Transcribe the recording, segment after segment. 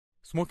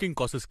Smoking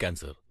causes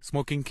cancer.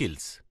 Smoking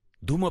kills.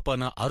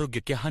 ಧೂಮಪಾನ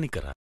ಆರೋಗ್ಯಕ್ಕೆ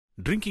ಹಾನಿಕರ.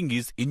 Drinking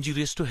is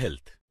injurious to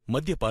health.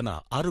 ಮದ್ಯಪಾನ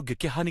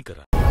ಆರೋಗ್ಯಕ್ಕೆ ಹಾನಿಕರ.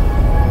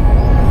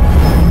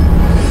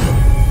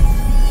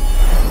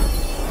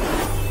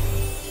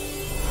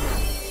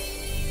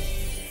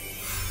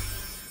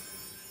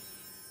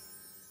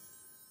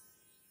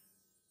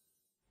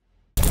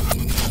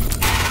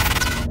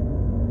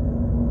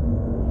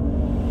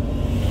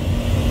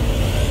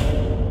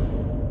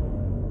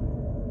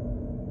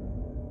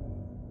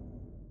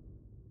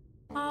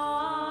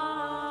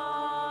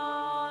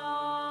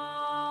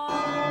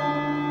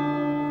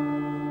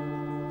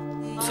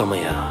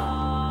 ಸಮಯ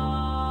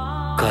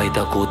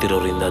ಕಾಯ್ತಾ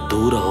ಕೂತಿರೋರಿಂದ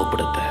ದೂರ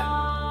ಹೋಗ್ಬಿಡುತ್ತೆ.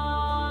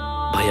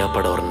 ಭಯ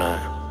ಪಡೋರ್ನ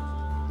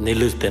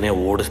ನಿಲ್ಲಿಸ್ತೇನೆ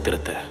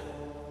ಓಡಿಸ್ತಿರುತ್ತೆ.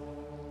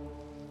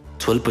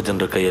 ಸ್ವಲ್ಪ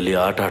ಜನರ ಕೈಯಲ್ಲಿ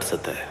ಆಟ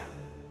ಆಡ್ಸತ್ತೆ,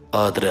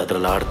 ಆದರೆ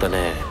ಅದ್ರಲ್ಲಿ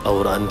ಆಡ್ತಾನೆ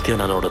ಅವರ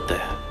ಅಂತ್ಯನ ನೋಡುತ್ತೆ.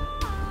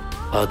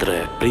 ಆದರೆ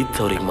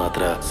ಪ್ರೀತಿಸೋರಿಗೆ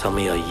ಮಾತ್ರ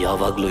ಸಮಯ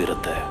ಯಾವಾಗಲೂ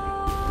ಇರುತ್ತೆ.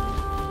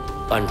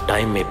 And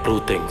time May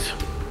prove things.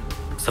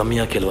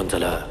 ಸಮಯ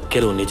ಕೆಲವೊಂದ್ಸಲ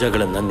ಕೆಲವು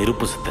ನಿಜಗಳನ್ನು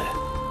ನಿರೂಪಿಸುತ್ತೆ,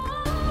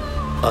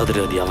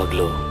 ಆದರೆ ಅದು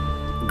ಯಾವಾಗಲೂ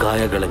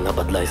ಗಾಯಗಳನ್ನು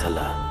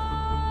ಬದಲಾಯಿಸಲ್ಲ.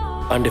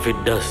 And if it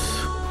does,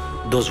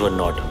 those were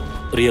not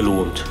real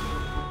wounds.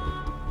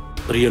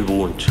 Real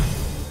wounds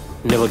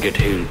never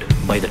get healed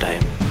by the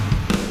time.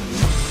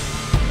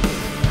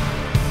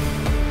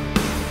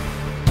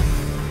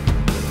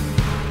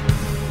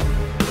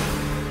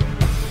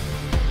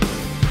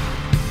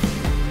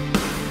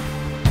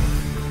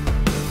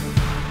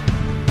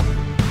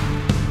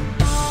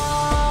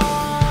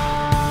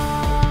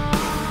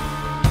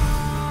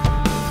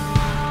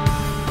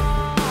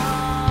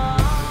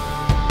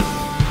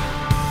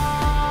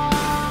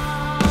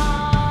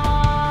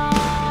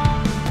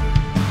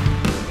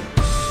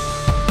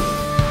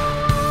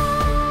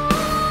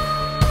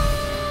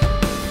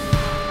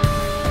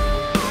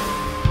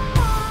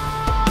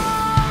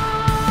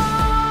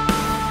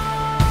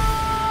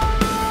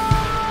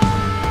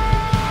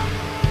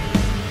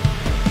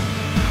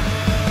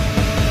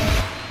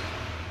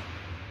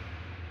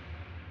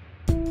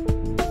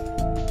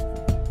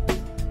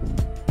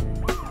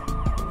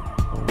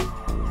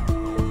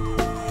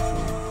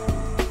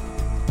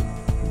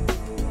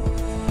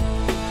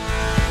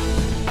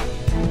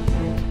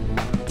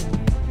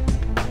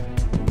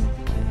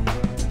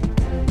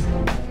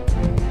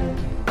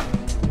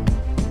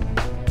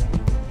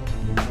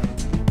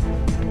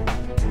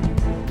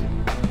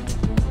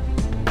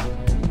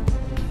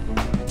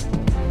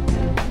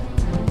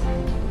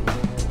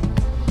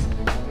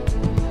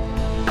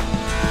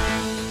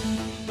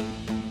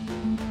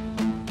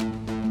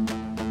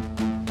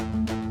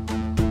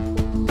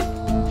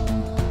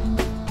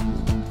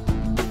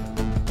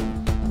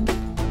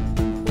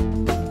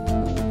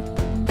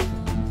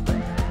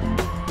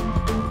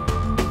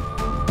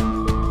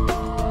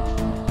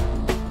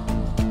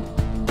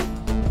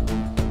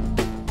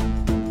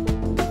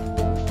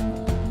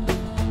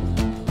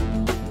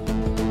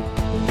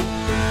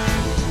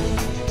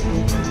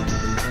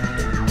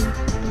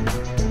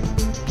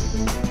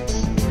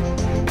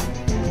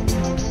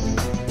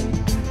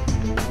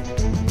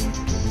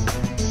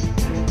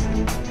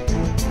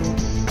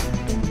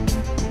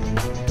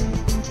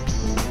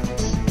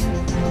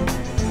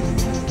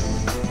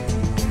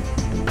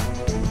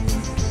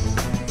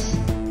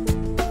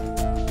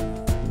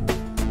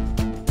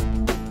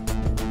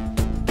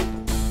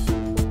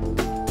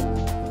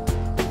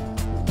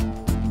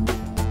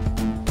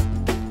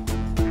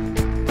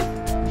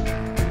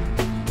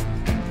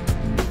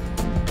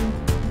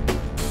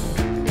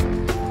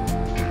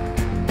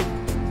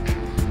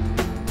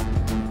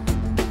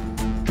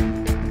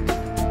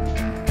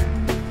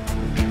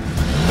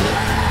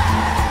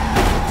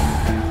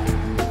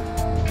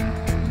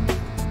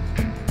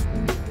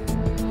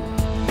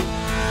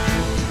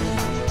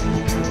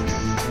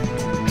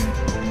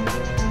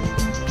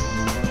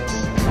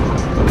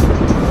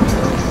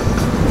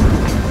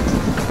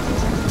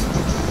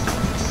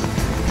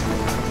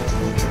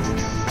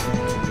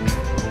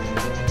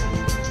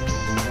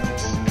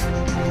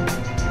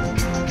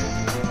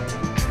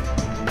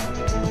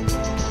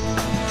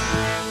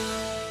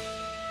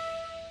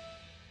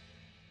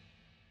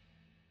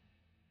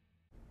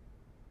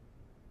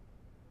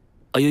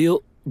 ಅಯ್ಯೋ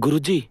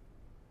ಗುರುಜಿ,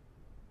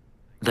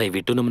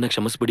 ದಯವಿಟ್ಟು ನಮ್ಮನ್ನ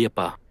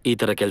ಕ್ಷಮಿಸ್ಬಿಡಿಯಪ್ಪ. ಈ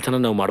ತರ ಕೆಲಸನ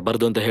ನಾವು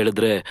ಮಾಡಬಾರ್ದು ಅಂತ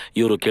ಹೇಳಿದ್ರೆ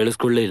ಇವರು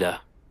ಕೇಳಿಸ್ಕೊಳ್ಳೇ ಇಲ್ಲ.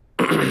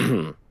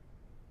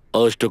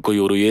 ಅಷ್ಟಕ್ಕೂ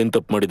ಇವರು ಏನ್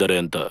ತಪ್ಪು ಮಾಡಿದ್ದಾರೆ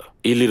ಅಂತ.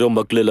 ಇಲ್ಲಿರೋ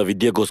ಮಕ್ಕಳೆಲ್ಲ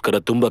ವಿದ್ಯೆಗೋಸ್ಕರ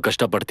ತುಂಬಾ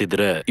ಕಷ್ಟ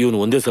ಪಡ್ತಿದ್ರೆ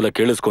ಇವನು ಒಂದೇ ಸಲ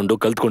ಕೇಳಿಸ್ಕೊಂಡು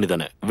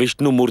ಕಲ್ತ್ಕೊಂಡಿದ್ದಾನೆ.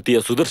 ವಿಷ್ಣು ಮೂರ್ತಿಯ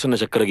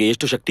ಸುದರ್ಶನ ಚಕ್ರಗೆ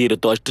ಎಷ್ಟು ಶಕ್ತಿ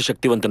ಇರುತ್ತೋ ಅಷ್ಟು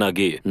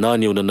ಶಕ್ತಿವಂತನಾಗಿ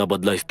ನಾನು ಇವನನ್ನ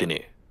ಬದಲಾಯಿಸ್ತೀನಿ.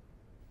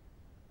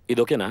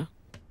 ಇದೋಕೆನಾ?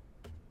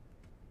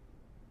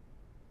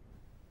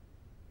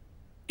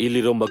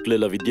 ಇಲ್ಲಿರೋ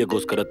ಮಕ್ಕಳೆಲ್ಲ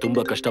ವಿದ್ಯೆಗೋಸ್ಕರ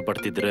ತುಂಬಾ ಕಷ್ಟ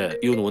ಪಡ್ತಿದ್ರೆ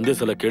ಇವನು ಒಂದೇ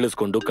ಸಲ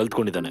ಕೇಳಿಸ್ಕೊಂಡು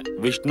ಕಲ್ತ್ಕೊಂಡಿದ್ದಾನೆ.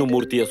 ವಿಷ್ಣು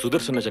ಮೂರ್ತಿಯ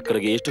ಸುದರ್ಶನ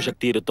ಚಕ್ರಗೆ ಎಷ್ಟು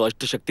ಶಕ್ತಿ ಇರುತ್ತೋ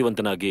ಅಷ್ಟು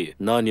ಶಕ್ತಿವಂತನಾಗಿ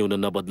ನಾನು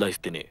ಇವನನ್ನ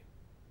ಬದಲಾಯಿಸ್ತೀನಿ.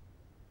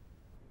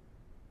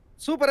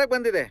 ಸೂಪರ್ ಆಗಿ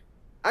ಬಂದಿದೆ.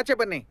 ಆಚೆ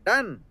ಬನ್ನಿ.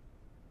 ಡನ್.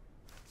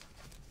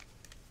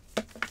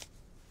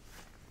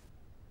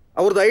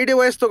 ಅವ್ರದ್ದು ID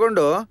ವಾಯ್ಸ್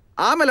ತಗೊಂಡು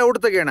ಆಮೇಲೆ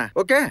ಔಟ್ ತೆಗೆಯೋಣ.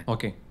 ಓಕೆ?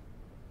 ಓಕೆ.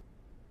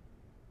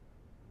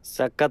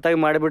 ಸಖತ್ತಾಗಿ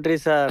ಮಾಡಿಬಿಟ್ರಿ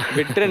ಸರ್.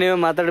 ಬಿಟ್ರೆ ನೀವೇ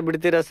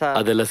ಮಾತಾಡ್ಬಿಡ್ತೀರಾ ಸರ್.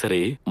 ಅದೆಲ್ಲ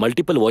ಸರಿ,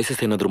 ಮಲ್ಟಿಪಲ್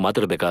ವಾಯ್ಸಸ್ ಏನಾದ್ರು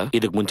ಮಾತಾಡ್ಬೇಕಾ?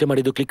 ಇದಕ್ ಮುಂಚೆ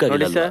ಮಾಡಿದ್ದು ಕ್ಲಿಕ್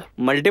ನೋಡಿ ಆಗಿಲ್ಲ ಸರ್,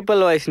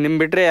 ಮಲ್ಟಿಪಲ್ ವಾಯ್ಸ್ ನಿಮ್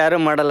ಬಿಟ್ರೆ ಯಾರು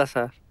ಮಾಡಲ್ಲ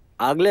ಸರ್.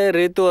 ಆಗ್ಲೇ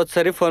ರೀತು 10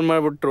 ಸರಿ ಫೋನ್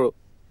ಮಾಡ್ಬಿಟ್ರು.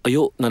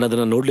 ಅಯ್ಯೋ, ನಾನು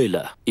ಅದನ್ನ ನೋಡ್ಲೇ ಇಲ್ಲ.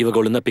 ಇವಾಗ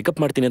ಅವಳನ್ನ ಪಿಕಪ್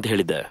ಮಾಡ್ತೀನಿ ಅಂತ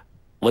ಹೇಳಿದ್ದೆ.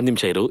 1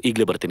 ನಿಮಿಷ ಇರು,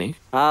 ಈಗ್ಲೇ ಬರ್ತೀನಿ.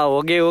 ಹಾ,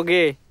 ಹೋಗಿ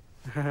ಹೋಗಿ.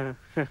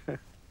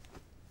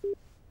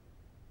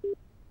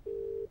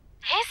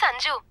 ಹೇ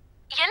ಸಂಜು,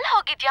 ಎಲ್ಲಿ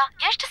ಹೋಗಿದ್ಯಾ?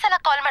 ಎಷ್ಟು ಸಲ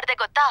ಕಾಲ್ ಮಾಡ್ದೆ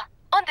ಗೊತ್ತಾ?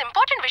 ಒಂದ್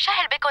ಇಂಪಾರ್ಟೆಂಟ್ ವಿಷಯ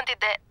ಹೇಳ್ಬೇಕು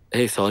ಅಂತಿದ್ದೆ.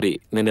 ಹೇ ಸಾರಿ,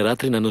 ನಿನ್ನೆ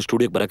ರಾತ್ರಿ ನಾನು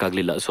ಸ್ಟುಡಿಯೋಗೆ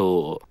ಬರಕ್ಕಾಗ್ಲಿಲ್ಲ. ಸೊ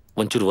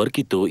ಒಂಚೂರು ವರ್ಕ್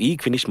ಇತ್ತು, ಈಗ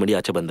ಫಿನಿಶ್ ಮಾಡಿ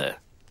ಆಚೆ ಬಂದೆ.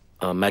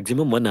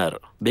 Maximum 1 hour.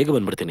 ಬೇಗ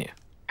ಬಂದ್ಬಿಡ್ತೀನಿ.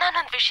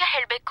 ನಾನೊಂದ್ ವಿಷಯ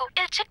ಹೇಳ್ಬೇಕು.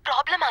 ಇಲ್ಲಿ ಚಿಕ್ಕ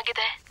ಪ್ರಾಬ್ಲಮ್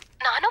ಆಗಿದೆ.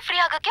 ನಾನು ಫ್ರೀ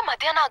ಆಗಕ್ಕೆ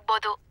ಮಧ್ಯಾಹ್ನ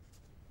ಆಗ್ಬೋದು.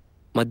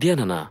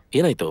 ಮಧ್ಯಾಹ್ನನಾ?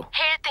 ಏನಾಯ್ತು?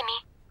 ಹೇಳ್ತೀನಿ.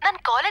 ನನ್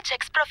ಕಾಲೇಜ್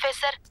ಎಕ್ಸ್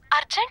ಪ್ರೊಫೆಸರ್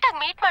ಅರ್ಜೆಂಟ್ ಆಗಿ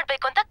ಮೀಟ್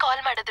ಮಾಡ್ಬೇಕು ಅಂತ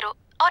ಕಾಲ್ ಮಾಡಿದ್ರು.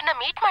 ಅವ್ರನ್ನ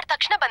ಮೀಟ್ ಮಾಡಿದ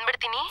ತಕ್ಷಣ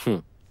ಬಂದ್ಬಿಡ್ತೀನಿ.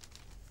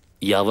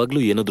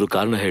 ಯಾವಾಗ್ಲೂ ಏನಾದ್ರು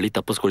ಕಾರಣ ಹೇಳಿ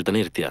ತಪ್ಪಿಸ್ಕೊಳ್ತಾನೆ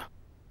ಇರ್ತೀಯ.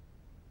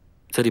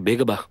 ಸರಿ,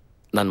 ಬೇಗ ಬಾ,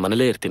 ನಾನ್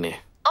ಮನೇಲೇ ಇರ್ತೀನಿ.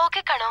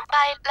 ಓಕೆ ಕಣೋ,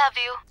 ಬಾಯ್, ಲವ್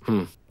ಯು.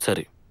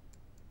 ಸರಿ.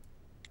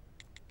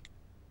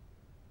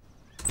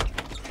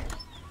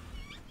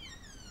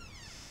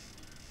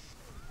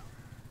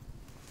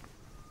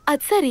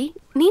 ಅದ್ ಸರಿ,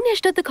 ನೀನ್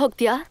ಎಷ್ಟೊತ್ತಿಗೆ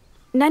ಹೋಗ್ತೀಯಾ?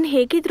 ನಾನು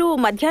ಹೇಗಿದ್ರು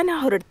ಮಧ್ಯಾಹ್ನ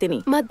ಹೊರಡ್ತೀನಿ.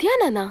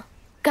 ಮಧ್ಯಾಹ್ನನಾ?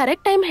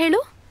 ಕರೆಕ್ಟ್ ಟೈಮ್ ಹೇಳು.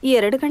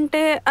 2 ಗಂಟೆ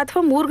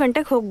ಅಥವಾ 3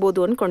 ಗಂಟೆಗೆ ಹೋಗ್ಬೋದು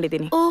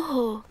ಅನ್ಕೊಂಡಿದೀನಿ.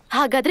 ಓಹೋ,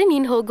 ಹಾಗಾದ್ರೆ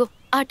ನೀನ್ ಹೋಗು.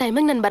 ಆ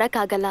ಟೈಮಿಗೆ ನಾನ್ ಬರಕ್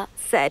ಆಗಲ್ಲ.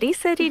 ಸರಿ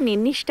ಸರಿ,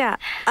 ನಿನ್ನಿಷ್ಟ.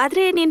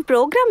 ಆದ್ರೆ ನಿನ್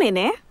ಪ್ರೋಗ್ರಾಮ್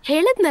ಏನೇ?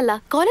 ಹೇಳದ್ನಲ್ಲ,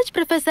 ಕಾಲೇಜ್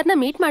ಪ್ರೊಫೆಸರ್ನ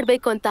ಮೀಟ್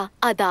ಮಾಡ್ಬೇಕು ಅಂತ.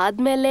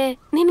 ಅದಾದ್ಮೇಲೆ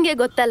ನಿನ್ಗೆ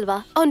ಗೊತ್ತಲ್ವಾ,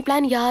 ಅವ್ನ್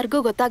ಪ್ಲಾನ್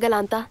ಯಾರಿಗೂ ಗೊತ್ತಾಗಲ್ಲ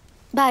ಅಂತ.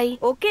 ಬಾಯ್.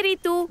 ಓಕೆ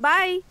ರೀತು,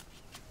 ಬಾಯ್.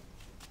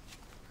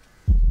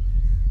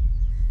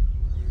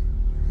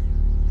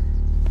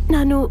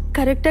 ನಾನು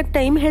ಕರೆಕ್ಟಾಗಿ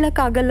ಟೈಮ್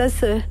ಹೇಳಕ್ ಆಗಲ್ಲ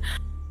ಸರ್.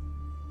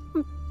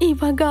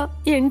 ಇವಾಗ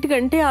 8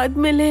 ಗಂಟೆ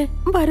ಆದ್ಮೇಲೆ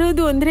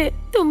ಬರೋದು ಅಂದ್ರೆ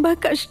ತುಂಬಾ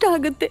ಕಷ್ಟ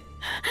ಆಗುತ್ತೆ.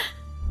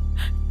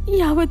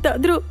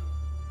 ಯಾವತ್ತಾದ್ರೂ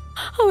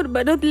ಅವ್ರು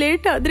ಬರೋದು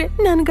ಲೇಟ್ ಆದ್ರೆ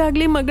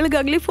ನನ್ಗಾಗ್ಲಿ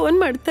ಮಗಳಿಗಾಗ್ಲಿ ಫೋನ್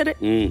ಮಾಡ್ತಾರೆ.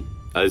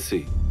 ಐಸಿ.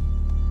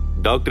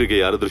 ಡಾಕ್ಟರ್ಗೆ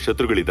ಯಾರಾದ್ರೂ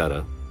ಶತ್ರುಗಳಿದ್ದಾರಾ?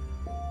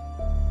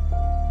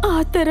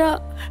 ಆತರ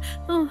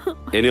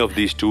any of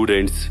the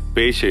students,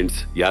 patients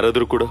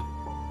ಯಾರಾದ್ರೂ ಕೂಡ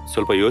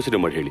ಸ್ವಲ್ಪ ಯೋಚನೆ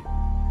ಮಾಡಿ ಹೇಳಿ.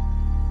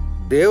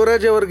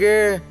 ದೇವರಾಜ್ ಅವ್ರಿಗೆ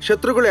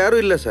ಶತ್ರುಗಳು ಯಾರು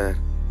ಇಲ್ಲ ಸರ್.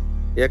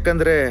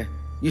 ಯಾಕಂದ್ರೆ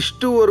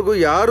ಇಷ್ಟುವರೆಗೂ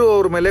ಯಾರು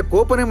ಅವ್ರ ಮೇಲೆ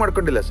ಕೋಪನೆ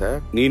ಮಾಡ್ಕೊಂಡಿಲ್ಲ ಸರ್.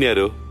 ನೀನ್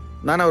ಯಾರು?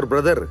 ನಾನು ಅವ್ರ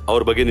ಬ್ರದರ್.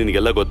 ಅವ್ರ ಬಗ್ಗೆ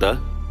ನಿನಗೆಲ್ಲ ಗೊತ್ತಾ?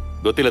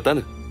 ಗೊತ್ತಿಲ್ಲ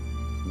ತಾನೆ?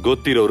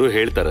 ಗೊತ್ತಿರೋರು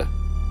ಹೇಳ್ತಾರ,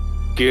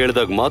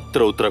 ಕೇಳ್ದಾಗ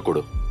ಮಾತ್ರ ಉತ್ತರ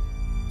ಕೊಡು.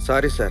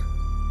 Sorry sir.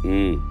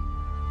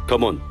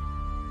 ಕಮಾನ್,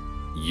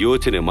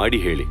 ಯೋಚನೆ ಮಾಡಿ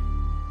ಹೇಳಿ.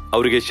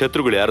 ಅವರಿಗೆ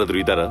ಶತ್ರುಗಳು ಯಾರಾದ್ರೂ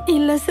ಇದ್ದಾರಾ?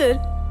 ಇಲ್ಲ ಸರ್,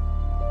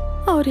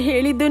 ಅವ್ರು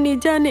ಹೇಳಿದ್ದು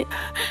ನಿಜಾನೇ.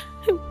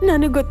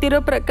 ನನಗೆ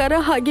ಗೊತ್ತಿರೋ ಪ್ರಕಾರ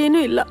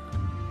ಹಾಗೇನೂ ಇಲ್ಲ.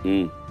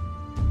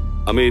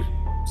 ಅಮೀರ್,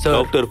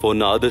 ಡಾಕ್ಟರ್ ಫೋನ್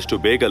ಆದಷ್ಟು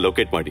ಬೇಗ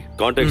ಲೊಕೇಟ್ ಮಾಡಿ.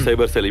 Contact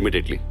cyber cell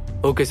immediately.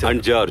 Okay sir.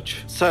 And George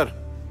sir,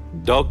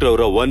 doctor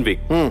ಅವರ 1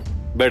 ವೀಕ್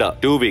ಬೇಡ,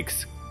 2 ವೀಕ್ಸ್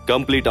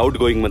ಕಂಪ್ಲೀಟ್ ಔಟ್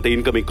ಗೋಯಿಂಗ್ ಮತ್ತೆ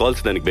ಇನ್ಕಮಿಂಗ್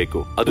ಕಾಲ್ಸ್ ನನಗೆ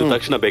ಬೇಕು. ಅದು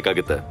ತಕ್ಷಣ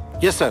ಬೇಕಾಗುತ್ತೆ.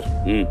 Yes sir.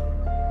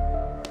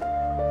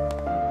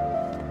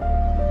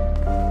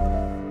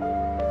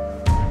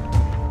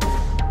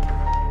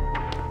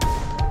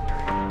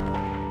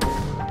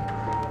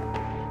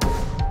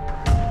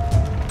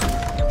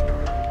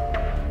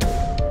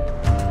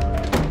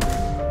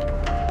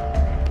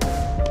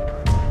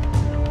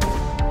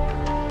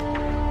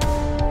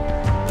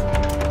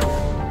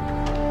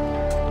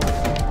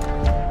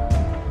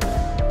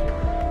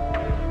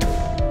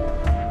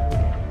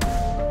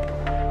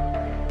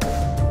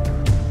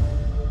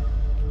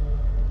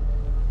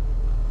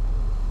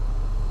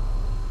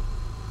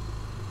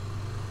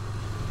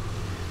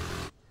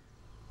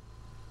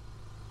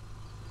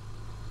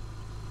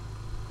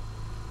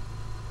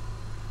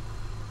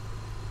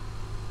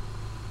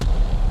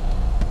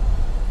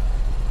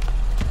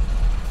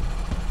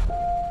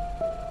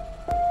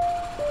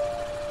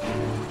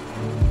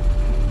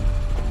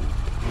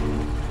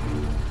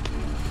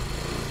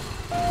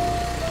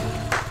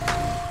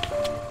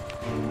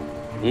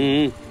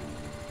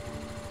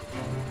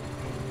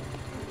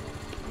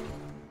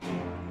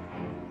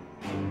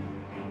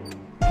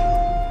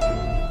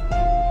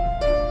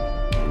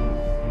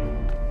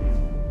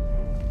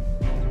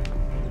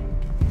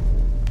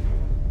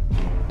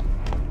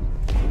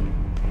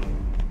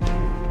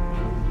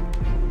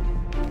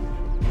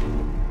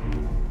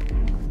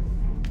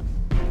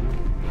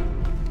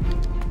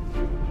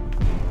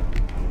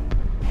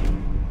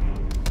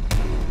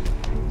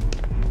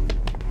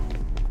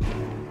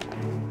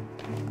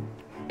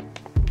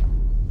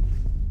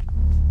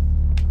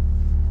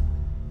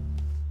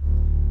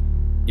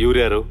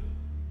 ಇವ್ರ್ಯಾರು?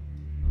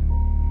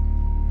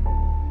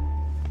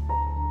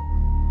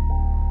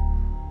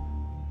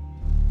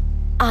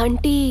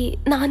 ಆಂಟಿ,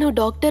 ನಾನು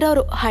ಡಾಕ್ಟರ್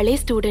ಅವರು ಹಳೆ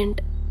ಸ್ಟೂಡೆಂಟ್.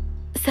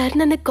 ಸರ್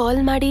ನನಗೆ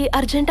ಕಾಲ್ ಮಾಡಿ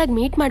ಅರ್ಜೆಂಟಾಗಿ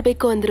ಮೀಟ್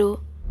ಮಾಡಬೇಕು ಅಂದ್ರು.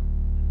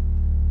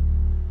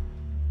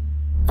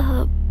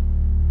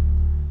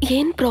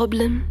 ಏನ್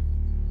ಪ್ರಾಬ್ಲಮ್?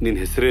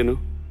 ನಿನ್ ಹೆಸರೇನು?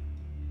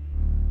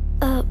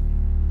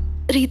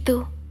 ರೀತು.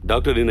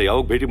 ಡಾಕ್ಟರ್ ನಿನ್ನ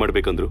ಯಾವಾಗ ಭೇಟಿ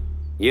ಮಾಡ್ಬೇಕಂದ್ರು?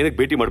 ಏನಕ್ಕೆ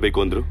ಭೇಟಿ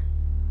ಮಾಡ್ಬೇಕು ಅಂದ್ರು?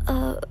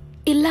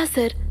 ಇಲ್ಲ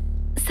ಸರ್.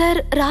 ಸರ್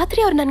ರಾತ್ರಿ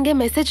ಅವ್ರು ನನಗೆ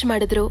ಮೆಸೇಜ್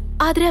ಮಾಡಿದ್ರು.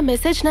 ಆದ್ರೆ ಆ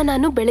ಮೆಸೇಜ್ನ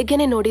ನಾನು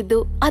ಬೆಳಿಗ್ಗೆನೆ ನೋಡಿದ್ದು.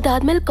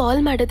 ಅದಾದ್ಮೇಲೆ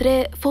ಕಾಲ್ ಮಾಡಿದ್ರೆ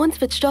ಫೋನ್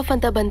ಸ್ವಿಚ್ ಆಫ್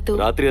ಅಂತ ಬಂತು.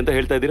 ರಾತ್ರಿ ಅಂತ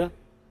ಹೇಳ್ತಾ ಇದ್ದೀರಾ?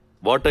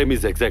 What time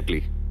is exactly?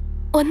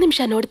 1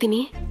 ನಿಮಿಷ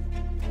ನೋಡ್ತೀನಿ.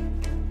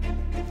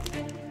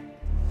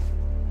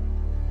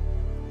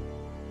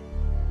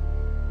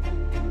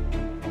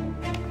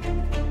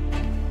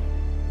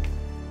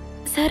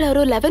 ಸರ್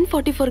ಅವರು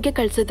 11:44ಗೆ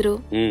ಕಳ್ಸಿದ್ರು.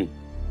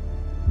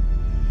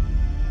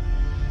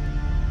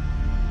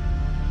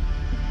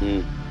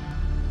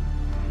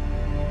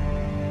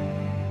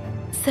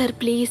 ಸರ್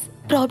ಪ್ಲೀಸ್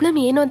ಪ್ರಾಬ್ಲಮ್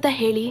ಏನು ಅಂತ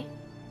ಹೇಳಿ.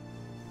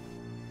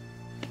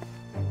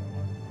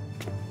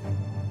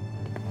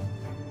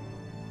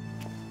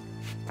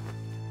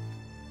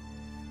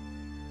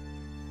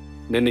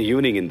 ನಿನ್ನೆ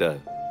ಈವ್ನಿಂಗ್ ಇಂದ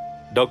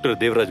ಡಾಕ್ಟರ್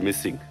ದೇವರಾಜ್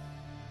ಮಿಸ್ಸಿಂಗ್.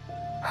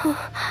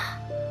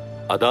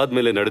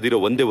 ಅದಾದ್ಮೇಲೆ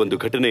ನಡೆದಿರೋ ಒಂದೇ ಒಂದು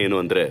ಘಟನೆ ಏನು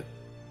ಅಂದ್ರೆ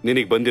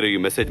ನಿನಗೆ ಬಂದಿರೋ ಈ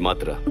ಮೆಸೇಜ್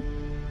ಮಾತ್ರ.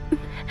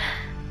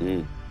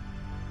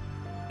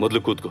 ಮೊದಲು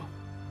ಕೂತ್ಕೋ.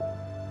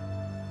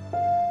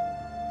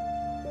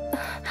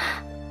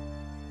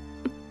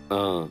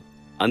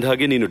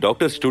 ಅಂದಹಾಗೆ ನೀನು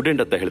ಡಾಕ್ಟರ್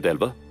ಸ್ಟೂಡೆಂಟ್ ಅಂತ ಹೇಳ್ದೆ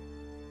ಅಲ್ವಾ?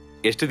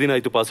 ಎಷ್ಟು ದಿನ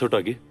ಆಯ್ತು ಪಾಸ್ಔಟ್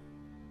ಆಗಿ?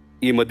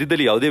 ಈ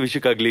ಮಧ್ಯದಲ್ಲಿ ಯಾವುದೇ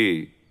ವಿಷಯಕ್ಕಾಗ್ಲಿ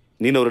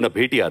ನೀನು ಅವ್ರನ್ನ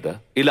ಭೇಟಿ ಆದ,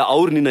 ಇಲ್ಲ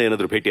ಅವ್ರು ನಿನ್ನ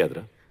ಏನಾದ್ರು ಭೇಟಿ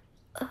ಆದ್ರ?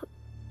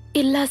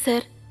 ಇಲ್ಲ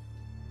ಸರ್,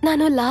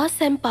 ನಾನು ಲಾಸ್ಟ್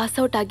ಸೆಮ್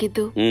ಪಾಸ್ಔಟ್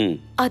ಆಗಿದ್ದು.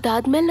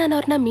 ಅದಾದ್ಮೇಲೆ ನಾನು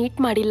ಅವ್ರನ್ನ ಮೀಟ್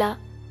ಮಾಡಿಲ್ಲ.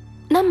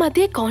 ನಮ್ಮ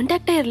ಮಧ್ಯೆ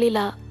ಕಾಂಟ್ಯಾಕ್ಟೇ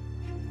ಇರ್ಲಿಲ್ಲ.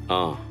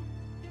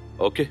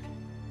 ಓಕೆ,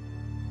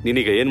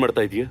 ನೀನೀಗ ಏನ್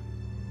ಮಾಡ್ತಾ ಇದೀಯ?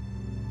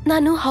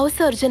 ನಾನು ಹೌಸ್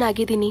ಸರ್ಜನ್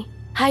ಆಗಿದ್ದೀನಿ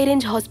ಹೈ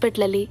ರೇಂಜ್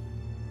ಹಾಸ್ಪಿಟಲ್ ಅಲ್ಲಿ.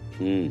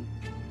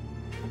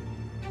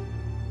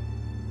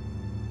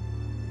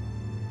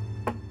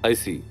 I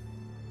C.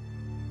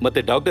 ಮತ್ತೆ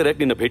ಡಾಕ್ಟರ್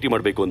ಯಾಕೆ ನಿನ್ನ ಭೇಟಿ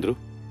ಮಾಡ್ಬೇಕು ಅಂದ್ರು?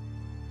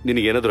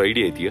 ನಿನಗೇನಾದ್ರೂ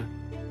ಐಡಿಯಾ ಇದೆಯಾ?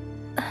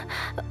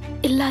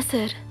 ಇಲ್ಲ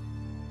ಸರ್.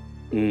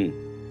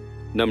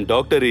 ನಮ್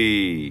ಡಾಕ್ಟರ್ ಈ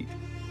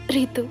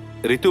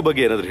ರಿತು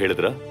ಬಗ್ಗೆ ಏನಾದ್ರು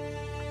ಹೇಳಿದ್ರ?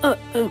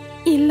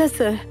 ಇಲ್ಲ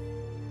ಸರ್,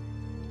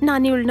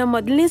 ನಾನು ಇವಳನ್ನ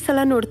ಮೊದಲನೇ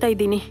ಸಲ ನೋಡ್ತಾ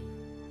ಇದ್ದೀನಿ.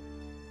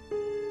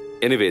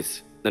 ಎನಿವೇಸ್,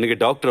 ನನಗೆ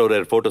ಡಾಕ್ಟರ್ ಅವರ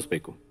ಫೋಟೋಸ್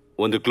ಬೇಕು.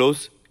 ಒಂದು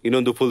ಕ್ಲೋಸ್,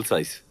 ಇನ್ನೊಂದು ಫುಲ್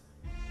ಸೈಜ್.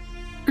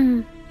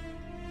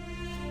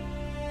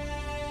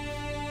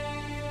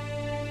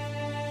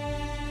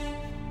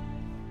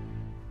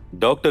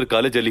 ಡಾಕ್ಟರ್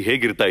ಕಾಲೇಜಲ್ಲಿ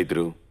ಹೇಗಿರ್ತಾ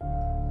ಇದ್ರು?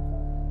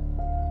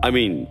 I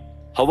mean,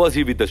 how was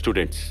he with the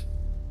students?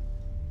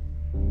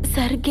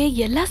 ಸರ್ಗೆ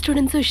ಎಲ್ಲಾ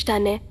ಸ್ಟೂಡೆಂಟ್ಸು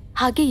ಇಷ್ಟಾನೆ,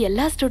 ಹಾಗೆ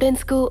ಎಲ್ಲಾ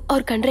ಸ್ಟೂಡೆಂಟ್ಸ್ಗೂ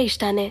ಅವ್ರ ಕಂಡ್ರೆ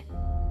ಇಷ್ಟಾನೆ.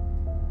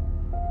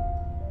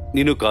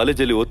 ನೀನು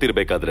ಕಾಲೇಜಲ್ಲಿ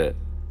ಓದ್ತಿರ್ಬೇಕಾದ್ರೆ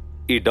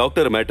ಈ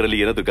ಡಾಕ್ಟರ್ ಮ್ಯಾಟರ್ ಅಲ್ಲಿ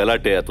ಏನಾದ್ರು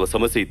ಗಲಾಟೆ ಅಥವಾ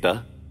ಸಮಸ್ಯೆ ಇತ್ತಾ?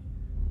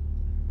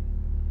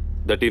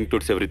 That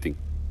includes everything.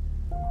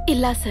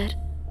 ಇಲ್ಲ sir.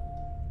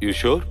 You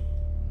sure?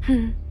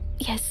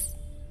 S.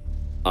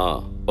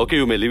 Okay,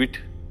 you may leave it.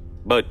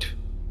 But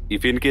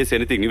if in case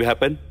anything new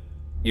happen,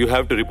 you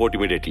have to report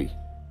immediately.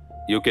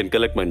 You can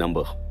collect my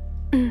number.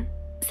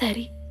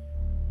 ಸರಿ.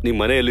 ನಿಮ್ಮ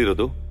ಮನೆ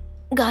ಎಲ್ಲಿರೋದು?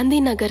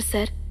 ಗಾಂಧಿನಗರ್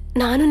ಸರ್.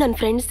 ನಾನು ನನ್ನ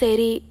ಫ್ರೆಂಡ್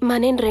ಸೇರಿ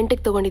ಮನೇನ್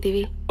ರೆಂಟಿಗೆ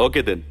ತಗೊಂಡಿದೀವಿ.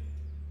 Okay then,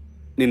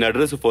 ನಿನ್ನ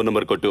address phone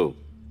number ಕೊಟ್ಟು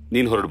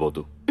ನೀನು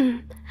ಹೊರಡಬಹುದು.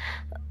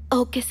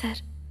 Okay sir.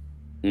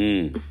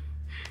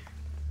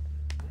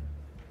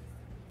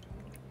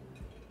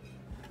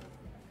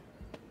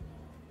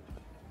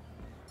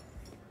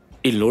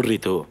 ಇಲ್ಲಿ ನೋಡ್ರಿ,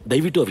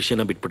 ದಯವಿಟ್ಟು ಆ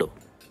ವಿಷಯನ ಬಿಟ್ಬಿಡು.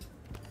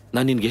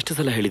 ನಾನು ನಿನ್ಗೆ ಎಷ್ಟು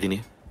ಸಲ ಹೇಳಿದ್ದೀನಿ,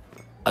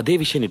 ಅದೇ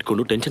ವಿಷಯನ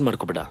ಇಟ್ಕೊಂಡು ಟೆನ್ಷನ್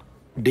ಮಾಡ್ಕೋಬೇಡ.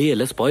 ಡೇ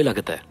ಎಲ್ಲ ಸ್ಪಾಯ್ಲ್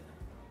ಆಗತ್ತೆ.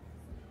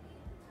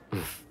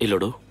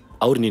 ಇಲ್ಲೋಡು,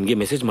 ಅವ್ರು ನಿನ್ಗೆ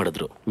ಮೆಸೇಜ್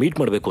ಮಾಡಿದ್ರು, ಮೀಟ್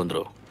ಮಾಡಬೇಕು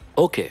ಅಂದ್ರು.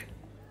 ಓಕೆ,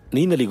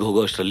 ನೀನಲ್ಲಿಗೆ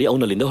ಹೋಗೋ ಅಷ್ಟರಲ್ಲಿ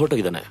ಅವನಲ್ಲಿಂದ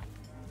ಹೊರಟೋಗಿದ್ದಾನೆ,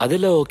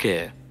 ಅದೆಲ್ಲ ಓಕೆ.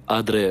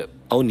 ಆದ್ರೆ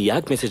ಅವ್ನು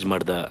ಯಾಕೆ ಮೆಸೇಜ್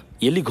ಮಾಡ್ದ,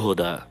 ಎಲ್ಲಿಗೆ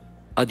ಹೋದ,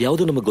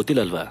 ಅದ್ಯಾವುದು ನಮಗೆ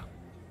ಗೊತ್ತಿಲ್ಲ ಅಲ್ವಾ?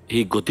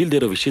 ಹೀಗೆ ಗೊತ್ತಿಲ್ಲದೆ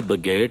ಇರೋ ವಿಷಯದ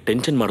ಬಗ್ಗೆ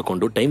ಟೆನ್ಷನ್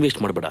ಮಾಡ್ಕೊಂಡು ಟೈಮ್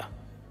ವೇಸ್ಟ್ ಮಾಡಬೇಡ.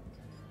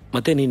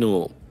 ಮತ್ತೆ ನೀನು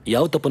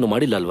ಯಾವ ತಪ್ಪನ್ನು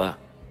ಮಾಡಿಲ್ಲ ಅಲ್ವಾ?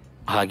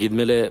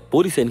 ಹಾಗಿದ್ಮೇಲೆ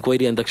ಪೊಲೀಸ್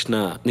ಎನ್ಕ್ವೈರಿ ಅಂದ ತಕ್ಷಣ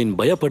ನೀನು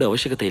ಭಯ ಪಡೋ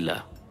ಅವಶ್ಯಕತೆ ಇಲ್ಲ.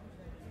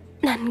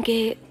 ನನಗೆ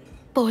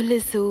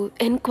ಪೊಲೀಸು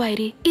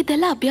ಎನ್ಕ್ವೈರಿ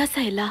ಇದೆಲ್ಲ ಅಭ್ಯಾಸ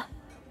ಇಲ್ಲ.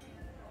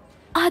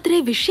 ಆದ್ರೆ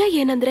ವಿಷಯ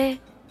ಏನಂದ್ರೆ,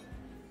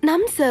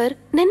 ನಮ್ ಸರ್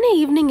ನಿನ್ನೆ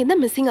ಈವ್ನಿಂಗ್ ಇಂದ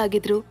ಮಿಸ್ಸಿಂಗ್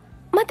ಆಗಿದ್ರು.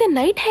 ಮತ್ತೆ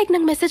ನೈಟ್ ಹೇಗ್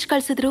ನಂಗೆ ಮೆಸೇಜ್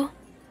ಕಳ್ಸಿದ್ರು?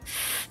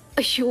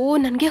 ಅಯ್ಯೋ,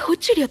 ನನ್ಗೆ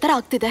ಹುಚ್ಚಿಡಿಯೋ ತರ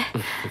ಆಗ್ತಿದೆ.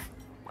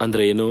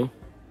 ಅಂದ್ರೆ ಏನು,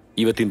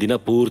 ಇವತ್ತಿನ ದಿನ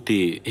ಪೂರ್ತಿ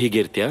ಹೀಗೆ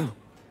ಇರ್ತೀಯಾ?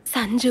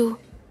 ಸಂಜು,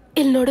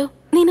 ಇಲ್ ನೋಡು,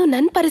 ನೀನು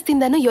ನನ್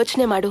ಪರಿಸ್ಥಿತಿಯಿಂದಾನು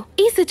ಯೋಚನೆ ಮಾಡು.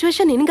 ಈ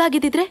ಸಿಚುವೇಶನ್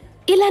ನಿನ್ಗಾಗಿದ್ದಿದ್ರೆ,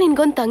 ಇಲ್ಲ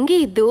ನಿನ್ಗೊಂದ್ ತಂಗಿ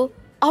ಇದ್ದು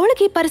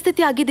ಅವಳಿಗೆ ಈ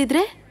ಪರಿಸ್ಥಿತಿ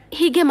ಆಗಿದ್ದಿದ್ರೆ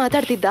ಹೀಗೆ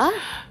ಮಾತಾಡ್ತಿದ್ದ?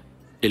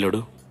 ಇಲ್ಲೋಡು,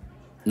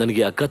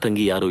 ನನಗೆ ಅಕ್ಕ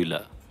ತಂಗಿ ಯಾರೂ ಇಲ್ಲ.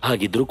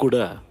 ಹಾಗಿದ್ರೂ ಕೂಡ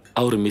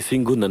ಅವ್ರ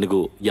ಮಿಸ್ಸಿಂಗು ನನಗೂ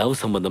ಯಾವ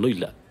ಸಂಬಂಧನೂ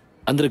ಇಲ್ಲ.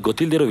 ಅಂದ್ರೆ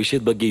ಗೊತ್ತಿಲ್ದಿರೋ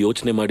ವಿಷಯದ ಬಗ್ಗೆ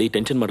ಯೋಚನೆ ಮಾಡಿ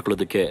ಟೆನ್ಷನ್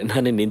ಮಾಡ್ಕೊಳ್ಳೋದಕ್ಕೆ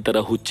ನಾನೇ ನಿಂತರ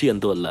ಹುಚ್ಚಿ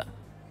ಅಂತೂ ಅಲ್ಲ.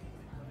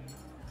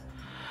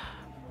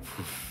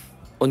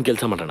 ಒಂದ್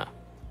ಕೆಲಸ ಮಾಡೋಣ,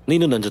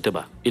 ನೀನು ನನ್ನ ಜೊತೆ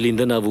ಬಾ.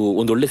 ಇಲ್ಲಿಂದ ನಾವು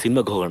ಒಂದೊಳ್ಳೆ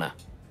ಸಿನಿಮಾಗೆ ಹೋಗೋಣ.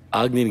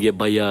 ಆಗ ನಿನಗೆ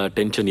ಭಯ,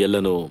 ಟೆನ್ಷನ್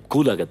ಎಲ್ಲನೂ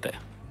ಕೂಲ್ ಆಗತ್ತೆ.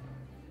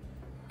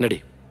 ನಡಿ,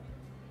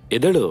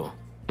 ಎದಳು.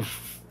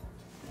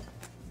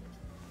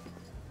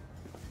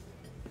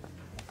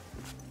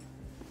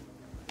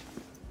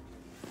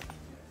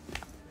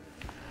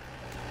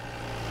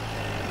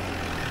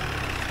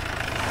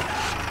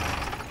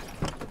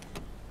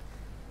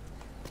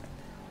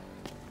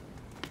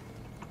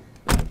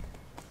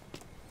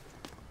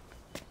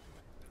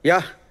 ಯಾ,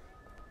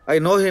 I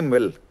know him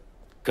well.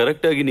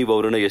 Correct ಆಗಿ ನೀವು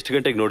ಅವ್ರನ್ನ ಎಷ್ಟು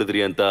ಗಂಟೆಗೆ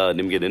ನೋಡಿದ್ರಿ ಅಂತ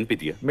ನಿಮ್ಗೆ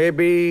ನೆನಪಿದ್ಯಾ? ಮೇ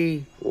ಬಿ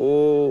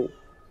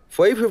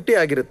 5:50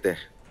 ಆಗಿರುತ್ತೆ,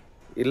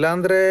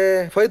 ಇಲ್ಲಾಂದ್ರೆ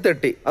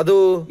 5:30. ಅದು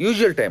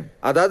ಯೂಶುವಲ್ ಟೈಮ್.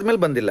 ಅದಾದ್ಮೇಲೆ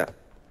ಬಂದಿಲ್ಲ.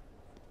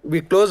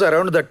 V close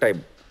around that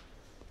time.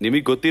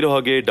 ನಿಮಗೆ ಗೊತ್ತಿರೋ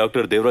ಹಾಗೆ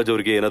ಡಾಕ್ಟರ್ ದೇವರಾಜ್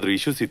ಅವ್ರಿಗೆ ಏನಾದರೂ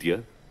ಇಶ್ಯೂಸ್ ಇದೆಯಾ?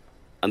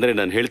 ಅಂದ್ರೆ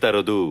ನಾನು ಹೇಳ್ತಾ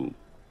ಇರೋದು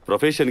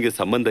ಪ್ರೊಫೆಷನ್ಗೆ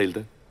ಸಂಬಂಧ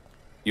ಇಲ್ದ.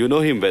 You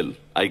know him well,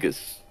 I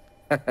guess.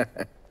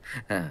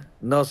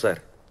 No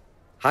sir,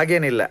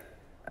 ಹಾಗೇನಿಲ್ಲ.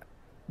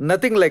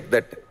 Nothing like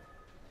that.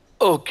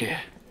 Okay,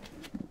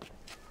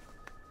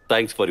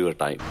 thanks for your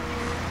time.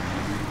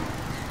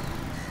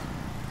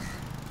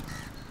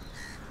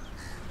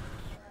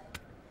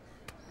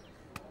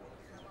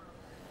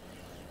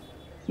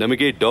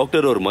 ನಮಗೆ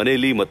ಡಾಕ್ಟರ್ ಅವ್ರ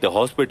ಮನೆಯಲ್ಲಿ ಮತ್ತೆ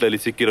ಹಾಸ್ಪಿಟಲ್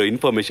ಸಿಕ್ಕಿರೋ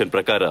ಇನ್ಫಾರ್ಮೇಶನ್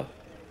ಪ್ರಕಾರ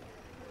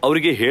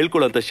ಅವರಿಗೆ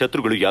ಹೇಳ್ಕೊಳ್ಳೋಂಥ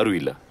ಶತ್ರುಗಳು ಯಾರೂ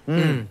ಇಲ್ಲ.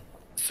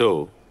 ಸೊ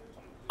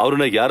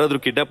ಅವ್ರನ್ನ ಯಾರಾದ್ರೂ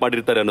ಕಿಡ್ನಾಪ್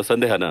ಮಾಡಿರ್ತಾರೆ ಅನ್ನೋ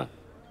ಸಂದೇಹನ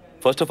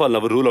ಫಸ್ಟ್ ಆಫ್ ಆಲ್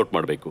ನಾವು ರೂಲ್ ಔಟ್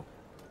ಮಾಡಬೇಕು.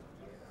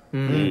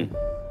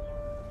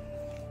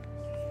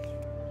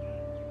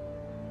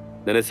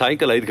 ನೆನ್ನೆ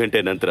ಸಾಯಂಕಾಲ 5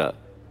 ಗಂಟೆ ನಂತರ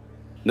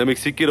ನಮಗೆ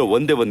ಸಿಕ್ಕಿರೋ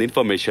ಒಂದೇ ಒಂದು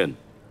ಇನ್ಫಾರ್ಮೇಶನ್,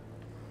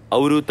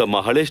 ಅವರು ತಮ್ಮ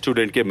ಹಳೆ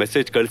ಸ್ಟೂಡೆಂಟ್ಗೆ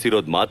ಮೆಸೇಜ್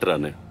ಕಳಿಸಿರೋದು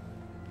ಮಾತ್ರನೇ.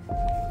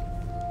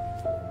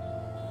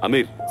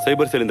 ಅಮೀರ್,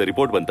 ಸೈಬರ್ ಸೆಲ್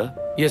ರಿಪೋರ್ಟ್ ಬಂತಾ?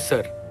 ಎಸ್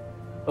ಸರ್,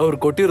 ಅವ್ರು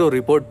ಕೊಟ್ಟಿರೋ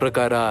ರಿಪೋರ್ಟ್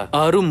ಪ್ರಕಾರ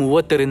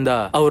 6:30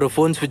 ಅವರ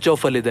ಫೋನ್ ಸ್ವಿಚ್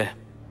ಆಫ್ ಅಲ್ಲಿದೆ.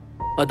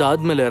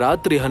 ಅದಾದ್ಮೇಲೆ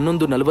ರಾತ್ರಿ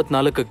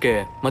 11:44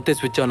 ಮತ್ತೆ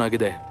ಸ್ವಿಚ್ ಆನ್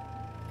ಆಗಿದೆ.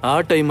 ಆ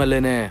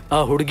ಟೈಮಲ್ಲೇನೆ ಆ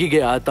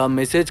ಹುಡುಗಿಗೆ ಆತ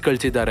ಮೆಸೇಜ್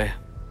ಕಳಿಸಿದ್ದಾರೆ.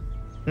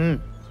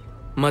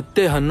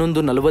 ಮತ್ತೆ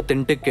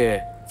 11:48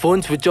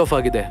 ಫೋನ್ ಸ್ವಿಚ್ ಆಫ್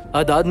ಆಗಿದೆ.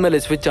 ಅದಾದ್ಮೇಲೆ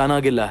ಸ್ವಿಚ್ ಆನ್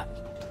ಆಗಿಲ್ಲ.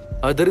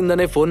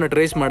 ಅದರಿಂದನೇ phone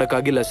trace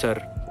ಮಾಡಕ್ಕಾಗಿಲ್ಲ sir.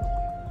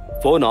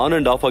 Phone on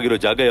and of ಆಗಿರೋ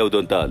ಜಾಗ ಯಾವುದು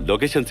ಅಂತ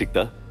ಲೊಕೇಶನ್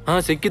ಸಿಕ್ತಾ? ಹಾ,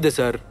 ಸಿಕ್ಕಿದೆ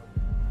ಸರ್.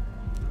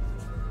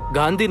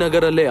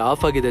 ಗಾಂಧಿನಗರಲ್ಲೇ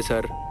ಆಫ್ ಆಗಿದೆ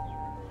ಸರ್.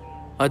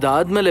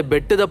 ಅದಾದ್ಮೇಲೆ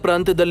ಬೆಟ್ಟದ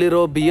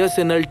ಪ್ರಾಂತ್ಯದಲ್ಲಿರೋ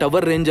BSNL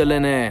ಟವರ್ ರೇಂಜ್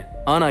ಅಲ್ಲೇನೆ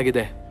ಆನ್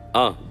ಆಗಿದೆ.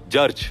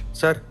 ಜಾರ್ಜ್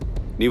ಸರ್,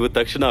 ನೀವು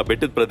ತಕ್ಷಣ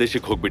ಬೆಟ್ಟದ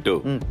ಪ್ರದೇಶಕ್ಕೆ ಹೋಗ್ಬಿಟ್ಟು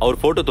ಅವ್ರ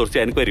ಫೋಟೋ ತೋರಿಸಿ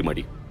ಎನ್ಕ್ವೈರಿ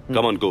ಮಾಡಿ.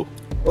 ಕಮಾನ್ ಗೋ.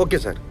 Okay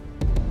sir.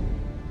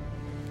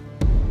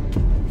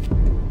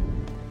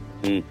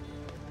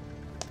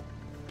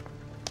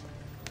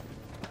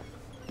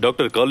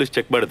 Doctor, college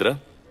check ಮಾಡಿದ್ರ?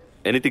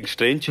 Anything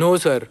strange? ನೋ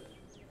ಸರ್,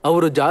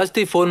 ಅವರು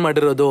ಜಾಸ್ತಿ ಫೋನ್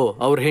ಮಾಡಿರೋದು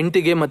ಅವ್ರ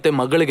ಹೆಂಡತಿಗೆ ಮತ್ತೆ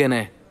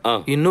ಮಗಳಿಗೆನೆ.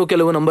 ಇನ್ನೂ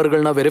ಕೆಲವು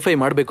ನಂಬರ್ಗಳನ್ನ ವೆರಿಫೈ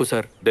ಮಾಡಬೇಕು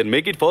sir. Then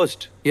make it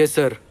fast. Yes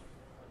sir.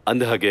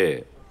 ಅಂದ ಹಾಗೆ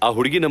ಆ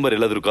ಹುಡುಗಿ ನಂಬರ್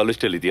ಎಲ್ಲಾದ್ರೂ ಕಾಲೇಜ್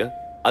ಇದೆಯಾ?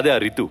 ಅದೇ ಆ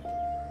ರಿತು.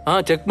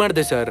 ಚೆಕ್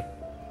ಮಾಡಿದೆ ಸರ್.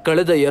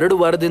 ಕಳೆದ 2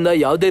 ವಾರದಿಂದ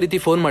ಯಾವುದೇ ರೀತಿ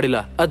ಫೋನ್ ಮಾಡಿಲ್ಲ.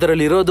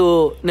 ಅದರಲ್ಲಿ ಇರೋದು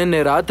ನಿನ್ನೆ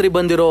ರಾತ್ರಿ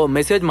ಬಂದಿರೋ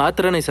ಮೆಸೇಜ್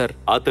ಮಾತ್ರನೇ ಸರ್.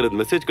 ಆ ತರದ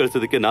ಮೆಸೇಜ್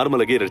ಕಳಿಸೋದಕ್ಕೆ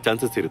ನಾರ್ಮಲ್ ಆಗಿ 2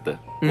 ಚಾನ್ಸಸ್ ಇರುತ್ತೆ.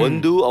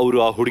 ಒಂದು, ಅವರು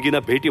ಆ ಹುಡುಗಿನ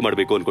ಭೇಟಿ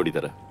ಮಾಡಬೇಕು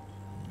ಅನ್ಕೊಂಡಿದ್ದಾರೆ.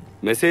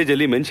 ಮೆಸೇಜ್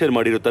ಅಲ್ಲಿ ಮೆನ್ಷನ್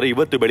ಮಾಡಿರುತ್ತಾರೆ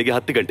ಇವತ್ತು ಬೆಳಿಗ್ಗೆ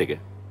 10 ಗಂಟೆಗೆ.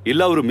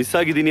 ಇಲ್ಲ ಅವರು ಮಿಸ್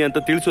ಆಗಿದ್ದೀನಿ ಅಂತ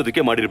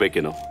ತಿಳಿಸೋದಕ್ಕೆ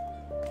ಮಾಡಿರ್ಬೇಕೇನೋ.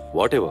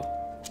 ವಾಟ್ ಎವರ್,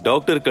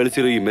 ಡಾಕ್ಟರ್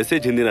ಕಳಿಸಿರೋ ಈ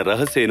ಮೆಸೇಜ್ ಹಿಂದಿನ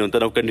ರಹಸ್ಯ ಏನು ಅಂತ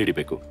ನಾವು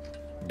ಕಂಡುಹಿಡಿಬೇಕು.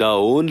 The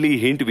only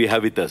hint we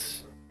have with us.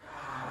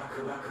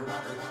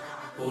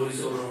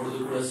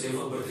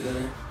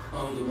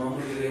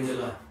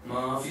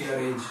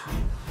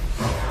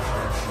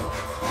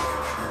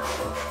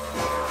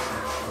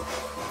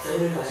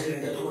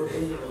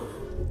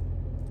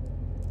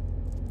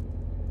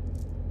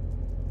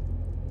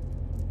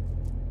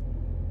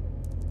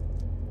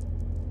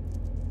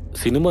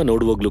 Cinema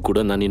ನೋಡುವಾಗ್ಲೂ ಕೂಡ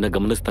ನಾನು ನಿನ್ನ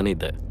ಗಮನಿಸ್ತಾನೆ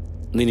ಇದ್ದೆ.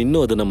 ನೀನಿನ್ನೂ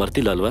ಅದನ್ನ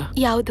ಮರ್ತಿಲ್ಲ ಅಲ್ವಾ?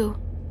 ಯಾವುದು?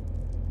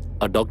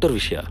 ಆ ಡಾಕ್ಟರ್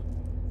ವಿಷಯ.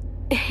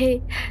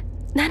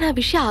 ನಾನು ಆ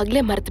ವಿಷಯ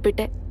ಆಗ್ಲೇ ಮರ್ತು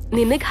ಬಿಟ್ಟೆ.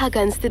 ನಿನಗ್ ಹಾಗ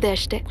ಅನ್ಸ್ತಿದೆ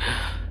ಅಷ್ಟೇ.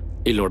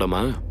 ಇಲ್ಲಿ ನೋಡಮ್ಮ,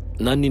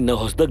 ನಾನು ನಿನ್ನ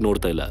ಹೊಸದಾಗಿ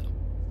ನೋಡ್ತಾ ಇಲ್ಲ.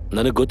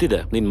 ನನಗೆ ಗೊತ್ತಿದೆ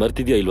ನೀನ್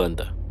ಮರ್ತಿದ್ಯಾ ಇಲ್ವಾ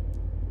ಅಂತ.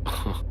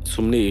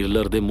 ಸುಮ್ಮನೆ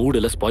ಇರ್ಲಾರ್ದೆ ಮೂಡ್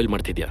ಎಲ್ಲ ಸ್ಪಾಯ್ಲ್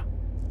ಮಾಡ್ತಿದ್ಯಾ.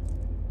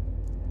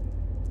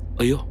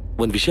 ಅಯ್ಯೋ,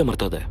 ಒಂದ್ ವಿಷಯ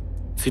ಮರ್ತದೆ.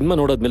 ಸಿನಿಮಾ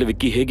ನೋಡಾದ್ಮೇಲೆ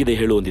ವಿಕ್ಕಿ ಹೇಗಿದೆ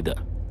ಹೇಳು ಅಂದಿದ್ದ.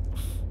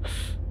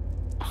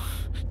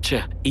 ಛೇ,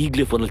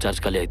 ಈಗ್ಲೇ ಫೋನಲ್ಲಿ ಚಾರ್ಜ್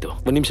ಖಾಲಿ ಆಯ್ತು.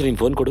 1 ನಿಮಿಷ ನೀನ್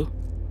ಫೋನ್ ಕೊಡು.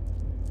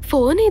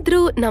 ಫೋನ್ ಇದ್ರೂ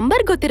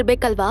ನಂಬರ್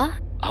ಗೊತ್ತಿರ್ಬೇಕಲ್ವಾ?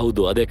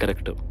 ಹೌದು, ಅದೇ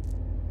ಕರೆಕ್ಟ್.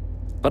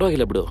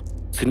 ಪರವಾಗಿಲ್ಲ ಬಿಡು.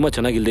 ಸಿನಿಮಾ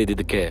ಚೆನ್ನಾಗಿಲ್ದೇ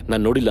ಇದ್ದಿದ್ದಕ್ಕೆ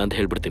ನಾನು ನೋಡಿಲ್ಲ ಅಂತ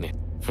ಹೇಳ್ಬಿಡ್ತೀನಿ.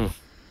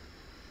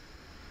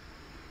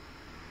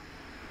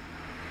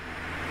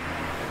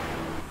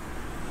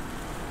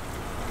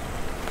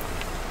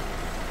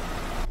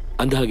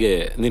 ಅಂದ ಹಾಗೆ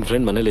ನಿನ್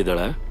ಫ್ರೆಂಡ್ ಮನೇಲಿ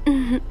ಇದ್ದಾಳ?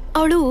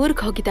 ಅವಳು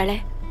ಊರ್ಗ್ ಹೋಗಿದ್ದಾಳೆ.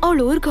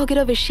 ಅವಳು ಊರ್ಗ್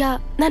ಹೋಗಿರೋ ವಿಷಯ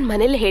ನಾನ್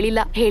ಮನೇಲಿ ಹೇಳಿಲ್ಲ.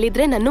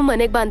 ಹೇಳಿದ್ರೆ ನನ್ನ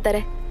ಮನೆಗ್ ಬಾ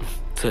ಅಂತಾರೆ.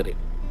 ಸರಿ,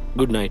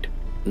 ಗುಡ್ ನೈಟ್.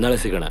 ನಾಳೆ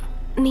ಸಿಗೋಣ.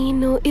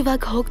 ನೀನು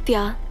ಇವಾಗ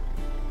ಹೋಗ್ತೀಯಾ?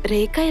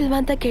 ರೇಖಾ ಇಲ್ವಾ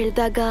ಅಂತ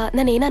ಕೇಳಿದಾಗ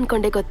ನಾನು ಏನ್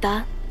ಅನ್ಕೊಂಡೆ ಗೊತ್ತಾ?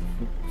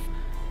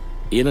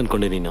 ಏನ್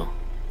ಅನ್ಕೊಂಡೆ ನೀನು?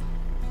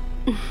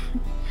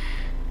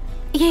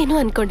 ಏನು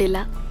ಅನ್ಕೊಂಡಿಲ್ಲ.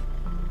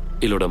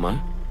 ಇಲ್ಲೋಡಮ್ಮ,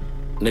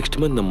 ನೆಕ್ಸ್ಟ್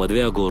ಮಂತ್ ನಮ್ಮ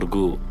ಮದ್ವೆ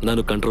ಆಗೋವರೆಗೂ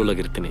ನಾನು ಕಂಟ್ರೋಲ್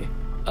ಆಗಿರ್ತೀನಿ.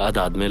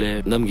 ಅದಾದ್ಮೇಲೆ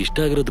ನಮ್ಗೆ ಇಷ್ಟ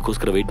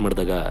ಆಗಿರೋದಕ್ಕೋಸ್ಕರ ವೆಯ್ಟ್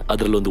ಮಾಡಿದಾಗ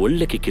ಅದ್ರಲ್ಲಿ ಒಂದು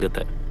ಒಳ್ಳೆ ಕಿಕ್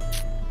ಇರುತ್ತೆ.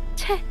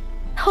 ಛೇ,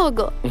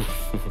 ಹೋಗೋ.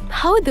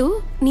 ಹೌದು,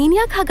 ನೀನ್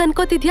ಯಾಕೆ ಹಾಗ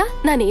ಅನ್ಕೋತಿದ್ಯಾ?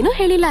 ನಾನೇನು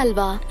ಹೇಳಿಲ್ಲ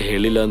ಅಲ್ವಾ?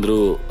 ಹೇಳಿಲ್ಲ ಅಂದ್ರೂ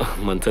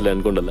ಮನ್ಸಲ್ಲೇ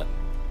ಅನ್ಕೊಂಡಲ್ಲ.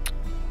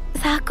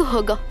 ಸಾಕು,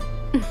 ಹೋಗೋ.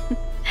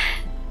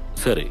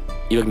 ಸರಿ,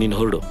 ಇವಾಗ ನೀನು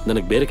ಹೊರಡು.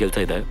 ನನಗೆ ಬೇರೆ ಕೆಲಸ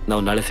ಇದೆ.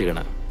 ನಾವು ನಾಳೆ ಸಿಗೋಣ.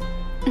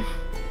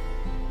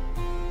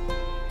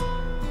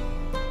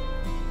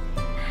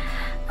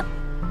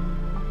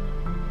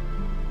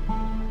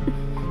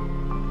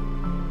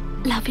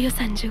 Love you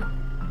Sanju.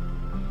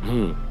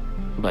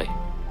 ಬಾಯ್.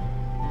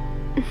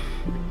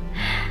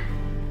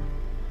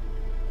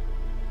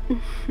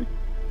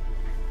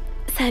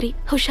 ಸರಿ,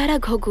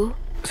 ಹುಷಾರಾಗಿ ಹೋಗು.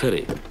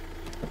 ಸರಿ,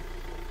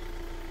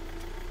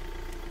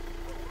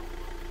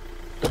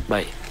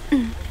 ಬಾಯ್.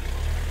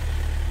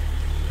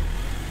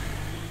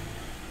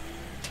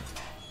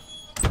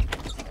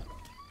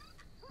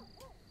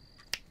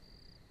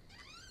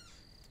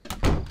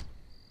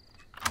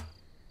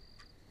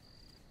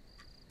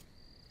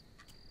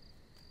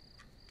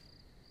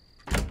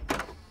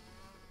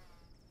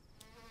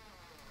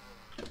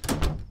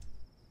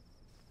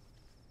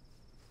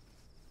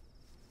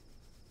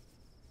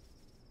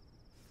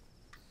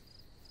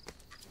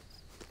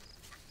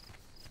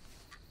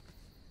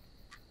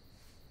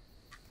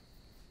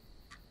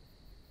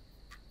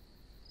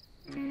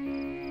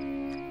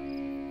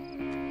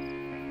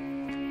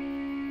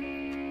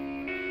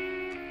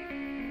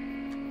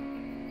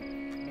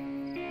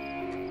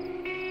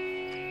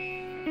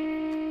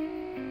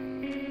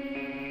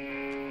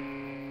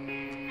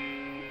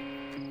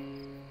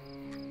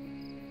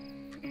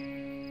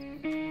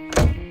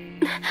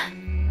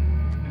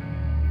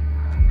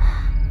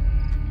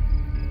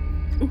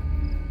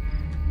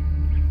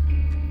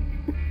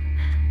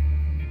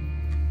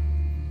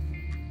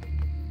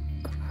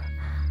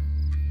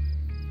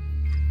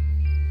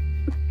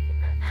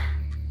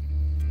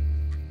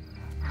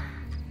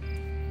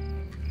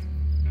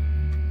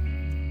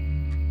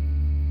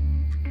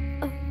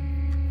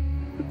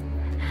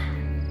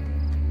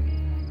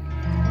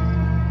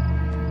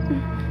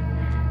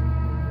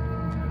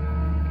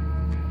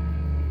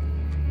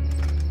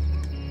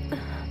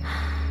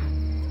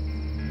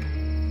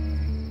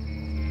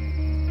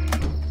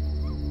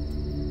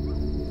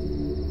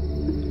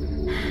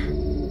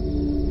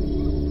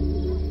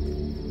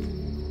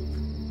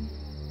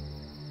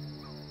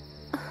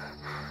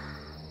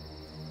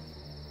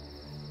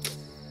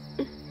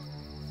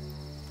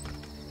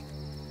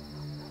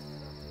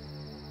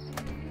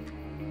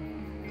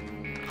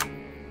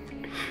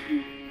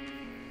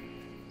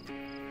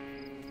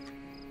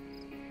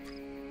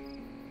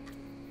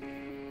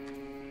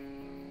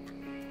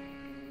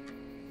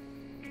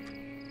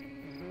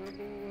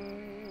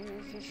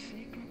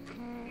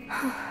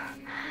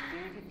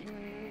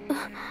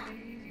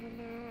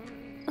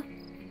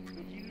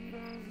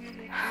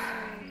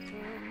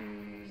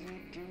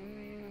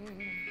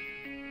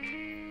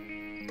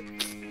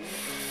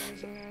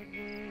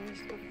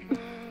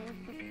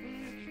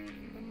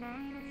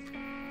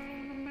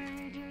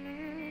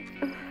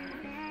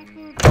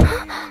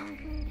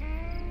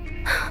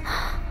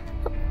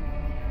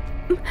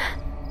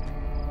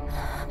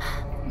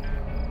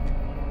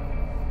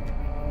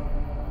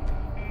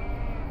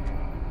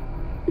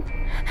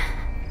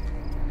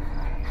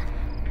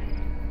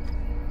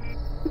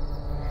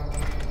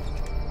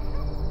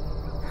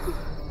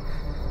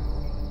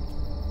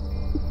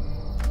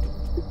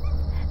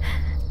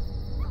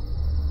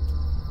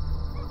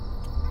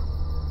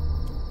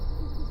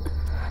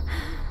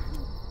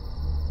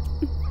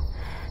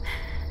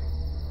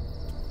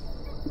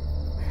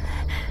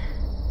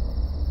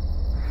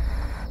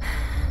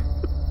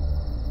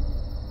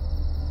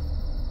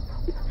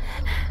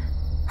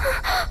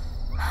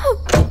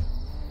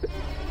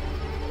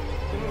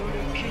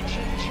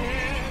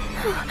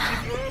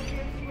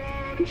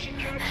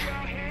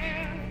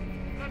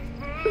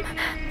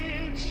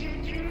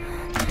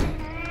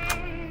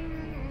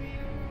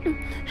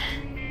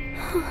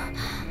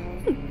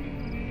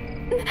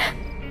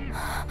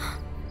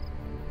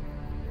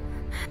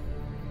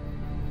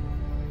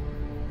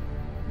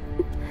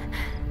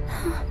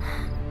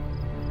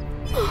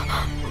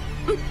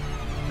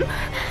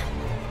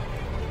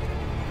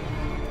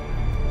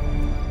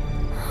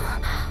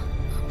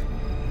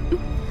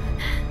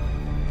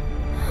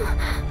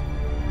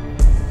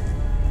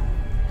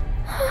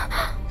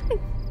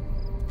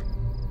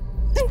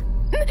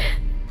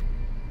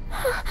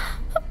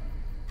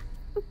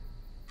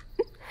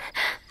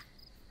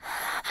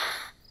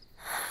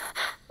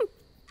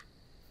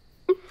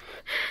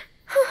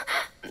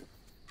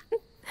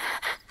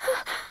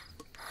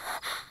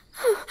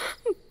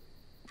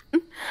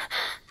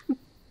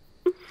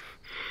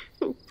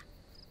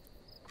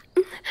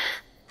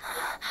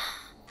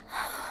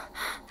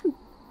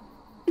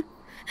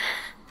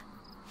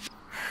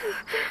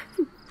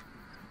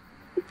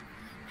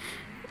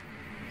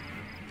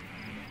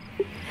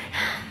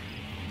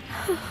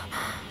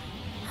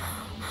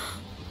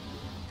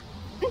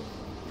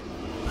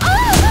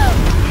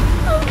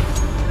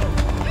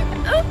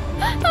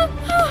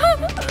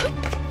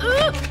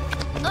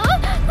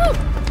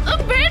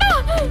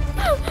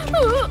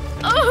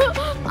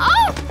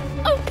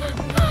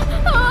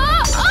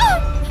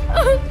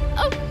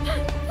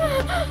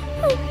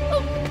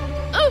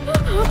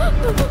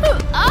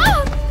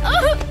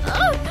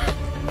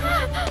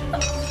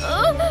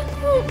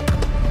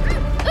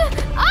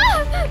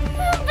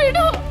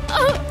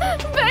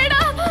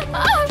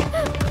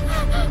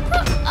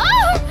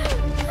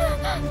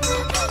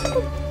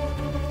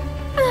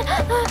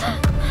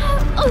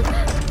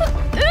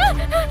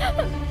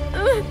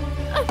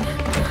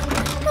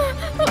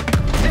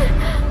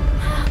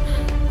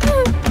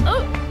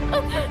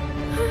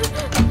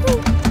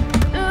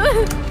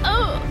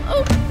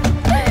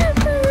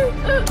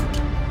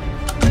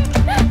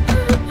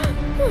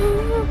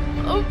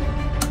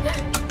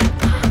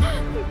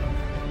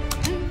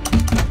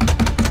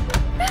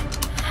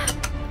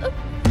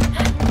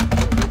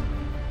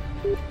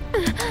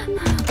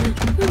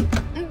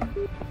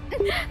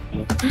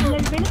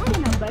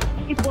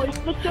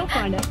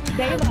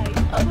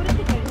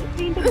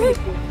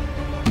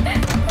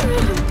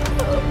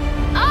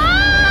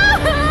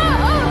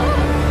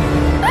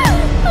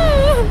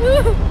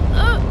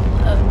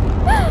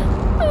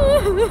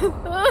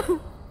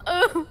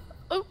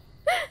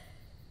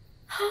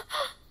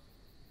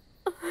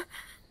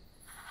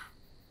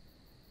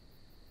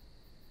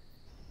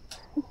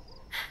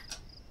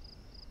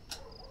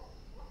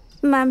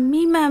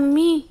 ಮಮ್ಮಿ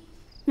ಮಮ್ಮಿ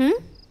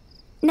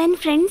ನನ್ನ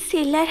ಫ್ರೆಂಡ್ಸ್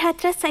ಎಲ್ಲರ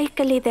ಹತ್ರ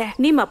ಸೈಕಲ್ ಇದೆ,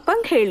 ನಿಮ್ಮ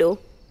ಅಪ್ಪಂಗೆ ಹೇಳು.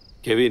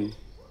 ಕೆವಿನ್,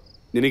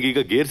 ನಿನಗೀಗ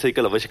ಗೇರ್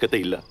ಸೈಕಲ್ ಅವಶ್ಯಕತೆ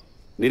ಇಲ್ಲ.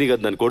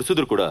 ನಿನಗದ್ ನಾನು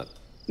ಕೊಡಿಸಿದ್ರು ಕೂಡ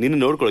ನಿನ್ನ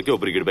ನೋಡ್ಕೊಳಕ್ಕೆ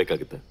ಒಬ್ರಿಗೆ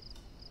ಇಡ್ಬೇಕಾಗುತ್ತೆ.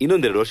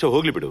 ಇನ್ನೊಂದೆರಡು ವರ್ಷ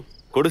ಹೋಗ್ಲಿ ಬಿಡು,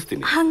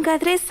 ಕೊಡಿಸ್ತೀನಿ.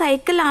 ಹಂಗಾದ್ರೆ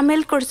ಸೈಕಲ್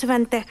ಆಮೇಲೆ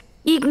ಕೊಡ್ಸುವಂತೆ,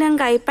 ಈಗ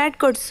ನಂಗೆ ಐಪ್ಯಾಡ್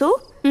ಕೊಡ್ಸು.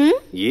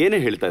 ಏನೇ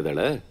ಹೇಳ್ತಾ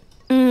ಇದ್ದಾಳೆ?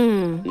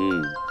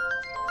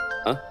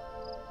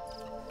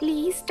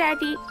 ಪ್ಲೀಸ್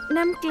ಡ್ಯಾಡಿ,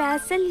 ನಮ್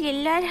ಕ್ಲಾಸಲ್ಲಿ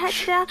ಎಲ್ಲರ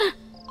ಹತ್ರ.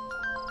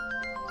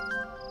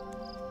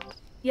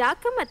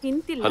 ಯಾಕಮ್ಮ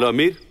ತಿಂತಿಲ್ಲ? ಹಲೋ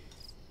ಅಮೀರ್,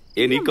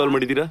 ಏನ್ ಈಗ ಕಾಲ್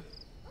ಮಾಡಿದ್ದೀರಾ?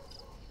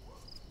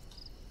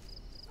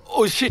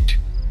 ಓ ಶಿಟ್,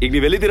 ಈಗ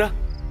ನೀವೆಲ್ಲಿದ್ದೀರಾ?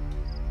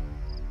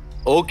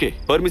 ಓಕೆ,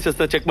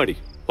 ಪರ್ಮಿಷನ್ಸ್ನ ಚೆಕ್ ಮಾಡಿ.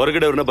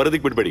 ಹೊರಗಡೆ ಅವ್ರನ್ನ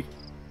ಬರೋದಿಕ್ ಬಿಡ್ಬೇಡಿ.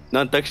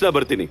 ನಾನು ತಕ್ಷಣ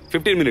ಬರ್ತೀನಿ.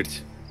 15 ಮಿನಿಟ್ಸ್.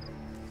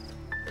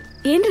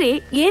 ಏನ್ರಿ,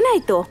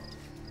 ಏನಾಯ್ತು?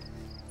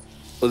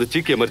 ಒಂದು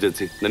ಚಿಕ್ಕ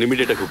ಎಮರ್ಜೆನ್ಸಿ, ನಾನು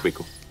ಇಮಿಡಿಯೇಟ್ ಆಗಿ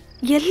ಹೋಗ್ಬೇಕು.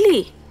 ಎಲ್ಲಿ?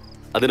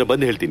 ಅದನ್ನ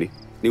ಬಂದು ಹೇಳ್ತೀನಿ,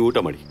 ನೀವು ಊಟ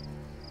ಮಾಡಿ.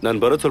 ನಾನು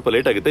ಬರೋದು ಸ್ವಲ್ಪ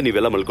ಲೇಟ್ ಆಗುತ್ತೆ,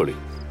 ನೀವೆಲ್ಲ ಮಲ್ಕೊಳ್ಳಿ.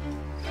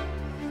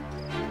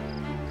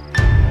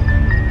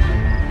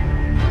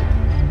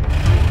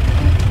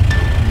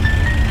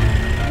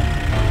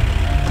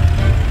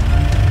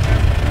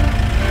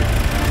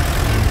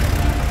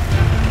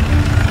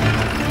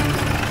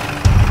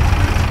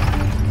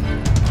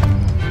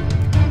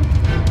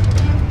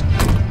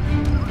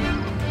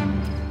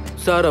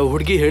 ಸರ್, ಆ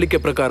ಹುಡುಗಿ ಹೇಳಿಕೆ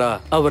ಪ್ರಕಾರ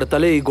ಅವರ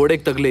ತಲೆ ಈ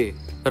ಗೋಡೆಗೆ ತಗಲಿ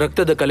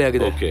ರಕ್ತದ ಕಲೆ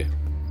ಆಗಿದೆ. Okay,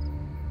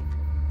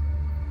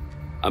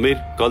 Amir,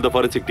 call the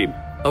forensic team.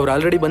 ಅವ್ರು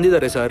ಆಲ್ರೆಡಿ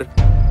ಬಂದಿದ್ದಾರೆ sir.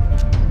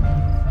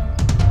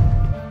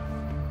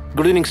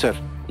 Good evening sir.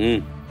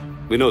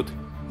 Vinod,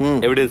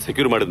 evidence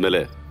secure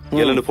ಮಾಡಿದ್ಮೇಲೆ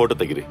ಎಲ್ಲಾನು ಫೋಟೋ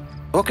ತೆಗಿರಿ.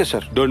 Okay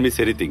sir. Don't miss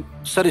anything.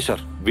 ಸರಿ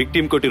ಸರ್.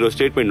 ವಿಕ್ಟಿಮ್ ಕೊಟ್ಟಿರೋ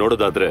ಸ್ಟೇಟ್ಮೆಂಟ್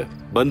ನೋಡೋದಾದ್ರೆ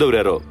ಬಂದವ್ರು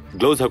ಯಾರೋ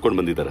ಗ್ಲೌಸ್ ಹಾಕೊಂಡು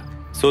ಬಂದಿದ್ದಾರೆ.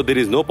 So there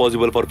is no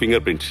possible for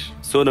finger prints.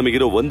 So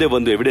ನಮಗಿರೋ ಒಂದೇ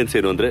ಒಂದು ಎವಿಡೆನ್ಸ್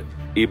ಏನು ಅಂದ್ರೆ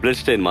ಈ ಬ್ಲಡ್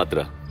ಸ್ಟೈನ್ ಮಾತ್ರ.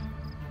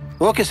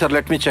 Okay sir,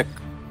 let me check.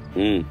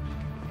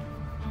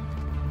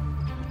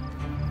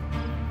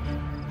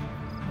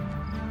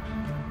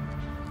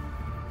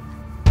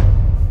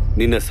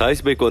 ನಿನ್ನ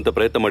ಸಾಯಿಸಬೇಕು ಅಂತ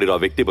ಪ್ರಯತ್ನ ಮಾಡಿರೋ ಆ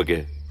ವ್ಯಕ್ತಿ ಬಗ್ಗೆ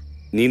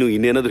ನೀನು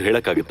ಇನ್ನೇನಾದ್ರೂ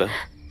ಹೇಳಕ್ಕಾಗತ್ತಾ?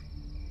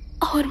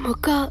 ಅವ್ರ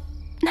ಮುಖ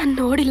ನಾನು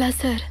ನೋಡಿಲ್ಲ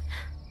ಸರ್,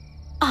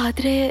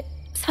 ಆದ್ರೆ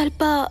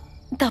ಸ್ವಲ್ಪ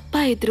ದಪ್ಪ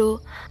ಇದ್ರು,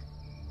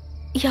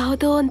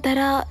 ಯಾವುದೋ ಒಂಥರ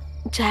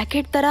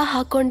ಜಾಕೆಟ್ ತರ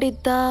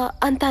ಹಾಕೊಂಡಿದ್ದ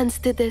ಅಂತ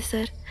ಅನ್ಸ್ತಿದೆ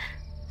ಸರ್.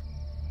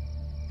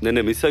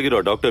 ನೆನ್ನೆ ಮಿಸ್ ಆಗಿರೋ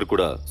ಡಾಕ್ಟರ್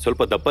ಕೂಡ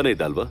ಸ್ವಲ್ಪ ದಪ್ಪನೇ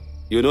ಇದ್ದ ಅಲ್ವಾ?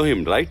 You know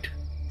him right?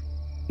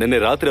 ನೆನ್ನೆ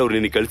ರಾತ್ರಿ ಅವ್ರು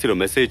ನಿನಗೆ ಕಳಿಸಿರೋ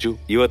ಮೆಸೇಜು,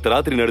 ಇವತ್ತು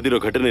ರಾತ್ರಿ ನಡೆದಿರೋ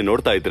ಘಟನೆ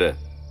ನೋಡ್ತಾ ಇದ್ರೆ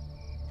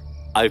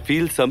I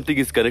feel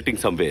something is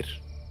connecting somewhere.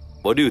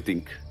 What do you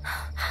think?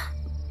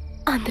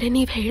 ಅಂದ್ರೆ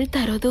ನೀವ್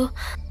ಹೇಳ್ತಾ ಇರೋದು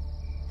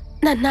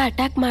ನನ್ನ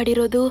ಅಟ್ಯಾಕ್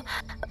ಮಾಡಿರೋದು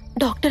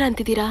ಡಾಕ್ಟರ್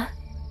ಅಂತಿದ್ದೀರಾ?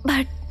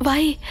 But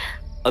why?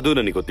 ಅದು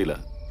ನನಗೆ ಗೊತ್ತಿಲ್ಲ.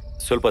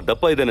 ಸ್ವಲ್ಪ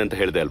ದಪ್ಪ ಇದ್ದಾನೆ ಅಂತ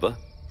ಹೇಳಿದೆ ಅಲ್ವಾ?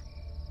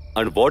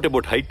 And what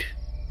about height?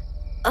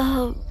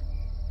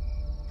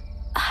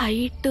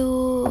 Height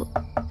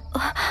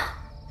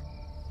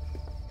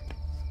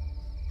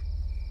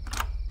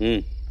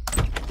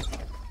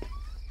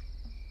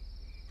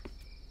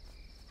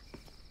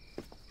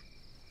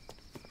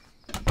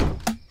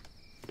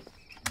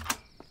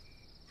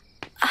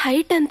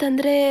height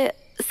ಅಂತಂದ್ರೆ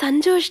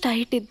ಸಂಜು ಅಷ್ಟು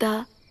ಹೈಟ್ ಇದ್ದ.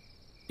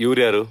 ಇವ್ರು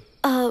ಯಾರು?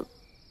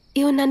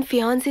 ಇವ್ ನನ್ನ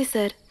ಫಿಯಾನ್ಸಿ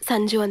ಸರ್,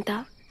 ಸಂಜು ಅಂತ.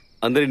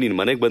 ಅಂದ್ರೆ ನೀನ್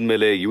ಮನೆಗೆ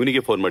ಬಂದ್ಮೇಲೆ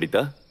ಇವನಿಗೆ ಫೋನ್ ಮಾಡಿದ್ದ?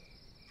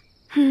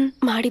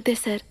 ಮಾಡಿದ್ದೆ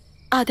ಸರ್,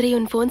 ಆದ್ರೆ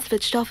ಇವನ್ ಫೋನ್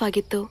ಸ್ವಿಚ್ ಆಫ್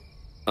ಆಗಿತ್ತು.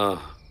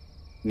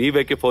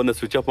 ನೀವ್ಯಾಕೆ ಫೋನ್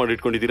ಸ್ವಿಚ್ ಆಫ್ ಮಾಡಿ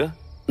ಇಟ್ಕೊಂಡಿದ್ದೀರಾ?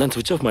 ನಾನು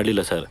ಸ್ವಿಚ್ ಆಫ್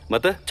ಮಾಡಲಿಲ್ಲ ಸರ್.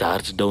 ಮತ್ತೆ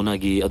ಚಾರ್ಜ್ ಡೌನ್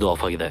ಆಗಿ ಅದು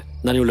ಆಫ್ ಆಗಿದೆ.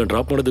 ನಾನು ಇವಳನ್ನ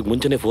ಡ್ರಾಪ್ ಮಾಡೋದಕ್ಕೆ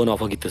ಮುಂಚೆನೆ ಫೋನ್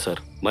ಆಫ್ ಆಗಿತ್ತು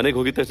ಸರ್. ಮನೆಗೆ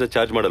ಹೋಗಿದ ತಕ್ಷಣ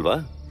ಚಾರ್ಜ್ ಮಾಡಲ್ವಾ?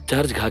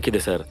 ಚಾರ್ಜ್ಗೆ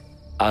ಹಾಕಿದೆ ಸರ್,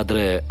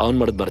 ಆದ್ರೆ ಆನ್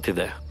ಮಾಡೋದು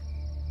ಬರ್ತಿದೆ.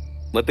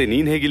 ಮತ್ತೆ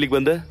ನೀನ್ ಹೇಗೆ ಇಲ್ಲಿಗೆ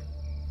ಬಂದೆ?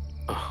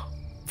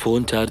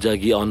 ಫೋನ್ ಚಾರ್ಜ್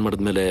ಆಗಿ ಆನ್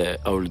ಮಾಡಿದ್ಮೇಲೆ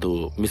ಅವಳದು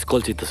ಮಿಸ್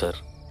ಕಾಲ್ಸ್ ಇತ್ತು ಸರ್.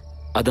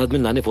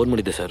 ಅದಾದ್ಮೇಲೆ ನಾನೇ ಫೋನ್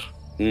ಮಾಡಿದ್ದೆ ಸರ್.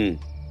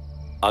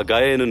 ಆ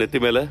ಗಾಯ ಏನು ನೆತ್ತಿ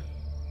ಮೇಲೆ?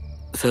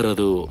 ಸರ್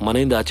ಅದು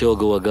ಮನೆಯಿಂದ ಆಚೆ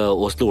ಹೋಗುವಾಗ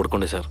ವಸ್ತು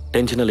ಹೊಡ್ಕೊಂಡೆ ಸರ್.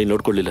 ಟೆನ್ಷನ್ ಅಲ್ಲಿ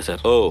ನೋಡ್ಕೊಳ್ಳಿಲ್ಲ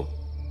ಸರ್. ಓ,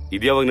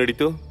 ಇದ್ಯಾವಾಗ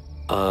ನಡೀತು?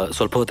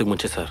 ಸ್ವಲ್ಪ ಹೊತ್ತಿಗೆ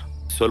ಮುಂಚೆ ಸರ್.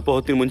 ಸ್ವಲ್ಪ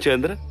ಹೊತ್ತಿನ ಮುಂಚೆ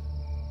ಅಂದ್ರೆ?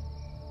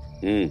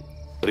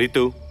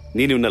 ರೀತು,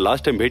 ನೀನ್ ಇವನ್ನ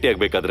ಲಾಸ್ಟ್ ಟೈಮ್ ಭೇಟಿ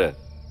ಆಗ್ಬೇಕಾದ್ರೆ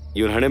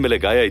ಇವನ್ ಹಣೆ ಮೇಲೆ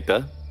ಗಾಯ ಆಯ್ತಾ?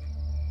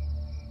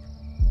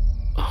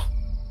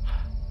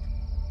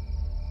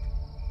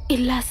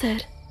 ಇಲ್ಲ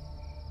ಸರ್.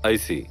 I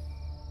C.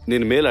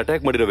 ನಿನ್ ಮೇಲೆ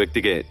ಅಟ್ಯಾಕ್ ಮಾಡಿರೋ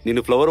ವ್ಯಕ್ತಿಗೆ ನೀನು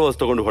ಫ್ಲವರ್ ವಾಸ್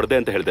ತಗೊಂಡು ಹೊಡೆದೆ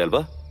ಅಂತ ಹೇಳ್ದೆ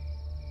ಅಲ್ವಾ?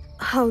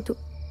 ಹೌದು,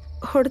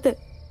 ಹೊಡೆದೆ.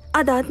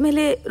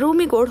 ಅದಾದ್ಮೇಲೆ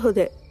ರೂಮಿಗೆ ಓಡ್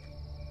ಹೋದೆ.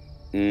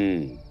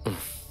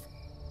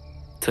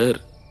 ಸರ್,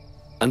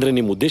 ಅಂದ್ರೆ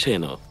ನಿಮ್ ಉದ್ದೇಶ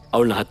ಏನು?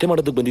 ಅವಳನ್ನ ಹತ್ಯೆ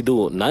ಮಾಡೋದಕ್ಕೆ ಬಂದಿದ್ದು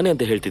ನಾನೇ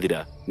ಅಂತ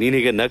ಹೇಳ್ತಿದ್ದೀರಾ?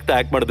 ನೀನೀಗ ನಗ್ತಾ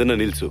ಆಕ್ಟ್ ಮಾಡೋದನ್ನ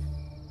ನಿಲ್ಸು.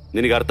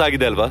 ನಿನಗೆ ಅರ್ಥ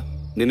ಆಗಿದೆ ಅಲ್ವಾ?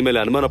 ನಿನ್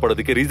ಮೇಲೆ ಅನುಮಾನ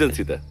ಪಡೋದಕ್ಕೆ ರೀಸನ್ಸ್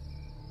ಇದೆ.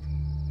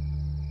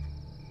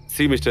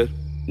 ಸಿ ಮಿಸ್ಟರ್,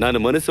 ನಾನು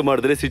ಮನಸ್ಸು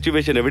ಮಾಡಿದ್ರೆ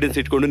ಸಿಚುವೇಶನ್ ಎವಿಡೆನ್ಸ್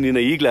ಇಟ್ಕೊಂಡು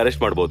ನಿನ್ನ ಈಗಲೇ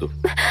ಅರೆಸ್ಟ್ ಮಾಡಬಹುದು.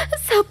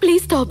 Sir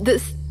please stop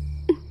this.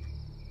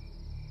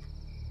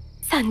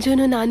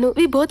 ಸಂಜುನು ನಾನು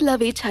we both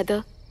love each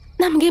other.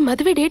 ನಮ್ಗೆ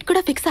ಮದುವೆ ಡೇಟ್ ಕೂಡ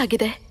ಫಿಕ್ಸ್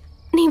ಆಗಿದೆ.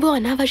 ನೀವು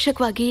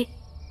ಅನಾವಶ್ಯಕವಾಗಿ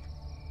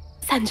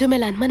ಸಂಜು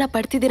ಮೇಲೆ ಅನುಮಾನ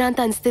ಪಡ್ತಿದ್ದೀರಾ ಅಂತ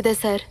ಅನ್ಸ್ತಿದೆ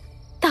ಸರ್.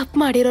 ತಪ್ಪು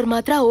ಮಾಡಿರೋರು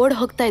ಮಾತ್ರ ಓಡ್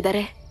ಹೋಗ್ತಾ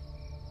ಇದ್ದಾರೆ.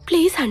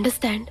 Please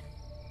understand.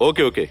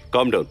 Okay okay,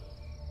 calm down.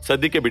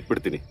 ಸದ್ಯಕ್ಕೆ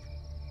ಬಿಟ್ಬಿಡ್ತೀನಿ.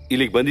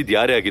 ಇಲ್ಲಿಗೆ ಬಂದಿದ್ದು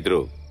ಯಾರೇ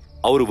ಆಗಿದ್ರು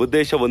ಅವ್ರ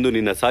ಉದ್ದೇಶ ಒಂದು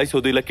ನಿನ್ನ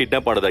ಸಾಯಿಸೋದು ಇಲ್ಲ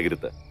ಕಿಡ್ನಾಪ್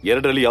ಮಾಡೋದಾಗಿರುತ್ತೆ.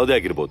 ಎರಡರಲ್ಲಿ ಯಾವುದೇ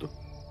ಆಗಿರ್ಬೋದು.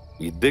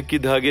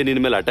 ಇದ್ದಕ್ಕಿದ್ದ ಹಾಗೆ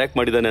ನಿನ್ನ ಮೇಲೆ ಅಟ್ಯಾಕ್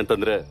ಮಾಡಿದಾನೆ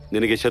ಅಂತಂದ್ರೆ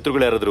ನಿನಗೆ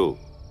ಶತ್ರುಗಳು ಯಾರಾದ್ರೂ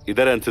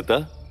ಇದಾರೆ ಅನ್ಸುತ್ತಾ?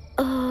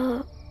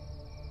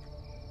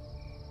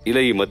 ಇಲ್ಲ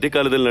ಈ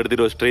ಮಧ್ಯಕಾಲದಲ್ಲಿ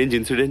ನಡೆದಿರೋ ಸ್ಟ್ರೇಂಜ್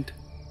ಇನ್ಸಿಡೆಂಟ್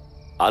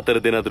ಆ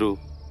ಥರದ್ದೇನಾದ್ರೂ?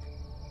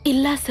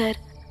 ಇಲ್ಲ ಸರ್,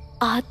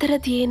 ಆ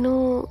ಥರದ್ದೇನು.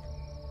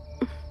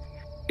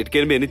 It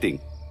can be anything.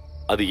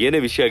 ಅದು ಏನೇ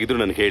ವಿಷಯ ಆಗಿದ್ರು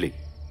ನನಗೆ ಹೇಳಿ.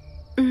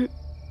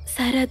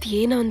 ಸರ್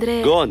ಅದೇನು ಅಂದ್ರೆ,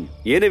 ಗೋನ್,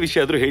 ಏನೇ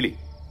ವಿಷಯ ಆದ್ರೂ ಹೇಳಿ.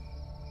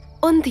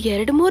 ಒಂದ್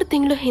 2-3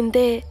 ತಿಂಗಳು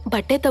ಹಿಂದೆ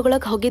ಬಟ್ಟೆ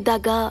ತಗೊಳಕ್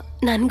ಹೋಗಿದ್ದಾಗ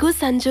ನನ್ಗೂ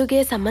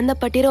ಸಂಜುಗೆ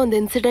ಸಂಬಂಧಪಟ್ಟಿರೋ ಒಂದ್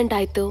ಇನ್ಸಿಡೆಂಟ್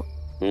ಆಯ್ತು.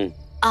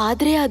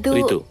 ಆದ್ರೆ ಅದು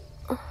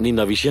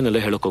ನಿನ್ನ ವಿಷಯನೆಲ್ಲ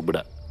ಹೇಳಕ್ ಹೋಗ್ಬಿಡ.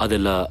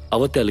 ಅದೆಲ್ಲ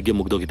ಅವತ್ತೇ ಅಲ್ಲಿಗೆ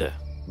ಮುಗ್ದೋಗಿದೆ.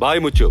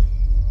 ಬಾಯ್ ಮುಚ್ಚು.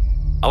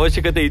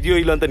 ಅವಶ್ಯಕತೆ ಇದೆಯೋ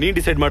ಇಲ್ಲ ಅಂತ ನೀನ್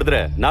ಡಿಸೈಡ್ ಮಾಡಿದ್ರೆ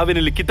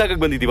ನಾವೇನಿಲ್ಲಿ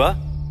ಕಿತ್ತಾಕಕ್ ಬಂದಿದೀವಾ?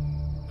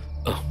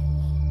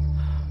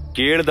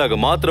 ಕೇಳಿದಾಗ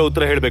ಮಾತ್ರ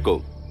ಉತ್ತರ ಹೇಳ್ಬೇಕು.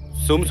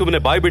 ಸುಮ್ನೆ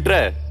ಬಾಯ್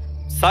ಬಿಟ್ರೆ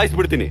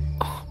ಸಾಯಿಸ್ಬಿಡ್ತೀನಿ.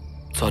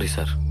 Sorry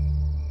sir.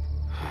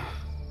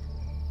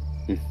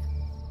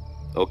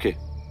 Okay,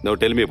 now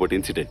tell me about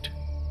incident.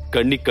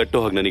 ಕಣ್ಣಿಗೆ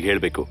ಕಟ್ಟೋ ಹಾಗೆ ನನಗೆ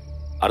ಹೇಳ್ಬೇಕು.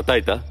 ಅರ್ಥ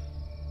ಆಯ್ತಾ?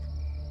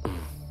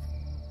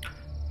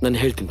 ನಾನು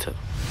ಹೇಳ್ತೀನಿ ಸರ್.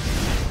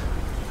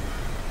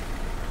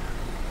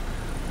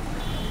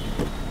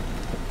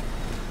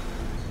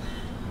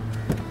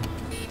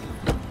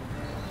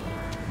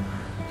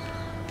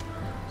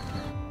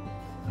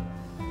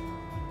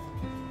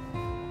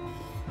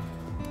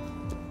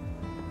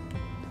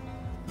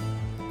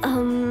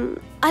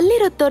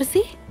 ಅಲ್ಲಿರೋದು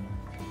ತೋರಿಸಿ.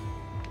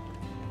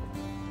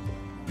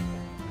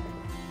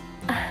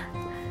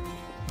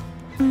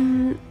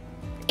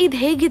 ಇದು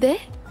ಹೇಗಿದೆ?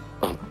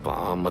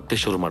 ಮತ್ತೆ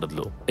ಶುರು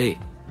ಮಾಡಿದ್ಲು.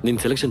 ನಿನ್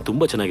ಸೆಲೆಕ್ಷನ್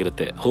ತುಂಬಾ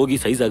ಚೆನ್ನಾಗಿರುತ್ತೆ. ಹೋಗಿ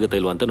ಸೈಜ್ ಆಗುತ್ತೆ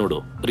ಇಲ್ವಾ ಅಂತ ನೋಡು.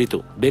 ರೀತು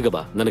ಬೇಗ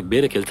ಬಾ, ನನಗೆ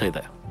ಬೇರೆ ಕೆಲಸ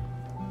ಇದೆ.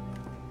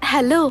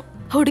 ಹಲೋ,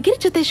 ಹುಡುಗಿರ್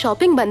ಜೊತೆ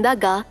ಶಾಪಿಂಗ್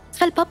ಬಂದಾಗ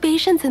ಸ್ವಲ್ಪ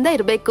ಪೇಷನ್ಸ್ ಇಂದ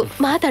ಇರ್ಬೇಕು.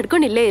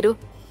 ಮಾತಾಡ್ಕೊಂಡು ಇಲ್ಲೇ ಇರು.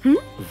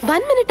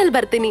 1 ಮಿನಿಟ್ ಅಲ್ಲಿ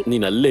ಬರ್ತೀನಿ.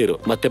 ನೀನ್ ಅಲ್ಲೇ ಇರು,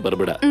 ಮತ್ತೆ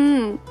ಬರ್ಬೇಡ.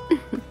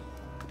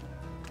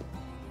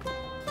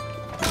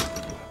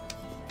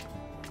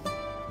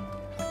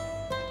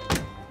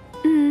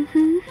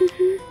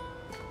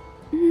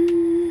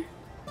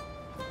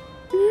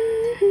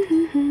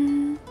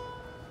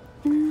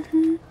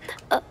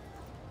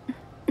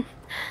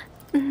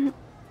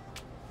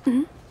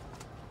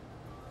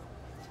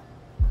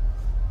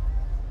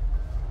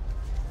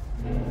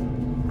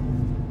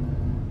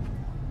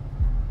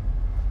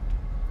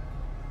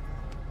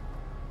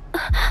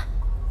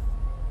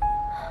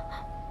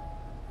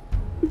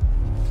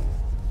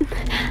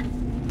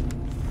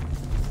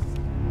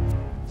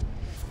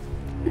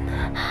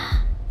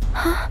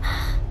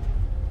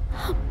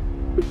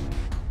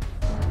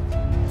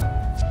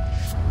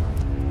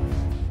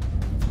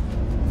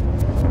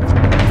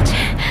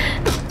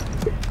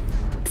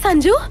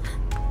 ಸಂಜು,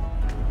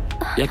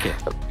 ಯಾಕೆ,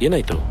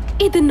 ಏನಾಯ್ತು?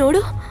 ಇದನ್ನ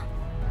ನೋಡು.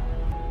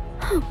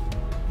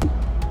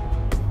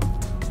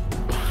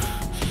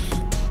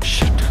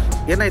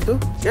 ಏನಾಯ್ತು?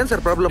 ಏನ್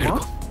sir problem?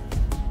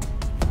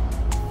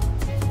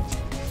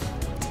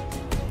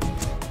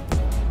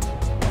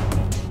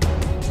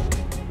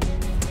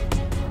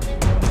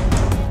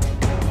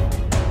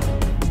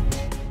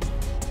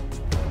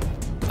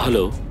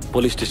 Hello,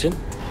 police station.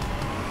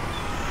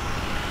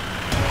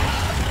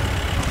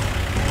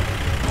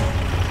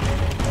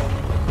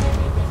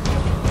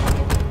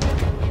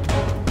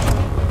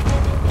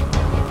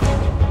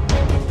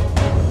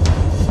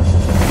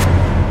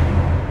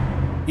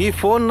 ಈ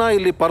ಫೋನ್ನ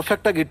ಇಲ್ಲಿ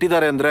ಪರ್ಫೆಕ್ಟ್ ಆಗಿ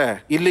ಇಟ್ಟಿದ್ದಾರೆ ಅಂದ್ರೆ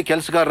ಇಲ್ಲಿ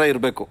ಕೆಲಸಗಾರ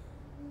ಇರಬೇಕು.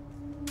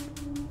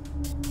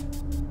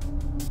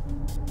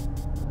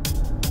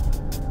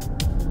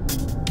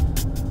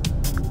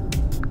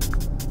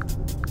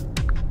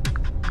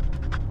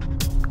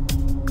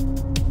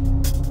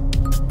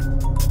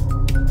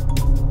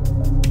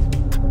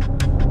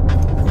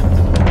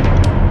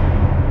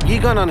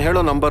 ಈಗ ನಾನು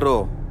ಹೇಳೋ ನಂಬರು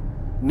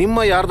ನಿಮ್ಮ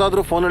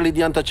ಯಾರ್ದಾದ್ರೂ ಫೋನಲ್ಲಿ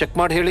ಇದೆಯಾ ಅಂತ ಚೆಕ್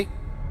ಮಾಡಿ ಹೇಳಿ.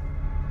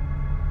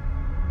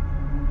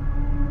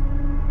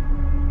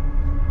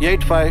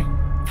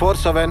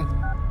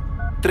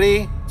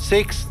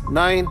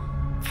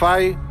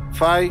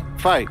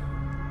 8547369555.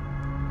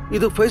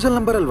 ಇದು ಫೈಸಲ್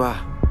ನಂಬರ್ ಅಲ್ವಾ?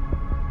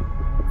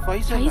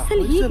 ಫೈಸಲ್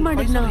ಹೀಗೆ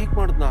ಮಾಡಿದ್ನಾ?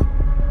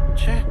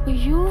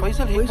 ಅಯ್ಯೋ,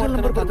 ಫೈಸಲ್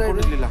ನಂಬರ್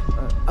ಬರ್ಕೊಂಡಿರ್ಲಿಲ್ಲ.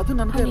 ಅದು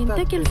ನನಗೆ ಎಂತ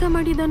ಕೆಲಸ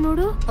ಮಾಡಿದ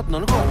ನೋಡು. ಅದು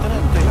ನನಗೂ ಅರ್ಥನೇ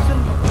ಆಗ್ತಾ ಇಲ್ಲ.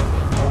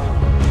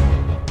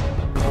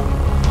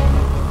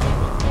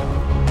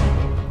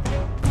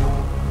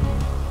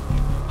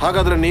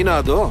 ಹಾಗಾದ್ರೆ ನೀನಾ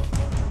ಅದು?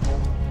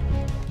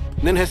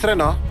 ನಿನ್ನ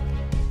ಹೆಸರೇನೋ?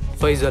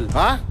 ಫೈಸಲ್.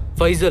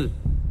 ಫೈಸಲ್.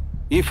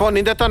 ಈ ಫೋನ್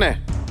ನಿಂದೆ ತಾನೆ?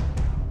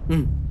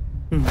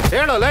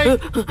 ಹೇಳೋ ಲೈ,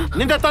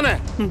 ನಿಂದೆ ತಾನೆ?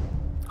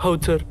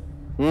 ಹೌದು ಸರ್.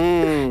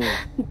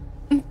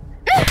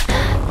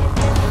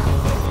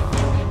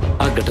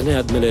 ಆ ಘಟನೆ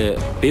ಆದ್ಮೇಲೆ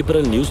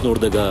ಪೇಪರಲ್ಲಿ ನ್ಯೂಸ್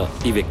ನೋಡಿದಾಗ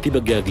ಈ ವ್ಯಕ್ತಿ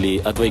ಬಗ್ಗೆ ಆಗ್ಲಿ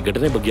ಅಥವಾ ಈ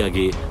ಘಟನೆ ಬಗ್ಗೆ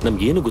ಆಗಿ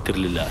ನಮ್ಗೇನು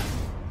ಗೊತ್ತಿರಲಿಲ್ಲ.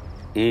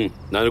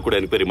 ನಾನು ಕೂಡ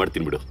ಎನ್ಕ್ವೈರಿ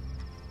ಮಾಡ್ತೀನಿ ಬಿಡು.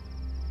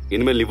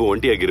 ಇನ್ಮೇಲೆ ನೀವು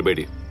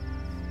ಒಂಟಿಯಾಗಿರ್ಬೇಡಿ.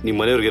 ನಿಮ್ಮ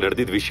ಮನೆಯವ್ರಿಗೆ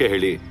ನಡೆದಿದ್ದ ವಿಷಯ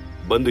ಹೇಳಿ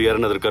ಬಂದು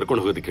ಯಾರನ್ನಾದ್ರೂ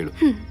ಕರ್ಕೊಂಡು ಹೋಗೋದಕ್ಕೆ ಹೇಳು.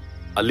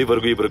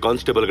 ಅಲ್ಲಿವರೆಗೂ ಇಬ್ಬರು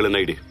ಕಾನ್ಸ್ಟೇಬಲ್ಗಳನ್ನ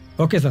ಇಡಿ.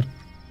 Okay sir.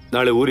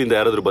 ನಾಳೆ ಊರಿಂದ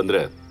ಯಾರಾದ್ರೂ ಬಂದ್ರೆ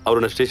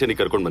ಅವ್ರನ್ನ ಸ್ಟೇಷನ್ಗೆ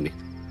ಕರ್ಕೊಂಡು ಬನ್ನಿ.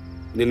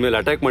 ನಿನ್ ಮೇಲೆ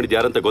ಅಟ್ಯಾಕ್ ಮಾಡಿದ್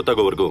ಯಾರಂತ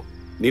ಗೊತ್ತಾಗೋವರೆಗೂ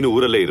ನೀನು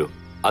ಊರಲ್ಲೇ ಇರು,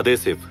 ಅದೇ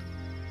ಸೇಫ್.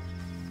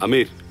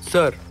 ಅಮೀರ್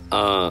ಸರ್,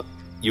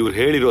 ಇವ್ರು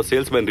ಹೇಳಿರೋ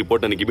ಸೇಲ್ಸ್ ಮ್ಯಾನ್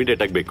ರಿಪೋರ್ಟ್ ನನಗೆ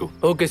ಇಮಿಡಿಯೇಟ್ ಆಗಬೇಕು.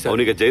 Okay sir.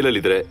 ಅವನಿಗೆ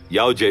ಜೈಲಲ್ಲಿದ್ರೆ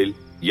ಯಾವ ಜೈಲ್,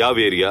 ಯಾವ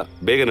ಏರಿಯಾ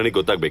ಬೇಗ ನನಗೆ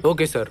ಗೊತ್ತಾಗ್ಬೇಕು.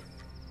 Okay sir.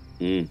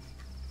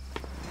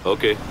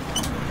 ಓಕೆ.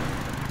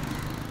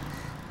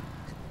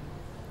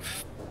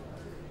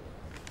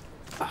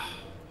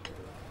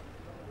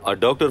 ಆ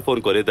ಡಾಕ್ಟರ್ ಫೋನ್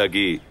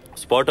ಕೊನೆಯದಾಗಿ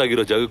ಸ್ಪಾಟ್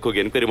ಆಗಿರೋ ಜಾಗಕ್ಕೆ ಹೋಗಿ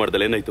ಎನ್ಕ್ವೈರಿ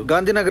ಮಾಡ್ದಲ್ಲ, ಏನಾಯ್ತು?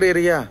 ಗಾಂಧಿನಗರ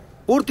ಏರಿಯಾ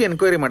ಪೂರ್ತಿ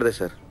ಎನ್ಕ್ವೈರಿ ಮಾಡಿದೆ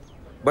ಸರ್.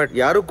 ಬಟ್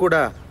ಯಾರು ಕೂಡ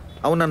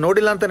ಅವನ್ನ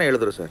ನೋಡಿಲ್ಲ ಅಂತಾನೆ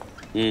ಹೇಳಿದ್ರು ಸರ್.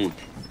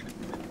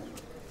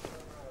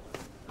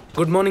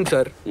 Good morning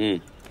sir.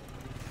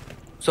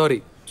 ಸಾರಿ,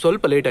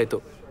 ಸ್ವಲ್ಪ ಲೇಟ್ ಆಯ್ತು.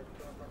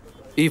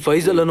 ಈ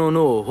ಫೈಸಲ್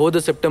ಅನ್ನೋನು ಹೋದ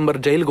ಸೆಪ್ಟೆಂಬರ್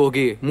ಜೈಲ್ಗೆ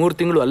ಹೋಗಿ 3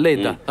 ತಿಂಗಳು ಅಲ್ಲೇ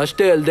ಇದ್ದ.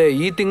 ಅಷ್ಟೇ ಅಲ್ಲದೆ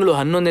ಈ ತಿಂಗಳು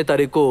 11ನೇ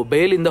ತಾರೀಕು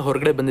ಬೇಲಿಂದ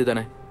ಹೊರಗಡೆ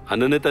ಬಂದಿದ್ದಾನೆ.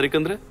 11ನೇ ತಾರೀಕು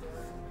ಅಂದ್ರೆ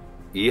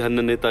ಈ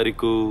 11ನೇ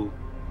ತಾರೀಕು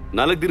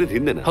 4 ದಿನದ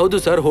ಹಿಂದೆನಾ? ಹೌದು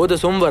ಸರ್, ಹೋದ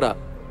ಸೋಮವಾರ.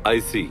 I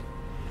C.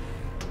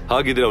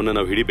 ಹಾಗಿದ್ರೆ ಅವನ್ನ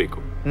ನಾವು ಹಿಡಿಬೇಕು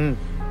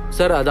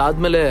ಸರ್.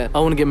 ಅದಾದ್ಮೇಲೆ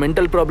ಅವನಿಗೆ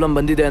ಮೆಂಟಲ್ ಪ್ರಾಬ್ಲಮ್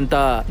ಬಂದಿದೆ ಅಂತ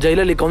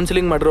ಜೈಲಲ್ಲಿ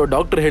ಕೌನ್ಸಿಲಿಂಗ್ ಮಾಡಿರೋ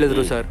ಡಾಕ್ಟರ್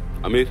ಹೇಳಿದ್ರು ಸರ್.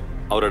 ಅಮೀರ್,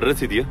 ಅವ್ರ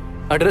ಅಡ್ರೆಸ್ ಇದೆಯಾ?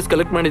 ಅಡ್ರೆಸ್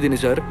ಕಲೆಕ್ಟ್ ಮಾಡಿದ್ದೀನಿ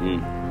ಸರ್.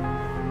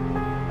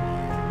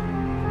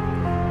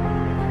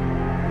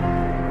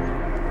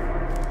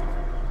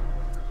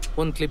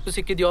 ಒಂದ್ ಕ್ಲಿಪ್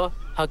ಸಿಕ್ಕಿದ್ಯೋ?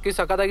 ಹಕ್ಕಿ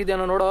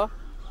ಸಕ್ಕದಾಗಿದ್ಯಾನೋ ನೋಡೋ.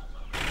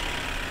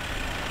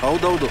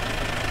 ಹೌದೌದು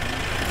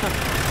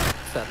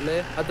ಸರ್ಲೆ,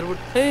 ಅದ್ರ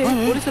ಬಿಟ್ಟು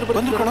ಪೊಲೀಸರು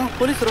ಬಂದ್ರು.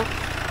 ಪೊಲೀಸರು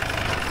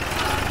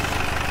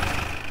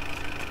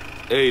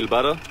ಇಲ್ಲಿ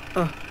ಬಾರೋ.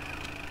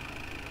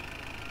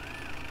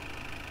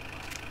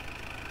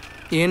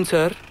 ಏನ್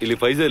ಸರ್? ಇಲ್ಲಿ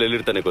ಫೈಸಲ್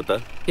ಎಲ್ಲಿರ್ತಾನೆ ಗೊತ್ತಾ?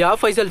 ಯಾವ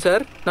ಫೈಸಲ್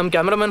ಸರ್? ನಮ್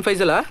ಕ್ಯಾಮರಾಮನ್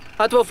ಫೈಸಲಾ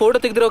ಅಥವಾ ಫೋಟೋ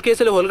ತೆಗೆದಿರೋ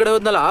ಕೇಸಲ್ಲಿ ಹೊರಗಡೆ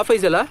ಹೋದ್ನಲ್ಲ ಆ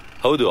ಫೈಸಲಾ?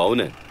 ಹೌದು,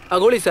 ಅವನೇ.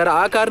 ಅಗೋಳಿ ಸರ್,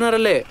 ಆ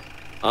ಕಾರ್ನರಲ್ಲೇ.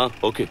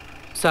 ಓಕೆ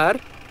ಸರ್,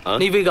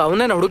 ನೀವೀಗ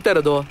ಅವನೇನ ಹುಡುಕ್ತಾ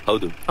ಇರೋದು?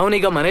 ಹೌದು.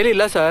 ಅವನೀಗ ಮನೇಲಿ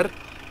ಇಲ್ಲ ಸರ್.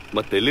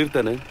 ಮತ್ತೆ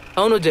ಎಲ್ಲಿರ್ತಾನೆ?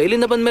 ಅವನು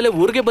ಜೈಲಿಂದ ಬಂದ್ಮೇಲೆ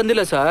ಊರಿಗೆ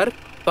ಬಂದಿಲ್ಲ ಸರ್.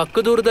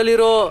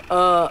 ಪಕ್ಕದೂರದಲ್ಲಿರೋ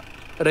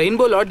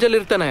ರೈನ್ಬೋ ಲಾಡ್ಜಲ್ಲಿ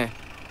ಇರ್ತಾನೆ.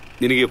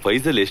 ನಿನಗೆ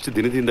ಫೈಸಲ್ ಎಷ್ಟು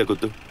ದಿನದಿಂದ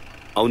ಗೊತ್ತು?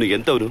 ಅವನು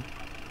ಎಂತವನು?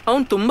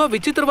 ಅವ್ನು ತುಂಬಾ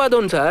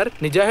ವಿಚಿತ್ರವಾದವನ್ ಸರ್.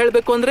 ನಿಜ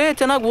ಹೇಳ್ಬೇಕು ಅಂದ್ರೆ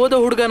ಚೆನ್ನಾಗಿ ಓದೋ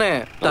ಹುಡ್ಗನೆ,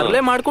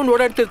 ತರಲೆ ಮಾಡ್ಕೊಂಡು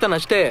ಓಡಾಡ್ತಿರ್ತಾನ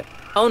ಅಷ್ಟೇ.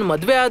 ಅವ್ನ್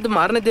ಮದ್ವೆ ಆದ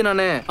ಮಾರನೇ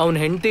ದಿನಾನೇ ಅವ್ನ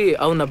ಹೆಂಡತಿ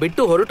ಅವನ್ನ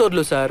ಬಿಟ್ಟು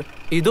ಹೊರಟೋದ್ಲು ಸರ್.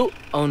 ಇದು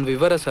ಅವನ್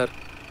ವಿವರ ಸರ್.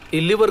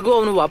 ಇಲ್ಲಿವರೆಗೂ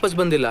ಅವನು ವಾಪಸ್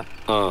ಬಂದಿಲ್ಲ.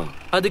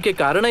 ಅದಕ್ಕೆ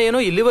ಕಾರಣ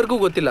ಏನೋ ಇಲ್ಲಿವರೆಗೂ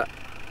ಗೊತ್ತಿಲ್ಲ.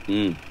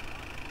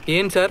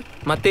 ಏನ್ ಸರ್,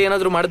 ಮತ್ತೆ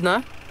ಏನಾದ್ರು ಮಾಡಿದ್ನಾ?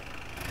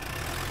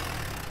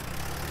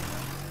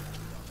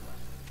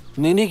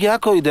 ನಿನಗೆ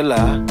ಯಾಕೋ ಇದೆಲ್ಲ?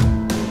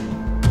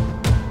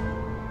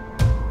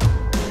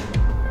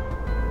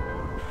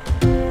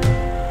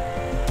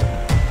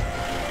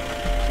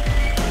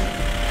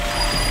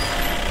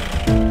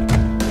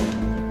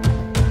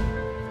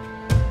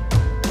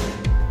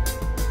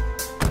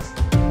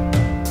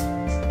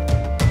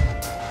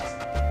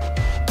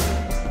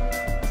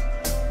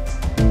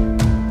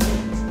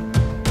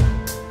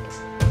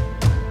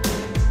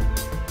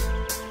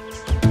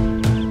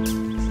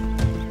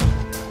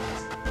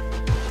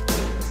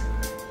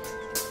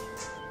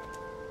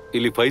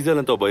 ಇಲ್ಲಿ ಫೈಸಲ್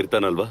ಅಂತ ಒಬ್ಬ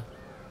ಇರ್ತಾನಲ್ವಾ?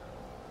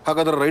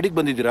 ಹಾಗಾದ್ರೆ ರೈಡಿಗೆ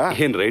ಬಂದಿದ್ದೀರಾ?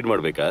 ಏನ್ ರೈಡ್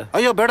ಮಾಡ್ಬೇಕಾ?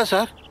 ಅಯ್ಯೋ ಬೇಡ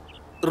ಸರ್,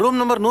 ರೂಮ್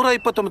ನಂಬರ್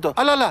 129.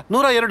 ಅಲ್ಲ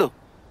 102.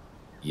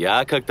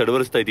 ಯಾಕಾಗಿ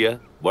ತಡವರಿಸ್ತಾ ಇದೀಯಾ?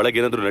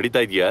 ಒಳಗೇನಾದ್ರು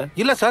ನಡೀತಾ ಇದೆಯಾ?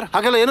 ಇಲ್ಲ ಸರ್,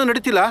 ಹಾಗೆಲ್ಲ ಏನೂ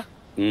ನಡೀತಿಲ್ಲ.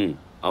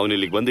 ಅವನು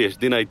ಇಲ್ಲಿಗೆ ಬಂದು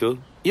ಎಷ್ಟು ದಿನ ಆಯ್ತು?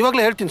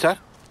 ಇವಾಗಲೇ ಹೇಳ್ತೀನಿ ಸರ್.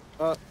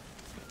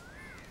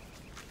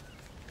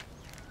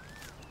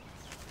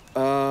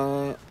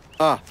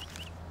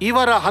 ಈ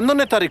ವಾರ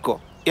 11ನೇ ತಾರೀಕು.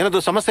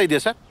 ಏನಾದ್ರು ಸಮಸ್ಯೆ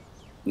ಇದೆಯಾ ಸರ್?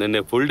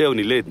 ನೆನ್ನೆ ಫುಲ್ ಡೇ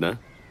ಅವ್ನು ಇಲ್ಲೇ ಇದ್ನಾ?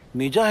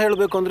 ನಿಜ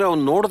ಹೇಳ್ಬೇಕು ಅಂದ್ರೆ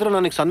ಅವ್ನು ನೋಡಿದ್ರೆ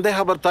ನನಗೆ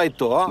ಸಂದೇಹ ಬರ್ತಾ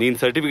ಇತ್ತು. ನೀನ್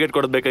ಸರ್ಟಿಫಿಕೇಟ್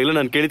ಕೊಡಬೇಕಾಗಿಲ್ಲ,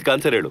 ನಾನು ಕೇಳಿದ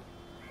ಆನ್ಸರ್ ಹೇಳು.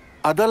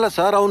 ಅದಲ್ಲ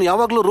ಸರ್, ಅವ್ನು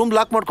ಯಾವಾಗ್ಲೂ ರೂಮ್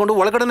ಲಾಕ್ ಮಾಡ್ಕೊಂಡು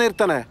ಒಳಗಡೆನೆ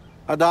ಇರ್ತಾನೆ.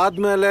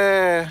 ಅದಾದ್ಮೇಲೆ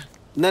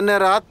ನಿನ್ನೆ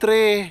ರಾತ್ರಿ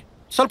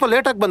ಸ್ವಲ್ಪ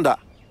ಲೇಟಾಗಿ ಬಂದ.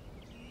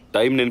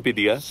 ಟೈಮ್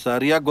ನೆನಪಿದೀಯಾ?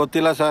 ಸರಿಯಾಗಿ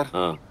ಗೊತ್ತಿಲ್ಲ ಸರ್,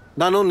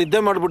 ನಾನು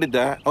ನಿದ್ದೆ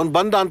ಮಾಡ್ಬಿಟ್ಟಿದ್ದೆ. ಅವ್ನು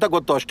ಬಂದ ಅಂತ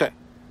ಗೊತ್ತು ಅಷ್ಟೇ.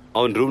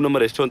 ಅವ್ನ ರೂಮ್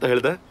ನಂಬರ್ ಎಷ್ಟು ಅಂತ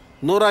ಹೇಳ್ದ?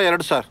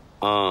 102 ಸರ್.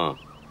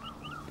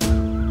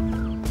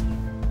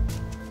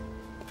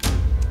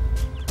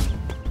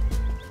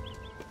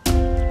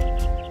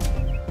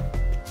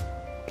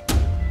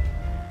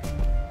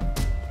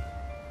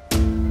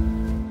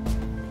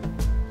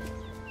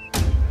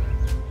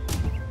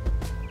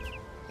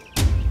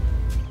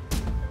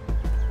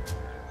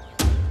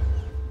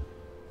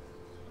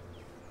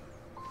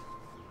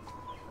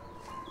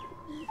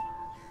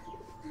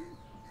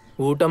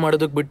 ಊಟ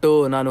ಮಾಡೋದಕ್ ಬಿಟ್ಟು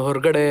ನಾನು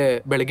ಹೊರಗಡೆ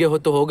ಬೆಳಗ್ಗೆ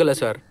ಹೊತ್ತು ಹೋಗಲ್ಲ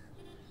ಸರ್.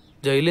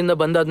 ಜೈಲಿಂದ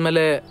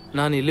ಬಂದಾದ್ಮೇಲೆ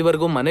ನಾನು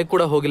ಇಲ್ಲಿವರೆಗೂ ಮನೆಗೆ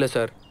ಕೂಡ ಹೋಗಿಲ್ಲ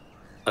ಸರ್.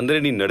 ಅಂದ್ರೆ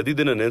ನೀನ್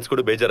ನಡೆದಿದ್ದನ್ನ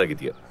ನೆನ್ಸ್ಕೊಂಡು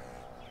ಬೇಜಾರಾಗಿದೆಯಾ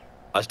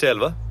ಅಷ್ಟೇ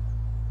ಅಲ್ವಾ?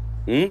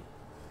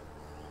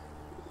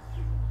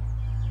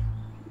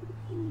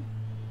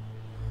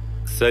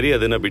 ಸರಿ,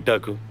 ಅದನ್ನ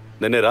ಬಿಟ್ಟಾಕು.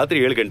 ನೆನ್ನೆ ರಾತ್ರಿ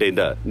 7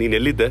 ಗಂಟೆಯಿಂದ ನೀನ್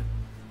ಎಲ್ಲಿದ್ದೆ?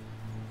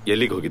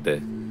 ಎಲ್ಲಿಗೆ ಹೋಗಿದ್ದೆ?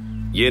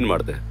 ಏನ್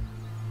ಮಾಡ್ದೆ?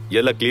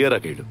 ಎಲ್ಲ ಕ್ಲಿಯರ್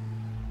ಆಗಿ ಹೇಳು.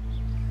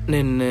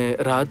 ನಿನ್ನೆ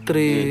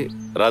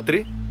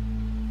ರಾತ್ರಿ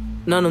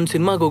ನಾನೊಂದು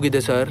ಸಿನಿಮಾಗೆ ಹೋಗಿದ್ದೆ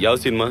ಸರ್. ಯಾವ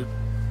ಸಿನಿಮಾ?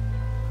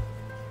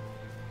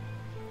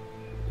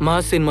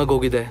 ಮಾಸ್ ಸಿನಿಮಾಗೆ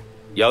ಹೋಗಿದ್ದೆ.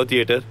 ಯಾವ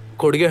ಥಿಯೇಟರ್?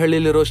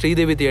 ಕೊಡ್ಗೆಹಳ್ಳಿಲಿರೋ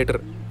ಶ್ರೀದೇವಿ ಥಿಯೇಟರ್.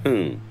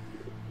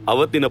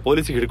 ಅವತ್ತಿನ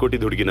ಪೊಲೀಸಿಗೆ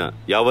ಹಿಡ್ಕೊಟ್ಟಿದ್ದ ಹುಡುಗಿನ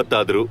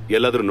ಯಾವತ್ತಾದ್ರೂ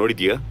ಎಲ್ಲಾದ್ರೂ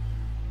ನೋಡಿದ್ಯಾ?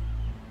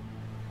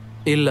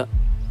 ಇಲ್ಲ.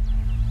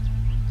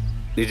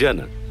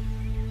 ನಿಜಾನ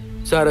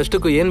ಸರ್?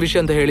 ಅಷ್ಟಕ್ಕೂ ಏನ್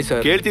ವಿಷಯ ಅಂತ ಹೇಳಿ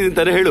ಸರ್. ಕೇಳ್ತಿದ್ದೀನಿ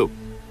ತಾನೇ, ಹೇಳು.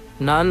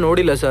 ನಾನ್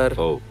ನೋಡಿಲ್ಲ ಸರ್.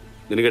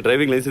 ನಿನಗೆ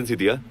ಡ್ರೈವಿಂಗ್ ಲೈಸೆನ್ಸ್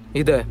ಇದೆಯಾ?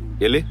 ಇದೆ.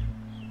 ಎಲ್ಲಿ?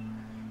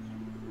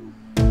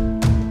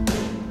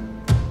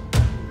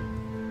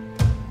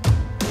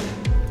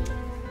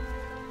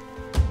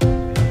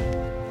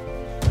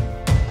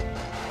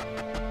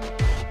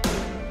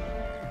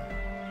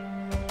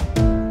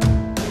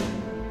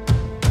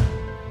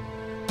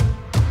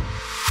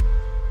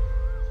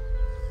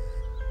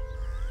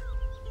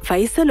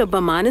 ಫೈಸಲ್ ಒಬ್ಬ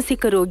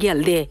ಮಾನಸಿಕ ರೋಗಿ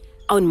ಅಲ್ಲದೆ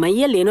ಅವನ್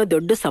ಮೈಯಲ್ಲಿ ಏನೋ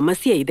ದೊಡ್ಡ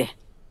ಸಮಸ್ಯೆ ಇದೆ.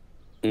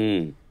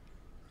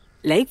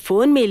 ಲೈಕ್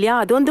ಫೋನ್ ಮೇಲ್ಯಾ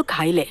ಅದೊಂದು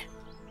ಕಾಯಿಲೆ.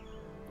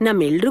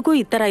 ನಮ್ಮೆಲ್ರಿಗೂ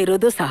ಈ ತರ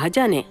ಇರೋದು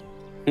ಸಹಜಾನೇ.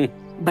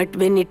 But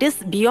when it is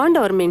beyond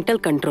our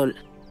mental control,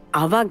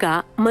 ಆವಾಗ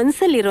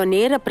ಮನ್ಸಲ್ಲಿರೋ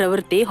ನೇರ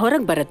ಪ್ರವೃತ್ತಿ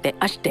ಹೊರಗ್ ಬರುತ್ತೆ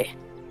ಅಷ್ಟೇ.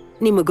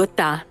 ನಿಮಗ್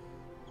ಗೊತ್ತಾ,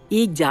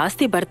 ಈಗ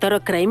ಜಾಸ್ತಿ ಬರ್ತಾರೋ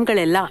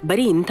ಕ್ರೈಮ್ಗಳೆಲ್ಲ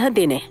ಬರೀ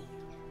ಇಂಥದ್ದೇನೆ.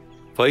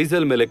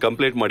 ಫೈಸಲ್ ಮೇಲೆ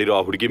ಕಂಪ್ಲೇಂಟ್ ಮಾಡಿರೋ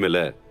ಆ ಹುಡುಗಿ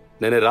ಮೇಲೆ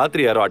ನೆನ್ನೆ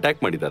ರಾತ್ರಿ ಯಾರೋ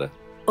ಅಟ್ಯಾಕ್ ಮಾಡಿದಾರ.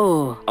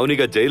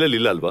 ಅವನೀಗ ಜೈಲಲ್ಲಿ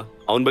ಇಲ್ಲ ಅಲ್ವಾ?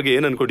 ಅವನ ಬಗ್ಗೆ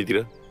ಏನ್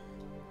ಅನ್ಕೊಂಡಿದ್ದೀರಾ?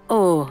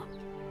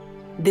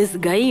 ದಿಸ್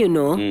ಗೈ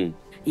ಯುನೋ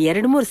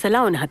 2-3 ಸಲ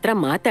ಅವನ ಹತ್ರ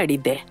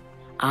ಮಾತಾಡಿದ್ದೆ.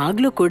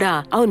 ಆಗ್ಲೂ ಕೂಡ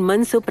ಅವನ್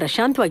ಮನ್ಸು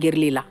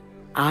ಪ್ರಶಾಂತವಾಗಿರ್ಲಿಲ್ಲ.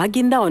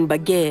 ಆಗಿಂದ ಅವನ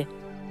ಬಗ್ಗೆ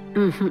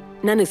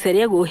ನನಗ್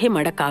ಸರಿಯಾಗಿ ಊಹೆ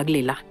ಮಾಡಕ್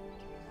ಆಗ್ಲಿಲ್ಲ.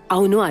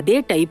 ಅವನು ಅದೇ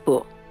ಟೈಪು.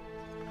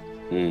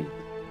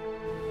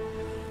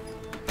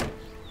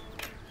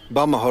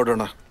 ಬಾಮ್ಮ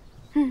ಹೊರಡೋಣ.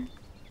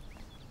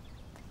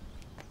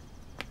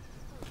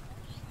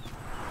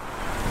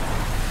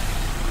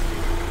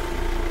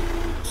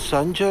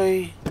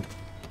 ಸಂಜಯ್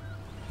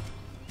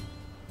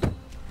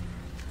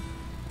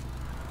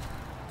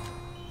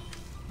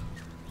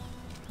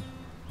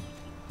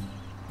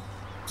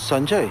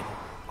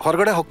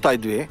ಹೊರಗಡೆ ಹೋಗ್ತಾ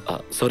ಇದ್ವಿ.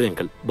 ಸಾರಿ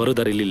ಅಂಕಲ್,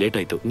 ಬರೋದಾರಿಲಿ ಲೇಟ್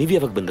ಆಯ್ತು. ನೀವ್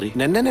ಯಾವಾಗ ಬಂದ್ರಿ?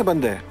 ನೆನ್ನೆನೆ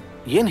ಬಂದೆ.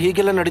 ಏನ್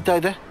ಹೀಗೆಲ್ಲ ನಡೀತಾ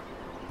ಇದೆ?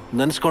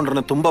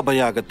 ನೆನ್ಸ್ಕೊಂಡ್ರೆ ತುಂಬಾ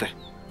ಭಯ ಆಗತ್ತೆ.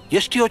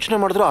 ಎಷ್ಟು ಯೋಚನೆ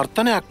ಮಾಡಿದ್ರೂ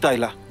ಅರ್ಥನೇ ಆಗ್ತಾ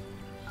ಇಲ್ಲ.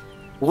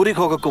 ಊರಿಗೆ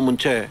ಹೋಗಕ್ಕೂ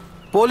ಮುಂಚೆ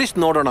ಪೊಲೀಸ್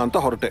ನೋಡೋಣ ಅಂತ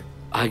ಹೊರಟೆ.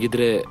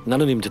 ಹಾಗಿದ್ರೆ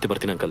ನಾನು ನಿಮ್ ಜೊತೆ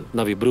ಬರ್ತೀನಿ ಅಂಕಲ್.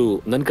 ನಾವಿಬ್ರು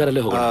ನನ್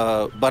ಕಾರಲ್ಲೇ ಹೋಗೋಣ.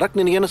 ಬರಕ್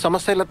ನಿನ್ಗೇನು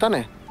ಸಮಸ್ಯೆ ಇಲ್ಲ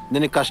ತಾನೆ?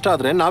 ನಿನಗೆ ಕಷ್ಟ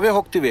ಆದ್ರೆ ನಾವೇ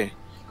ಹೋಗ್ತೀವಿ.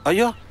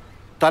 ಅಯ್ಯೋ,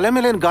 ತಲೆ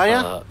ಮೇಲೇನು ಗಾಯ?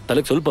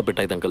 ತಲೆಗೆ ಸ್ವಲ್ಪ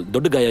ಪೆಟ್ಟಾಯ್ತು ಅಂಕಲ್,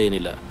 ದೊಡ್ಡ ಗಾಯ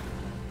ಏನಿಲ್ಲ.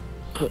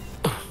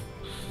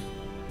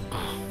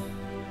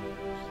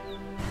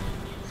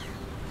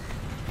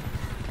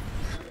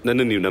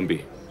 ನನ್ನ ನೀವು ನಂಬಿ,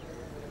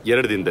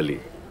 2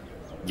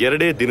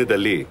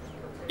 ದಿನದಲ್ಲಿ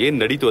ಏನ್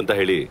ನಡೀತು ಅಂತ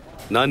ಹೇಳಿ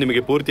ನಾನು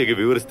ನಿಮಗೆ ಪೂರ್ತಿಯಾಗಿ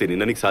ವಿವರಿಸ್ತೀನಿ.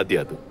 ನನಗೆ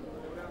ಸಾಧ್ಯ ಅದು.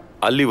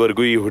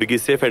 ಅಲ್ಲಿವರೆಗೂ ಈ ಹುಡುಗಿ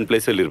ಸೇಫ್ ಅಂಡ್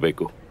ಪ್ಲೇಸ್ ಅಲ್ಲಿ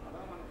ಇರಬೇಕು.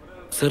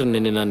 ಸರ್,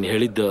 ನಿನ್ನೆ ನಾನು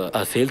ಹೇಳಿದ್ದ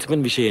ಆ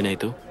ಸೇಲ್ಸ್ಮನ್ ವಿಷಯ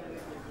ಏನಾಯ್ತು?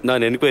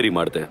 ನಾನು ಎನ್ಕ್ವೈರಿ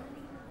ಮಾಡಿದೆ.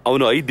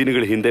 ಅವನು 5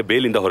 ದಿನಗಳ ಹಿಂದೆ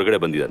ಬೇಲಿಂದ ಹೊರಗಡೆ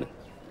ಬಂದಿದ್ದಾನೆ.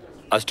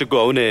 ಅಷ್ಟಕ್ಕೂ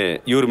ಅವನೇ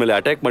ಇವ್ರ ಮೇಲೆ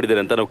ಅಟ್ಯಾಕ್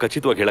ಮಾಡಿದ್ದಾನೆ ಅಂತ ನಾವು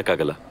ಖಚಿತವಾಗಿ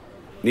ಹೇಳಕ್ಕಾಗಲ್ಲ.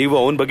 ನೀವು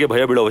ಅವನ ಬಗ್ಗೆ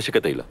ಭಯ ಬೀಳೋ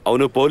ಅವಶ್ಯಕತೆ ಇಲ್ಲ.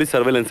 ಅವನು ಪೊಲೀಸ್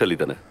ಸರ್ವೆಲೆನ್ಸ್ ಅಲ್ಲಿ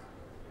ಇದ್ದಾನೆ.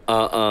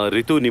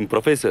 ರಿತು, ನಿಮ್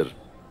ಪ್ರೊಫೆಸರ್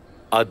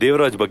ಆ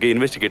ದೇವರಾಜ್ ಬಗ್ಗೆ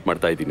ಇನ್ವೆಸ್ಟಿಗೇಟ್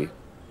ಮಾಡ್ತಾ ಇದ್ದೀನಿ.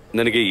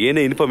 ನನಗೆ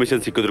ಏನೇ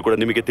ಇನ್ಫಾರ್ಮೇಶನ್ ಸಿಕ್ಕಿದ್ರು ಕೂಡ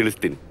ನಿಮಗೆ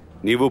ತಿಳಿಸ್ತೀನಿ.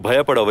 ನೀವು ಭಯ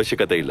ಪಡೋ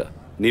ಅವಶ್ಯಕತೆ ಇಲ್ಲ.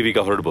 ನೀವೀಗ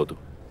ಹೊರಡ್ಬೋದು.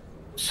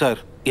 ಸರ್,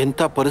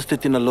 ಎಂಥ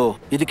ಪರಿಸ್ಥಿತಿನಲ್ಲೂ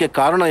ಇದಕ್ಕೆ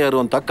ಕಾರಣ ಯಾರು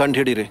ಅಂತ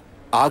ಕಂಡುಹಿಡೀರಿ.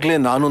 ಆಗ್ಲೇ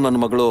ನಾನು ನನ್ನ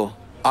ಮಗಳು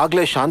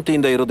ಆಗ್ಲೇ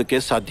ಶಾಂತಿಯಿಂದ ಇರೋದಕ್ಕೆ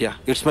ಸಾಧ್ಯ.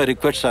 It's my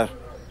request sir.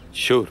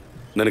 Sure,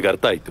 ನನಗೆ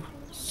ಅರ್ಥ ಆಯ್ತು.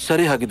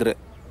 ಸರಿ, ಹಾಗಿದ್ರೆ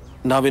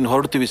ನಾವಿನ್ನು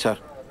ಹೊರಡ್ತೀವಿ ಸರ್.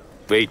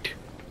 ವೆಯ್ಟ್,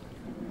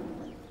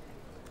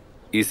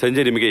 ಈ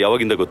ಸಂಜೆ ನಿಮಗೆ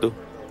ಯಾವಾಗಿಂದ ಗೊತ್ತು?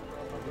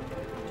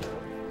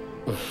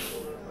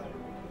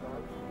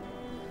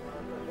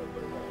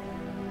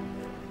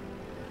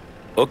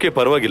 ಓಕೆ,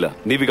 ಪರವಾಗಿಲ್ಲ,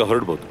 ನೀವೀಗ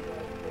ಹೊರಡ್ಬೋದು.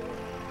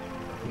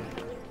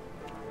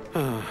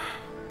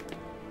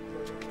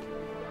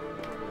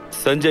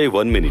 ಸಂಜಯ್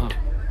 1 ಮಿನಿಟ್,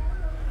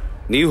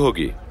 ನೀವು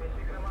ಹೋಗಿ.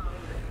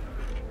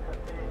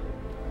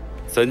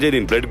 ಸಂಜಯ್,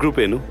 ನಿನ್ ಬ್ಲಡ್ ಗ್ರೂಪ್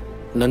ಏನು?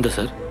 ನಂದ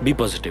sir, B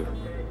positive.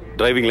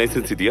 Driving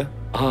licence ಇದೆಯಾ?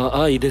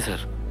 ಇದೆ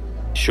ಸರ್.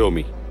 Show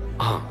me.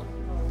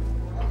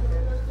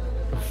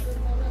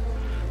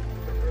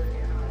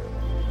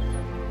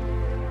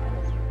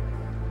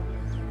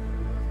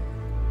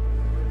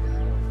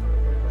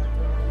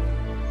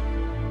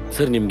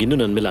 ಸರ್, ನಿಮ್ಗಿನ್ನೂ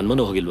ನನ್ನ ಮೇಲೆ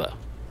ಅನುಮಾನ ಹೋಗಿಲ್ವಾ?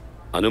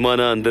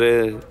 ಅನುಮಾನ ಅಂದ್ರೆ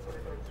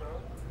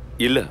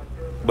ಇಲ್ಲ,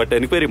 ಬಟ್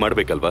ಎನ್ಕ್ವೈರಿ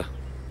ಮಾಡ್ಬೇಕಲ್ವಾ,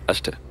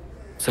 ಅಷ್ಟೇ.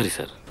 ಸರಿ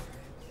ಸರ್,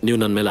 ನೀವು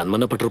ನನ್ನ ಮೇಲೆ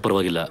ಅನುಮಾನ ಪಟ್ಟರೂ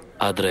ಪರವಾಗಿಲ್ಲ,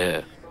 ಆದ್ರೆ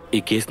ಈ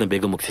ಕೇಸ್ನ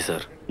ಬೇಗ ಮುಗಿಸಿ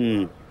ಸರ್.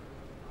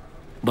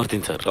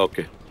 ಬರ್ತೀನಿ sir.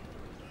 Okay.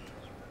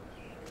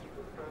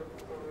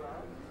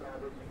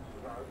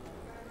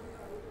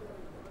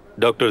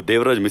 Doctor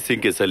Devaraj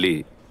missing ಕೇಸಲ್ಲಿ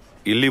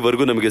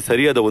ಇಲ್ಲಿವರೆಗೂ ನಮಗೆ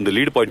ಸರಿಯಾದ ಒಂದು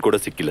ಲೀಡ್ ಪಾಯಿಂಟ್ ಕೂಡ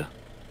ಸಿಕ್ಕಿಲ್ಲ.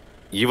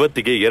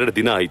 ಇವತ್ತಿಗೆ 2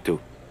 ದಿನ ಆಯ್ತು.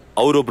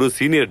 ಅವರೊಬ್ರು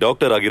ಸೀನಿಯರ್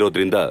ಡಾಕ್ಟರ್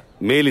ಆಗಿರೋದ್ರಿಂದ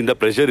ಮೇಲಿಂದ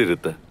ಪ್ರೆಷರ್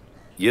ಇರುತ್ತೆ.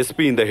 SP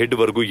ಇಂದ ಹೆಡ್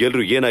ವರ್ಗೂ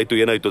ಎಲ್ರು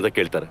ಏನಾಯ್ತು ಅಂತ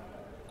ಕೇಳ್ತಾರೆ.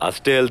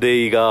 ಅಷ್ಟೇ ಅಲ್ಲದೆ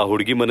ಈಗ ಆ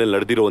ಹುಡುಗಿ ಮನೇಲಿ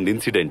ನಡೆದಿರೋ ಒಂದು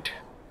ಇನ್ಸಿಡೆಂಟ್,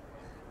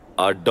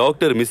 ಆ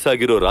ಡಾಕ್ಟರ್ ಮಿಸ್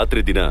ಆಗಿರೋ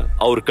ರಾತ್ರಿ ದಿನ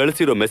ಅವ್ರು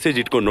ಕಳಿಸಿರೋ ಮೆಸೇಜ್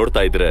ಇಟ್ಕೊಂಡು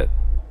ನೋಡ್ತಾ ಇದ್ರೆ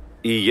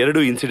ಈ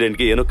 2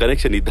 ಇನ್ಸಿಡೆಂಟ್ಗೆ ಏನೋ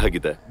ಕನೆಕ್ಷನ್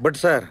ಇದ್ದಾಗಿದೆ. ಬಟ್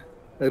ಸರ್,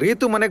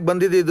 ರೀತು ಮನೆಗೆ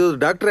ಬಂದಿದ್ದು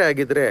ಡಾಕ್ಟ್ರೇ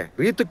ಆಗಿದ್ರೆ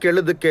ರೀತು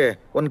ಕೇಳೋದಕ್ಕೆ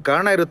ಒಂದು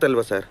ಕಾರಣ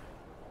ಇರುತ್ತಲ್ವಾ ಸರ್?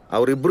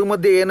 ಅವರಿಬ್ರು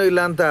ಮಧ್ಯೆ ಏನೂ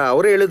ಇಲ್ಲ ಅಂತ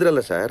ಅವರೇ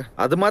ಹೇಳಿದ್ರಲ್ಲ ಸರ್.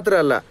 ಅದು ಮಾತ್ರ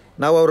ಅಲ್ಲ,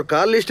 ನಾವು ಅವ್ರ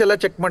ಕಾಲ್ ಲಿಸ್ಟ್ ಎಲ್ಲ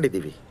ಚೆಕ್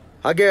ಮಾಡಿದ್ದೀವಿ.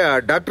 ಹಾಗೆ ಆ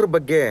ಡಾಕ್ಟರ್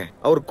ಬಗ್ಗೆ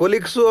ಅವ್ರ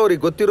ಕೊಲೀಗ್ಸು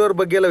ಅವ್ರಿಗೆ ಗೊತ್ತಿರೋರ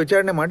ಬಗ್ಗೆ ಎಲ್ಲ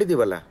ವಿಚಾರಣೆ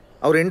ಮಾಡಿದೀವಲ್ಲ.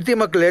 ಅವ್ರ ಹೆಂಡತಿ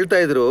ಮಕ್ಳು ಹೇಳ್ತಾ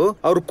ಇದ್ರು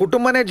ಅವ್ರ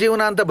ಕುಟುಂಬನೇ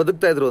ಜೀವನ ಅಂತ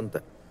ಬದುಕ್ತಾ ಇದ್ರು ಅಂತ.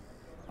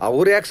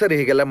 ಅವ್ರು ಯಾಕೆ ಸರ್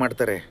ಹೀಗೆಲ್ಲ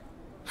ಮಾಡ್ತಾರೆ?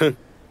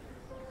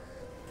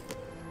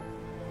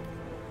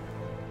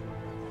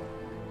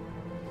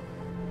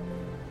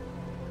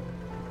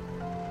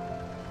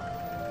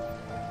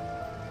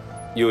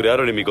 ಇವ್ರು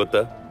ಯಾರೋ ನಿಮಗೆ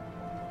ಗೊತ್ತಾ?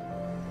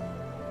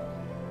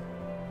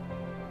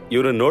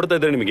 ಇವ್ರನ್ನ ನೋಡ್ತಾ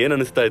ಇದ್ರೆ ನಿಮ್ಗೆ ಏನ್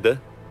ಅನಿಸ್ತಾ ಇದೆ?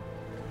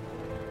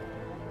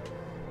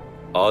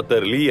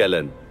 ಆಥರ್ ಲೀ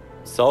ಅಲನ್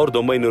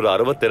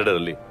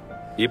 1962ರಲ್ಲಿ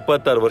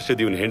 26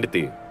 ವರ್ಷದ ಇವನ್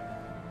ಹೆಂಡತಿ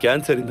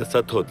ಕ್ಯಾನ್ಸರ್ ಇಂದ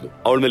ಸತ್ತು ಹೋದ್ಲು.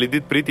 ಅವಳ ಮೇಲೆ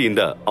ಇದ್ದಿದ್ದ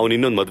ಪ್ರೀತಿಯಿಂದ ಅವನ್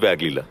ಇನ್ನೊಂದು ಮದ್ವೆ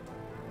ಆಗ್ಲಿಲ್ಲ.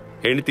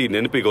 ಹೆಂಡತಿ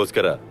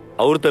ನೆನಪಿಗೋಸ್ಕರ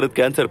ಅವ್ರ ತರದ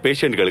ಕ್ಯಾನ್ಸರ್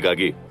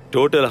ಪೇಷಂಟ್ಗಳಿಗಾಗಿ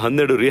ಟೋಟಲ್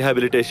 12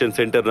 ರಿಹ್ಯಾಬಿಲಿಟೇಷನ್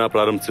ಸೆಂಟರ್ನ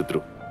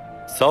ಪ್ರಾರಂಭಿಸಿದ್ರು.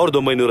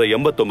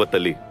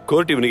 1989ರಲ್ಲಿ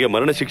ಕೋರ್ಟ್ ಇವನಿಗೆ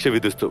ಮರಣ ಶಿಕ್ಷೆ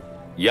ವಿಧಿಸ್ತು.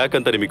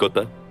 ಯಾಕಂತ ನಿಮಗೆ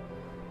ಗೊತ್ತಾ?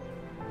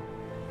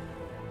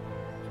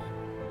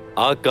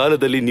 ಆ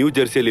ಕಾಲದಲ್ಲಿ ನ್ಯೂ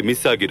ಜೆರ್ಸಿಯಲ್ಲಿ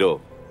ಮಿಸ್ ಆಗಿರೋ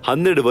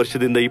 12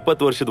 ವರ್ಷದಿಂದ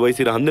 20 ವರ್ಷದ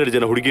ವಯಸ್ಸಿನ 12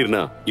 ಜನ ಹುಡುಗಿರ್ನ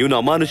ಇವನು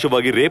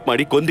ಅಮಾನುಷವಾಗಿ ರೇಪ್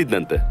ಮಾಡಿ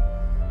ಕೊಂದಿದ್ನಂತೆ.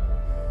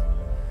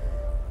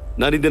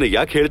 ನಾನಿದ್ದನ್ನ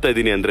ಯಾಕೆ ಹೇಳ್ತಾ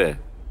ಇದ್ದೀನಿ ಅಂದ್ರೆ,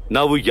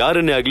 ನಾವು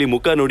ಯಾರನ್ನೇ ಆಗ್ಲಿ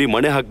ಮುಖ ನೋಡಿ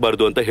ಮಣೆ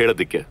ಹಾಕಬಾರ್ದು ಅಂತ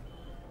ಹೇಳೋದಿಕ್ಕೆ.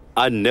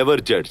 I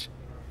never judge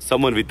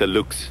summon with a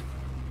looks.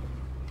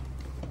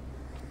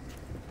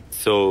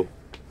 So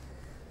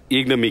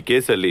ಈಗ ನಮ್ಮ ಈ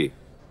ಕೇಸಲ್ಲಿ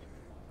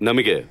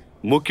ನಮಗೆ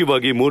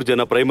ಮುಖ್ಯವಾಗಿ 3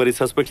 ಜನ ಪ್ರೈಮರಿ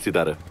ಸಸ್ಪೆಕ್ಟ್ಸ್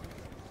ಇದ್ದಾರೆ.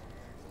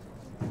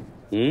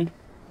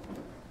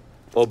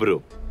 ಒಬ್ರು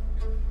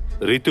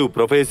ರಿತು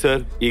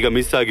ಪ್ರೊಫೆಸರ್, ಈಗ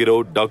ಮಿಸ್ ಆಗಿರೋ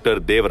ಡಾಕ್ಟರ್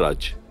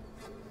ದೇವರಾಜ್.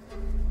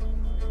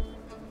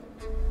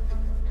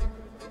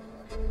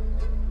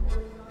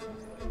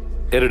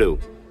 2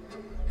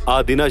 ಆ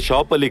ದಿನ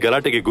ಶಾಪ್ ಅಲ್ಲಿ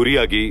ಗಲಾಟೆಗೆ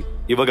ಗುರಿಯಾಗಿ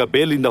ಇವಾಗ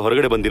ಬೇಲಿಂದ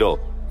ಹೊರಗಡೆ ಬಂದಿರೋ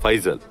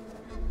ಫೈಜಲ್.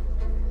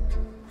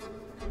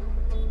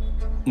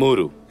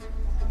 3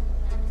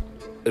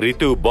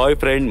 ರಿತು ಬಾಯ್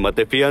ಫ್ರೆಂಡ್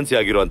ಮತ್ತೆ ಫಿಯಾನ್ಸಿ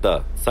ಆಗಿರುವಂತ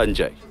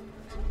ಸಂಜಯ್.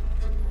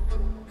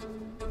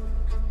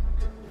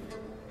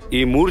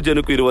 ಈ 3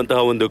 ಜನಕ್ಕೂ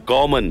ಇರುವಂತಹ ಒಂದು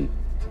ಕಾಮನ್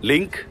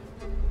ಲಿಂಕ್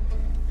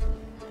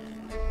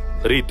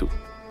ರೀತು.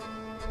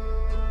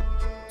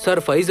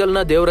 ಸರ್, ಫೈಜಲ್ನ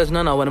ದೇವರಾಜ್ನ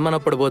ನಾವು ಅನುಮಾನ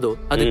ಪಡ್ಬೋದು.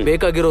 ಅದಕ್ಕೆ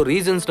ಬೇಕಾಗಿರೋ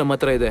ರೀಸನ್ಸ್ ನಮ್ಮ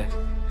ಹತ್ರ ಇದೆ.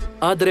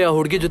 ಆದ್ರೆ ಆ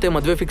ಹುಡುಗಿ ಜೊತೆ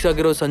ಮದ್ವೆ ಫಿಕ್ಸ್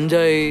ಆಗಿರೋ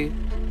ಸಂಜಯ್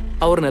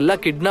ಅವ್ರನ್ನೆಲ್ಲ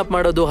ಕಿಡ್ನಾಪ್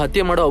ಮಾಡೋದು,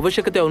 ಹತ್ಯೆ ಮಾಡೋ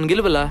ಅವಶ್ಯಕತೆ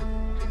ಅವನಿಗಿಲ್ವಲ್ಲ.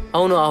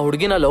 ಅವನು ಆ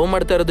ಹುಡುಗಿನ ಲವ್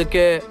ಮಾಡ್ತಾ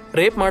ಇರೋದಕ್ಕೆ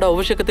ರೇಪ್ ಮಾಡೋ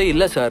ಅವಶ್ಯಕತೆ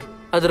ಇಲ್ಲ ಸರ್.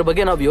 ಅದ್ರ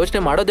ಬಗ್ಗೆ ನಾವು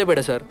ಯೋಚನೆ ಮಾಡೋದೇ ಬೇಡ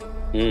ಸರ್.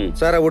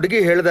 ಸರ್, ಆ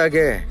ಹುಡುಗಿ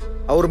ಹೇಳ್ದಾಗೆ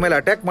ಅವ್ರ ಮೇಲೆ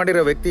ಅಟ್ಯಾಕ್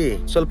ಮಾಡಿರೋ ವ್ಯಕ್ತಿ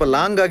ಸ್ವಲ್ಪ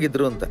ಲಾಂಗ್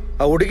ಆಗಿದ್ರು ಅಂತ.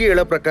 ಆ ಹುಡುಗಿ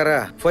ಹೇಳೋ ಪ್ರಕಾರ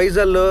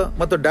ಫೈಜಲ್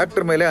ಮತ್ತು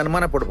ಡಾಕ್ಟರ್ ಮೇಲೆ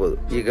ಅನುಮಾನ ಪಡ್ಬೋದು.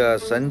 ಈಗ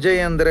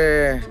ಸಂಜಯ್ ಅಂದ್ರೆ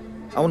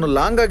ಅವನು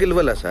ಲಾಂಗ್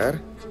ಆಗಿಲ್ವಲ್ಲ ಸರ್?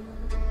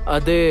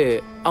 ಅದೇ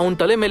ಅವನ್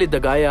ತಲೆ ಮೇಲಿದ್ದ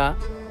ಗಾಯ,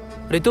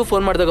 ರಿತು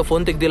ಫೋನ್ ಮಾಡಿದಾಗ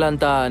ಫೋನ್ ತೆಗ್ದಿಲ್ಲ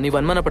ಅಂತ ನೀವ್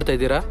ಅನುಮಾನ ಪಡ್ತಾ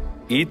ಇದ್ದೀರಾ?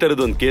 ಈ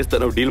ತರದೊಂದು ಕೇಸ್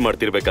ನಾವು ಡೀಲ್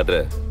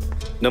ಮಾಡ್ತಿರ್ಬೇಕಾದ್ರೆ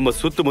ನಮ್ಮ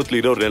ಸುತ್ತಮುತ್ತಲು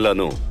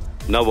ಇರೋರ್ನೆಲ್ಲಾನು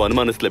ನಾವು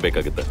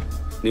ಅನುಮಾನಿಸ್ಲೇಬೇಕಾಗುತ್ತೆ.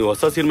 ನೀವು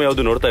ಹೊಸ ಸಿನಿಮಾ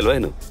ಯಾವ್ದು ನೋಡ್ತಾ ಇಲ್ವಾ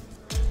ಏನು?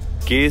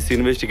 ಕೇಸ್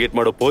ಇನ್ವೆಸ್ಟಿಗೇಟ್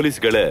ಮಾಡೋ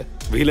ಪೊಲೀಸ್ಗಳೇ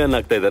ವಿಲನ್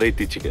ಆಗ್ತಾ ಇದಾರೆ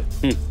ಇತ್ತೀಚೆಗೆ.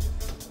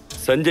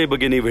 ಸಂಜಯ್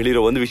ಬಗ್ಗೆ ನೀವು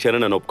ಹೇಳಿರೋ ಒಂದು ವಿಷಯನ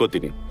ನಾನು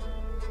ಒಪ್ಕೋತೀನಿ.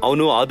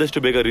 ಅವನು ಆದಷ್ಟು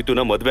ಬೇಗ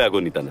ರಿತುನ ಮದ್ವೆ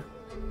ಆಗೋನಿತಾನೆ.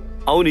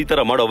 ಅವನು ಈ ತರ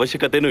ಮಾಡೋ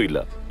ಅವಶ್ಯಕತೆನೂ ಇಲ್ಲ.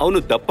 ಅವನು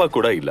ದಪ್ಪ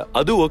ಕೂಡ ಇಲ್ಲ,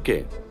 ಅದು ಓಕೆ.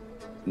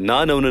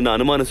 ನಾನು ಅವನನ್ನ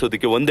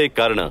ಅನುಮಾನಿಸೋದಕ್ಕೆ ಒಂದೇ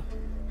ಕಾರಣ,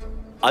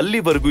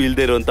 ಅಲ್ಲಿವರೆಗೂ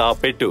ಇಲ್ದೇ ಇರುವಂತ ಆ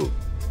ಪೆಟ್ಟು,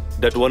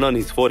 that one on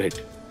his four head,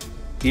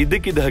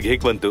 ಇದಕ್ಕಿದ್ದ ಹಾಗೆ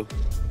ಹೇಗೆ ಬಂತು?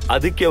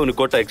 ಅದಕ್ಕೆ ಅವನು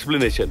ಕೊಟ್ಟ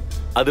ಎಕ್ಸ್ಪ್ಲನೇಷನ್,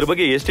 ಅದ್ರ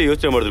ಬಗ್ಗೆ ಎಷ್ಟೇ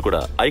ಯೋಚನೆ ಮಾಡಿದ್ರು ಕೂಡ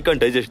ಐ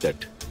ಕಾಂಟ್ ಡೈಜೆಸ್ಟ್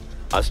ದಟ್.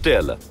 ಅಷ್ಟೇ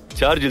ಅಲ್ಲ,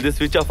 ಚಾರ್ಜ್ ಇಲ್ಲದೆ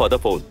ಸ್ವಿಚ್ ಆಫ್ ಆದ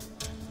ಫೋನ್,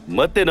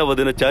 ಮತ್ತೆ ನಾವು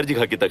ಅದನ್ನ ಚಾರ್ಜಿಗೆ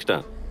ಹಾಕಿದ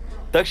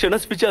ತಕ್ಷಣ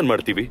ಸ್ವಿಚ್ ಆನ್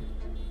ಮಾಡ್ತೀವಿ.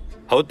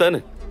 ಹೌದ್ ತಾನೆ?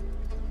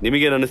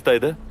 ನಿಮಗೇನ್ ಅನಿಸ್ತಾ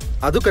ಇದೆ?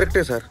 ಅದು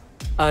ಕರೆಕ್ಟೇ ಸರ್.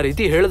 ಆ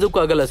ರೀತಿ ಹೇಳೋದಕ್ಕೂ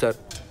ಆಗಲ್ಲ ಸರ್.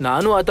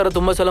 ನಾನು ಆ ತರ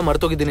ತುಂಬಾ ಸಲ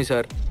ಮರ್ತೋಗಿದ್ದೀನಿ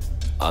ಸರ್.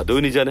 ಅದು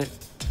ನಿಜಾನೇ.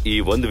 ಈ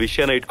ಒಂದು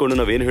ವಿಷಯನ ಇಟ್ಕೊಂಡು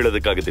ನಾವೇನು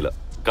ಹೇಳೋದಕ್ಕಾಗೋದಿಲ್ಲ.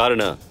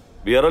 ಕಾರಣ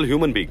we are all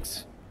human beings.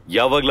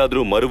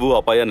 ಯಾವಾಗ್ಲಾದ್ರೂ ಮರುವು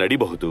ಅಪಾಯ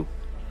ನಡಿಬಹುದು.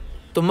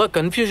 ತುಂಬಾ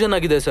ಕನ್ಫ್ಯೂಷನ್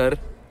ಆಗಿದೆ ಸರ್.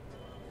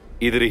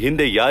 ಇದ್ರ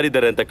ಹಿಂದೆ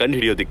ಯಾರಿದ್ದಾರೆ ಅಂತ ಕಂಡು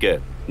ಹಿಡಿಯೋದಿಕ್ಕೆ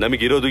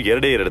ನಮಗಿರೋದು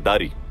ಎರಡೇ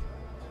ದಾರಿ.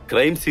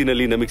 ಕ್ರೈಮ್ ಸೀನ್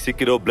ಅಲ್ಲಿ ನಮಗೆ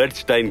ಸಿಕ್ಕಿರೋ ಬ್ಲಡ್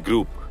ಸ್ಟೈನ್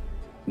ಗ್ರೂಪ್.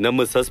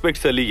 ನಮ್ಮ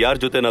ಸಸ್ಪೆಕ್ಟ್ಸ್ ಅಲ್ಲಿ ಯಾರ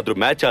ಜೊತೆನಾದ್ರೂ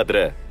ಮ್ಯಾಚ್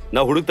ಆದ್ರೆ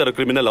ನಾವು ಹುಡುಕ್ತಾರೋ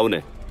ಕ್ರಿಮಿನಲ್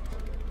ಅವನೇ.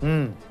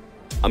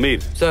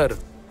 ಅಮೀರ್ ಸರ್,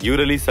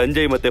 ಇವರಲ್ಲಿ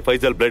ಸಂಜಯ್ ಮತ್ತೆ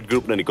ಫೈಜಲ್ ಬ್ಲಡ್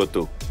ಗ್ರೂಪ್ ನನಗೆ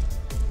ಗೊತ್ತು.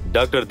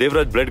 ಡಾಕ್ಟರ್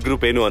ದೇವರಾಜ್ ಬ್ಲಡ್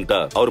ಗ್ರೂಪ್ ಏನು ಅಂತ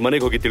ಅವ್ರ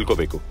ಮನೆಗೆ ಹೋಗಿ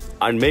ತಿಳ್ಕೋಬೇಕು.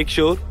 And make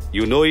sure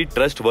you know it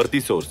trust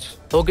ವರ್ತಿ source.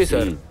 Okay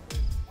sir.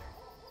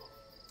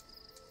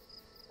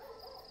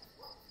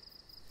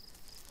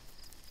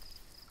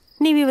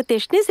 ನೀವಿವತ್ತು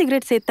ಎಷ್ಟನೇ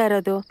ಸಿಗರೇಟ್ ಸೇತಾ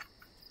ಇರೋದು?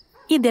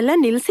 ಇದೆಲ್ಲ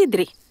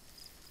ನಿಲ್ಸಿದ್ರಿ,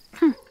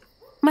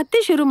 ಮತ್ತೆ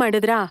ಶುರು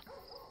ಮಾಡಿದ್ರಾ?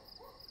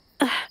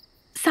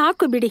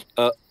 ಸಾಕು ಬಿಡಿ.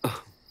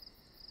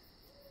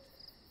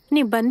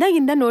 ನೀವ್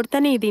ಬಂದಾಗಿಂದ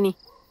ನೋಡ್ತಾನೆ ಇದ್ದೀನಿ.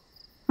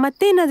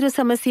 ಮತ್ತೇನಾದ್ರೂ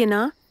ಸಮಸ್ಯೆನಾ?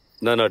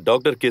 ನಾನು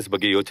ಡಾಕ್ಟರ್ ಕೇಸ್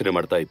ಬಗ್ಗೆ ಯೋಚನೆ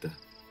ಮಾಡ್ತಾ ಇದ್ದೆ.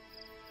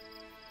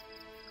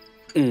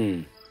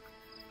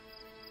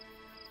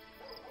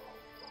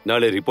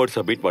 ನಾಳೆ ರಿಪೋರ್ಟ್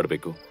ಸಬ್ಮಿಟ್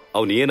ಮಾಡಬೇಕು.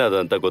 ಅವನು ಏನಾದ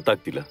ಅಂತ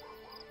ಗೊತ್ತಾಗ್ತಿಲ್ಲ.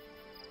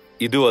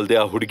 ಇದು ಅಲ್ಲದೆ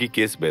ಆ ಹುಡುಗಿ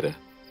ಕೇಸ್ ಬೇರೆ.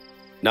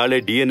 ನಾಳೆ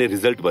DNA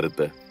ರಿಸಲ್ಟ್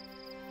ಬರುತ್ತೆ.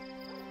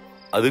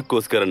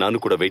 ಅದಕ್ಕೋಸ್ಕರ ನಾನು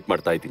ಕೂಡ ವೇಟ್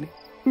ಮಾಡ್ತಾ ಇದ್ದೀನಿ.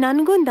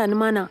 ನನ್ಗೊಂದು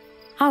ಅನುಮಾನ,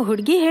 ಆ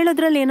ಹುಡುಗಿ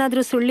ಹೇಳೋದ್ರಲ್ಲಿ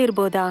ಏನಾದ್ರೂ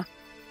ಸುಳ್ಳಿರ್ಬೋದಾ?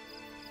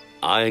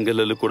 ಆ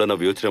ಆಂಗಲ್ ಅಲ್ಲೂ ಕೂಡ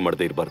ನಾವು ಯೋಚನೆ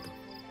ಮಾಡದೇ ಇರಬಾರ್ದು.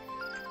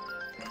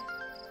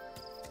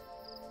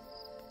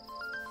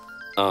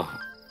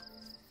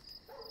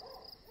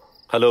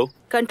 Hello?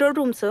 Control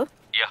room, sir.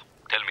 Yeah,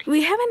 tell me. We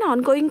have an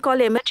ongoing call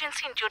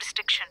emergency in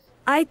jurisdiction.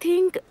 I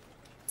think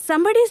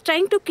somebody is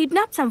trying to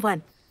kidnap someone.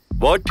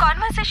 What?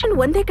 Conversation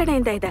ಒಂದೇ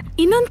ಕಡೆಯಿಂದ ಇದೆ,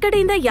 ಇನ್ನೊಂದ್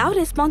ಕಡೆಯಿಂದ ಯಾವ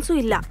ರೆಸ್ಪಾನ್ಸು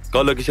ಇಲ್ಲ.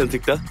 Call location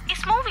ಸಿಕ್ತಾ?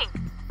 It's moving.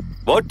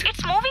 What?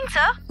 It's moving,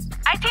 sir.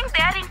 I think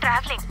they are in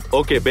traveling.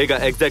 Okay,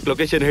 ಬೇಗ exact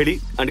location ಹೇಳಿ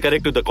and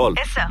correct to the call.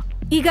 Yes, sir.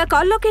 ಈಗ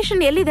ಕಾಲ್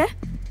ಲೊಕೇಶನ್ ಎಲ್ಲಿದೆ?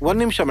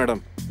 1 ನಿಮಿಷ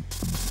ಮೇಡಮ್.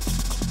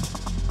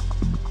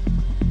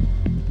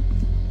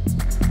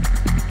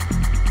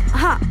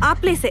 ಹಾ, ಆ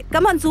ಪ್ಲೇಸೇ.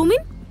 Come on, zoom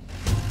in.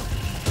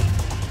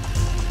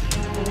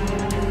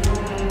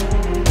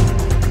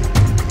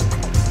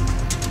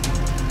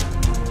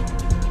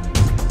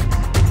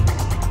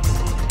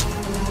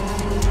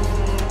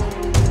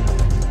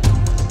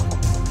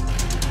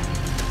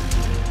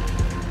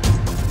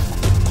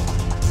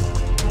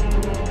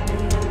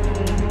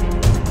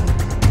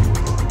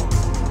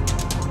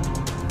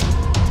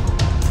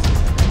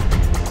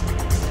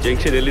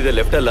 Junction ಎಲ್ಲಿದೆ?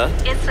 Left ಅಲ್ಲ?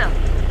 Yes sir.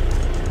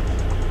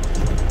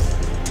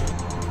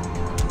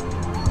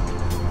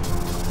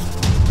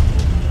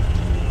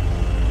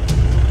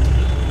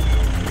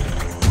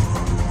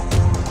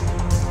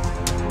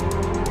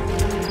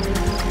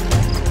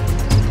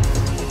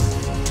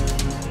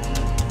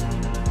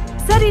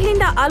 ಸರ್,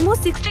 ಇಲ್ಲಿಂದ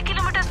ಆಲ್ಮೋಸ್ಟ್ 60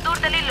 ಕಿಲೋಮೀಟರ್ಸ್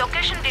ದೂರದಲ್ಲಿ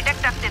ಲೊಕೇಶನ್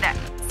ಡಿಟೆಕ್ಟ್ ಆಗ್ತಿದೆ.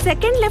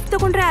 ಸೆಕೆಂಡ್ ಲೆಫ್ಟ್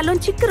ತಗೊಂಡ್ರೆ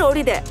ಅಲ್ಲೊಂದು ಚಿಕ್ಕ ರೋಡ್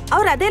ಇದೆ.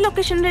 ಅವ್ರು ಅದೇ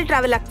ಲೊಕೇಶನ್ ಅಲ್ಲಿ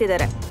ಟ್ರಾವೆಲ್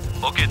ಆಗ್ತಿದ್ದಾರೆ.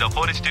 Okay, the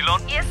phone is still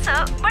on? Yes,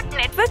 sir. But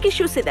network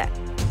issues ಇದೆ.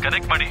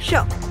 Connect ಮಾಡಿ.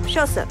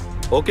 Sure, sir.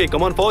 Okay,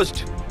 come on, fast.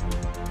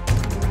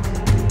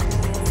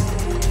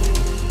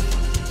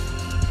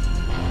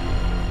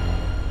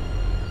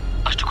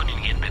 ಅಷ್ಟಕ್ಕೂ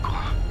ನಿನ್ಗೇನ್ ಬೇಕು?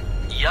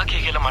 ಯಾಕೆ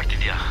ಹೀಗೆಲ್ಲ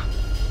ಮಾಡ್ತಿದ್ಯಾ?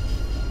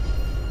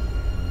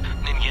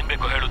 ನಿನ್ಗೇನ್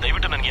ಬೇಕು ಹೇಳು,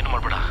 ದಯವಿಟ್ಟು ನನ್ಗೇನು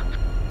ಮಾಡ್ಬೇಡ.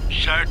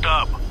 Shut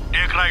up,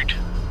 take right.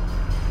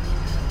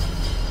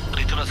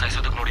 ರಿತುನ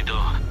ಸಾಯಿಸೋದಕ್ಕೆ ನೋಡಿದ್ದು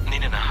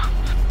ನೀನೇನಾ?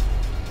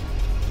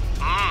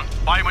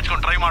 ಬಾಯಿ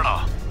ಮುಚ್ಕೊಂಡು ಟ್ರೈ ಮಾಡೋ.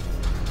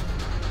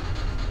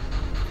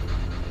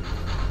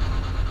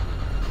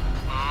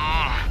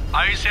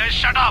 I say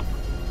shut up.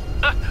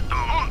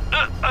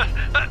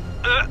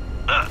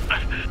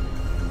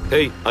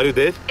 Hey, are you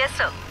there? Yes,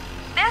 sir.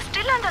 They are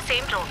still on the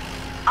same road.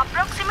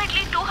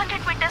 Approximately 200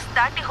 meters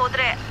ದಾಟಿ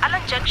ಹೋದ್ರೆ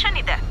ಅಲ್ಲೊಂದು ಜಂಕ್ಷನ್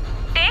ಇದೆ.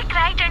 Take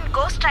right and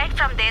go straight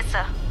from there,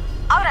 sir.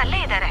 ಅವ್ರು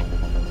ಅಲ್ಲೇ ಇದ್ದಾರೆ.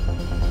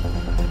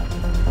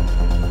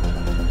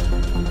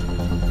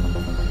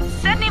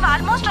 ಸರ್, ನೀವು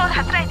ಆಲ್ಮೋಸ್ಟ್ ಅವ್ರ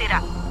ಹತ್ರ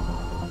ಇದ್ದೀರಾ.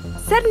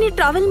 ಸರ್, ನೀವು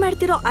ಟ್ರಾವೆಲ್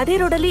ಮಾಡ್ತಿರೋ ಅದೇ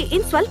ರೋಡಲ್ಲಿ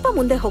ಇನ್ ಸ್ವಲ್ಪ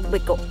ಮುಂದೆ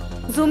ಹೋಗ್ಬೇಕು.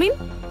 Zoom in.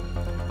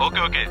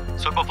 ಓಕೆ,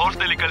 ಸ್ವಲ್ಪ ಫೋರ್ಸ್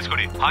ನಲ್ಲಿ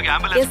ಕಳಿಸ್ಕೊಡಿ. ಹಾಗೆ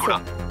ಆಂಬ್ಯುಲೆನ್ಸ್ ಕೂಡ.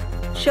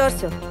 Sure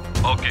sir.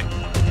 ಓಕೆ.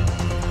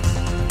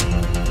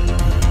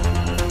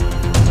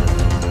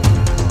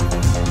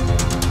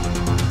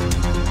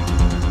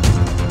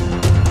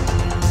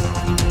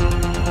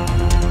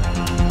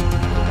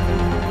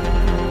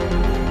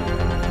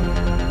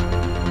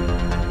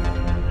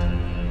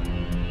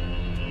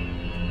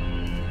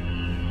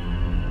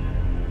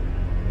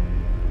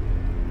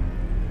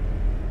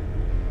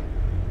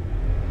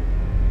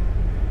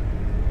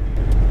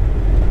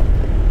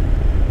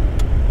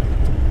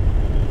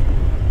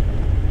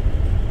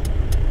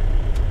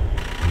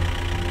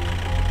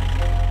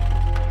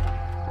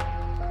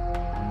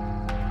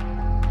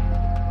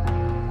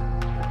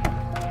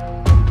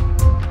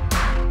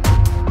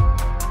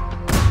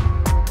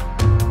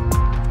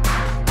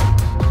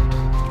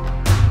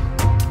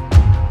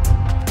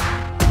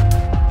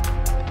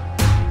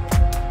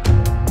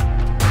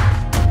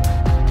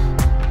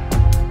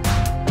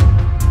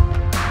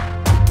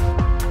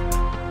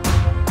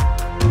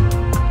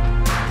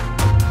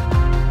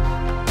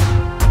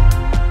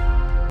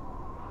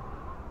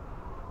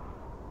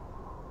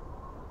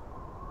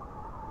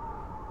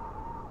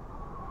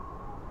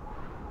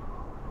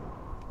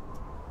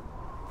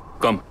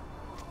 ಕಮ್.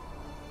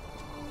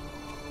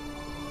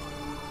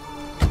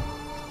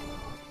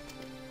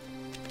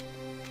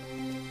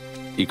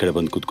 ಈ ಕಡೆ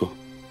ಬಂದು ಕೂತ್ಕೋ.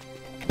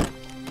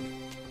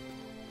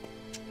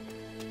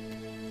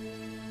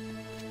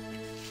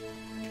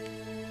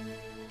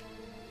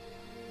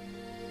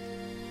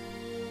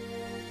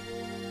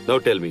 ನೌ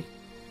ಟೆಲ್ ಮಿ,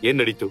 ಏನ್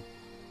ನಡೀತು?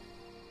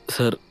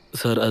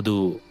 ಸರ್ ಅದು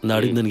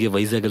ನಾಡಿದ್ದು ನನಗೆ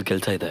ವೈಜಾಗಲ್ಲಿ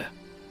ಕೆಲಸ ಇದೆ.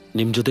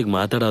 ನಿಮ್ ಜೊತೆಗೆ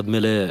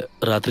ಮಾತಾಡಾದ್ಮೇಲೆ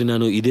ರಾತ್ರಿ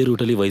ನಾನು ಇದೇ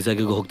ರೂಟಲ್ಲಿ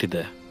ವೈಜಾಗಿಗೆ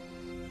ಹೋಗ್ತಿದ್ದೆ.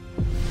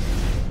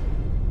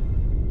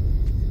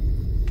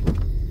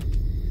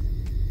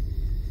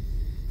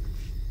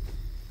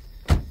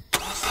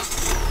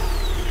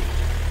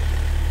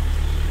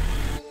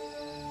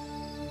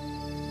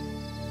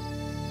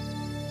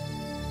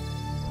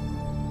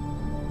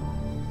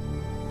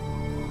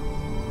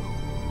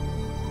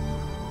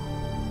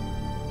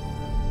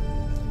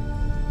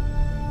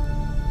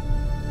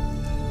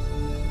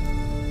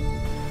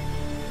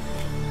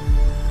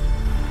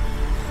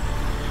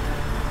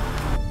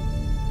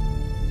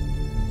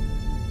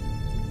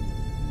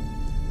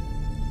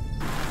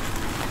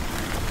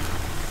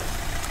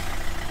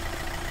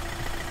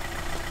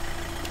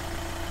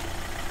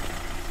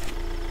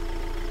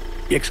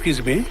 ಎಕ್ಸ್ಕ್ಯೂಸ್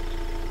ಮೀ,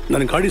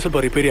 ನನ್ನ ಗಾಡಿ ಸ್ವಲ್ಪ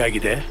ರಿಪೇರಿ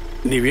ಆಗಿದೆ.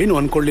 ನೀವೇನು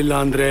ಅನ್ಕೊಳ್ಳಿಲ್ಲ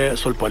ಅಂದರೆ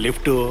ಸ್ವಲ್ಪ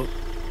lift.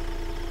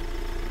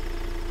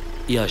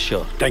 Yeah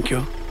sure. Thank you.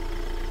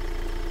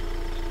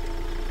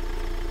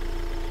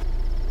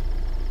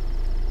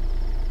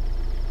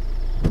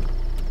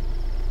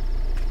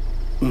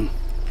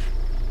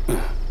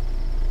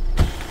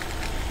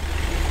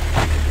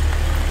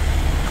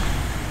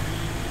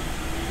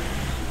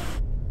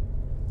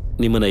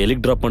 ನಿಮ್ಮನ್ನ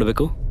ಎಲ್ಲಿಗೆ ಡ್ರಾಪ್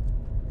ಮಾಡಬೇಕು?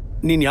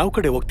 ನೀನು ಯಾವ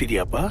ಕಡೆ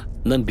ಹೋಗ್ತಿದೀಯಪ್ಪ?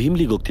 ನಾನು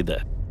ಭೀಮ್ಲಿಗೆ ಹೋಗ್ತಿದ್ದೆ.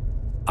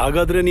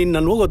 ಹಾಗಾದ್ರೆ ನೀನು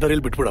ನಾನು ಹೋಗೋ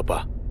ದಾರಿಯಲ್ಲಿ ಬಿಟ್ಬಿಡಪ್ಪ.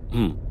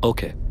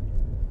 ಓಕೆ.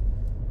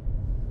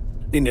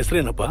 ನಿನ್ನ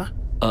ಹೆಸರೇನಪ್ಪ?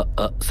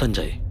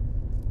 ಸಂಜಯ್.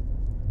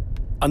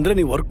 ಅಂದ್ರೆ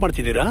ನೀವು ವರ್ಕ್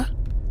ಮಾಡ್ತಿದ್ದೀರಾ?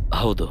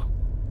 ಹೌದು.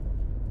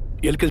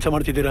 ಎಲ್ಲಿ ಕೆಲಸ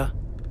ಮಾಡ್ತಿದ್ದೀರಾ?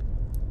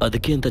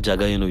 ಅದಕ್ಕೆ ಅಂತ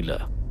ಜಾಗ ಏನೂ ಇಲ್ಲ.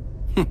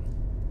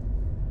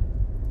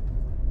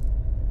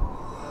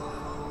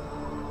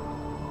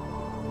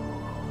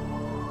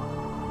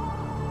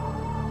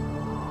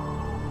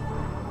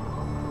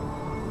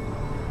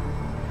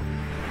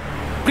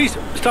 Please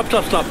stop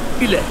stop stop.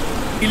 ಇಲ್ಲೇ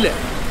ಇಲ್ಲೇ.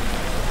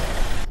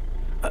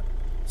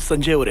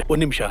 ಸಂಜಯ್ ಅವರೇ,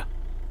 ಒಂದು ನಿಮಿಷ.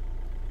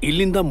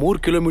 ಇಲ್ಲಿಂದ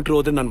 3 ಕಿಲೋಮೀಟರ್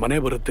ಹೋದ್ರೆ ನನ್ನ ಮನೆ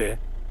ಬರುತ್ತೆ.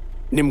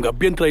 ನಿಮ್ಗೆ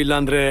ಅಭ್ಯಂತರ ಇಲ್ಲ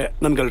ಅಂದ್ರೆ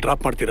ನನ್ಗಲ್ಲಿ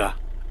ಡ್ರಾಪ್ ಮಾಡ್ತೀರಾ?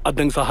 ಅದು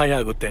ನಂಗೆ ಸಹಾಯ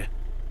ಆಗುತ್ತೆ.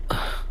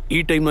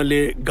 ಈ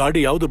ಟೈಮ್ನಲ್ಲಿ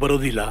ಗಾಡಿ ಯಾವುದು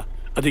ಬರೋದಿಲ್ಲ,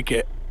 ಅದಕ್ಕೆ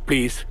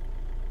ಪ್ಲೀಸ್.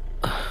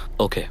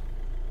 ಓಕೆ.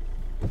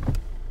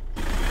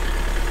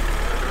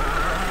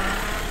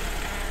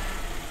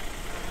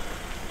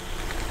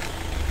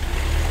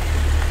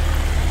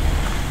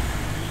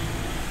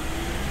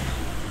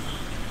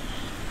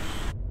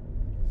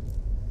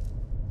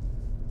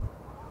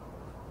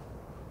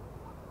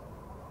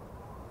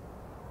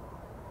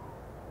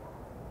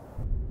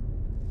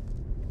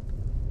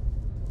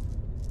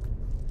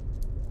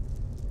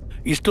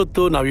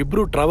 ಇಷ್ಟೊತ್ತು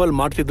ನಾವಿಬ್ರು ಟ್ರಾವೆಲ್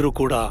ಮಾಡ್ತಿದ್ರು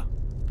ಕೂಡ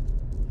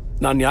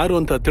ನಾನು ಯಾರು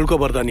ಅಂತ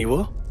ತಿಳ್ಕೊಬಾರ್ದಾ ನೀವು?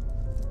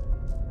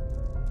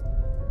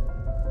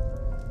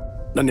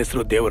 ನನ್ನ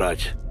ಹೆಸರು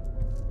ದೇವರಾಜ್.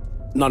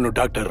 ನಾನು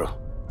ಡಾಕ್ಟರ್.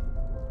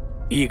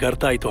 ಈಗ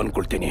ಅರ್ಥ ಆಯ್ತು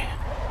ಅನ್ಕೊಳ್ತೀನಿ.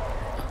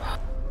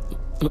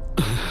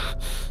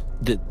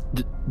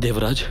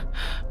 ದೇವರಾಜ್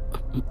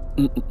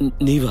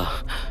ನೀವಾ?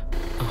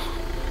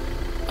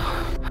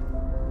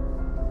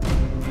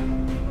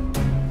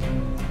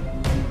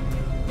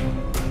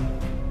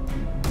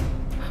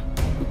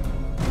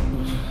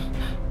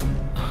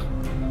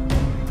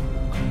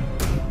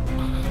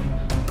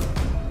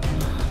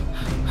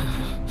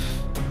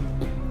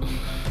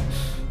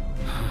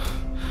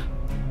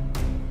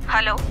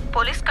 Hello,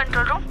 police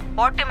control room.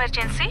 What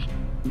emergency?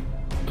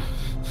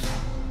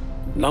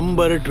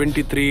 Number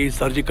 23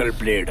 surgical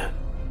blade.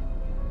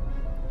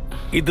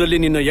 ಇದರಲ್ಲಿ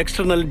ನಿನ್ನ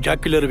ಎಕ್ಸ್ಟರ್ನಲ್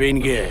ಜಾಕ್ಯುಲರ್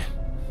ವೇನ್ಗೆ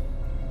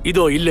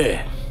ಇದೋ ಇಲ್ಲೇ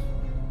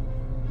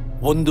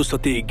ಒಂದು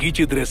ಸತಿ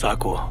ಗೀಚಿದ್ರೆ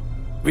ಸಾಕು.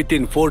 With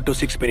in 4 to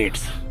 6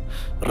 minutes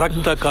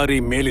ರಕ್ತಕಾರಿ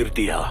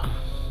ಮೇಲಿರ್ತೀಯ.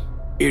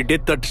 ಈ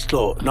death at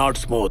slow not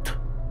smooth.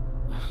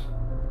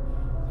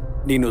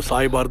 ನೀನು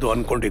ಸಾಯಬಾರ್ದು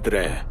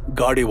ಅನ್ಕೊಂಡಿದ್ರೆ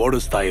ಗಾಡಿ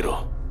ಓಡಿಸ್ತಾ ಇರು,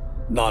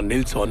 ನಾನ್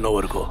ನಿಲ್ಸು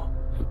ಅನ್ನೋವರೆಗೂ.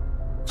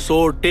 So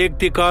take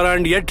the car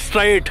and at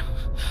straight.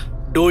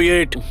 Do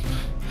it.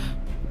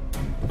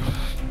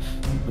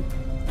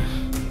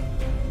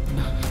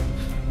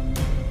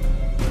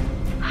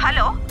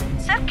 Hello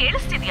sir,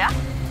 ಕೇಳಿಸ್ತಿದ್ಯಾ?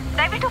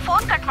 ದಯವಿಟ್ಟು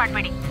ಫೋನ್ ಕಟ್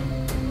ಮಾಡಬೇಡಿ.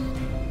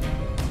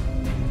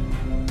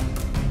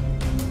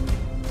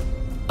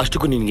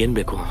 ಅಷ್ಟಕ್ಕೂ ನಿನ್ಗೇನ್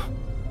ಬೇಕು?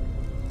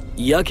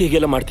 ಯಾಕೆ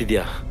ಹೀಗೆಲ್ಲ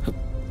ಮಾಡ್ತಿದ್ಯಾ?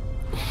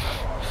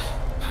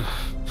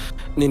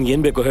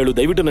 ನಿನ್ಗೇನ್ ಬೇಕು ಹೇಳು,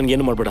 ದಯವಿಟ್ಟು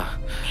ನನ್ಗೇನು ಮಾಡ್ಬೇಡ.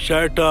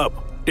 Shut up,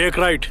 take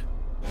right.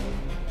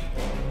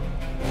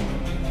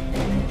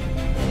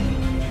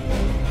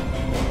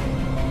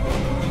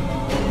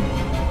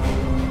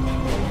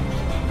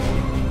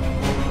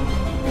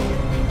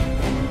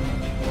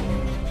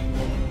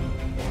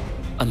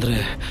 ಅಂದ್ರೆ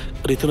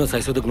ರಿತುನ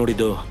ಸಾಯಿಸೋದಕ್ಕೆ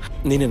ನೋಡಿದ್ದು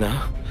ನೀನೇನಾ?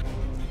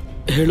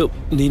 ಹೇಳು,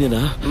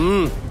 ನೀನೇನಾ?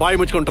 ಬಾಯಿ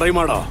ಮುಚ್ಕೊಂಡು ಟ್ರೈ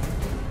ಮಾಡೋ.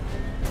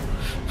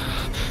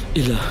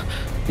 ಇಲ್ಲ,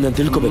 ನಾನು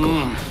ತಿಳ್ಕೋಬೇಕು.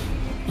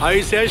 I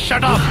say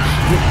shut up.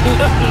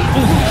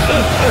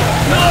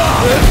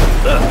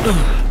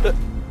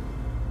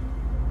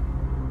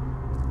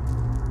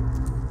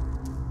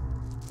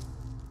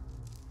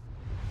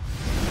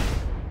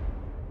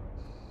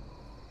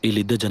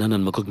 ಇಲ್ಲಿದ್ದ ಜನ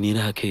ನನ್ನ ಮಗುಗೆ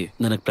ನೀರೇ ಹಾಕಿ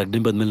ನನಗೆ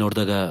ಪ್ರೆಗ್ನೆಂಟ್ ಬಂದ್ಮೇಲೆ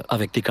ನೋಡಿದಾಗ ಆ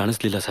ವ್ಯಕ್ತಿ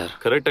ಕಾಣಿಸ್ಲಿಲ್ಲ ಸರ್.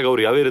 ಕರೆಕ್ಟ್ ಆಗಿ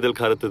ಅವ್ರು ಯಾವ ಏರಿಯಾದಲ್ಲಿ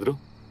ಕಾರತ್ತಿದ್ರು?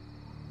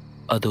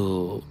 ಅದು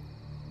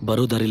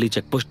ಬರೋ ದಾರಿಲಿ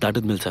check post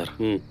ದಾಟದ್ಮೇಲೆ sir.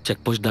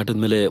 Check post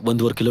ದಾಟದ್ಮೇಲೆ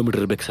 1.5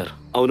 kilometre ಇರ್ಬೇಕು ಸರ್.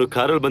 ಅವನು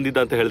ಕಾರಲ್ಲಿ ಬಂದಿದ್ದ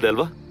ಅಂತ ಹೇಳ್ದೆ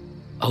ಅಲ್ವಾ?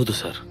 ಹೌದು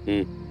ಸರ್.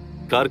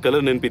 Car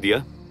colour ನೆನಪಿದ್ಯಾ?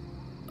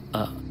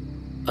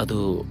 ಅದು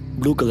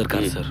blue colour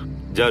car sir.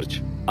 George,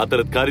 ಆ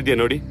ತರದ್ ಕಾರ್ ಇದೆಯಾ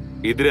ನೋಡಿ?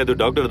 ಇದ್ರೆ ಅದು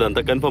ಡಾಕ್ಟರ್ದ ಅಂತ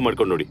ಕನ್ಫರ್ಮ್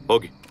ಮಾಡ್ಕೊಂಡು ನೋಡಿ,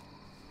 ಹೋಗಿ.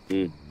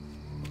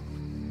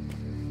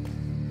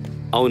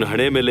 ಅವನ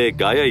ಹಣೆ ಮೇಲೆ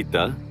ಗಾಯ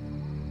ಇತ್ತಾ?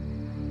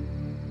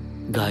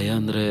 ಗಾಯ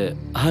ಅಂದ್ರೆ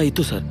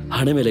ಇತ್ತು ಸರ್,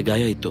 ಹಣೆ ಮೇಲೆ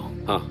ಗಾಯ ಇತ್ತು.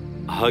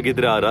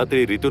 ಹಾಗಿದ್ರೆ ಆ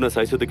ರಾತ್ರಿ ರಿತುನ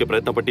ಸಾಯಿಸೋದಕ್ಕೆ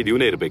ಪ್ರಯತ್ನ ಪಟ್ಟಿದ್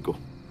ಇವನೇ ಇರಬೇಕು.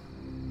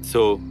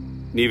 ಸೊ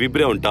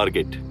ನೀವಿಬ್ರೆ ಅವನ್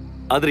ಟಾರ್ಗೆಟ್.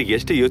 ಆದ್ರೆ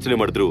ಎಷ್ಟೇ ಯೋಚನೆ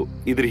ಮಾಡಿದ್ರು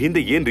ಇದ್ರ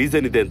ಹಿಂದೆ ಏನ್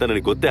ರೀಸನ್ ಇದೆ ಅಂತ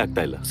ನನಗೆ ಗೊತ್ತೇ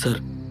ಆಗ್ತಾ ಇಲ್ಲ ಸರ್.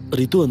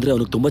 ರಿತು ಅಂದ್ರೆ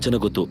ಅವನಿಗೆ ತುಂಬಾ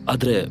ಚೆನ್ನಾಗಿ ಗೊತ್ತು.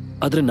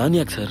 ಆದ್ರೆ ನಾನ್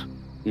ಯಾಕೆ sir?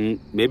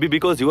 May be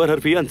because you or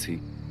her fiancée.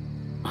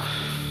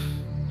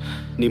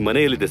 ನಿಮ್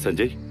ಮನೆ ಎಲ್ಲಿದೆ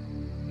ಸಂಜಯ್?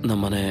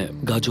 ನಮ್ಮನೆ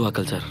ಗಾಜು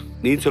ಹಾಕಲ್ ಸರ್.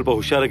 ನೀನ್ ಸ್ವಲ್ಪ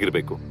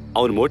ಹುಷಾರಾಗಿರ್ಬೇಕು.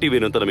 ಅವ್ನ ಮೋಟಿವ್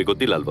ಏನು ಅಂತ ನಮಗೆ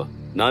ಗೊತ್ತಿಲ್ಲ ಅಲ್ವಾ?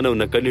 ನಾನು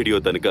ಅವನ್ನ ಕಂಡು ಹಿಡಿಯೋ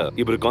ತನಕ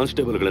ಇಬ್ರು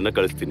ಕಾನ್ಸ್ಟೇಬಲ್ ಗಳನ್ನ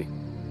ಕಳಿಸ್ತೀನಿ.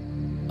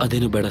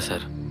 ಅದೇನು ಬೇಡ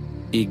ಸರ್.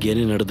 ಈಗ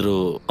ಏನೇ ನಡೆದ್ರು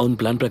ಅವ್ನ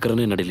ಪ್ಲಾನ್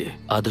ಪ್ರಕಾರನೇ ನಡೀಲಿ.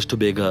 ಆದಷ್ಟು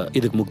ಬೇಗ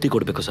ಇದಕ್ ಮುಕ್ತಿ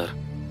ಕೊಡ್ಬೇಕು ಸರ್.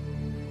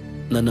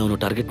 ನನ್ನ ಅವನು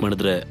ಟಾರ್ಗೆಟ್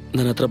ಮಾಡಿದ್ರೆ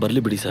ನನ್ನ ಹತ್ರ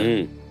ಬರ್ಲಿ ಬಿಡಿ ಸರ್.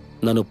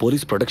 ನಾನು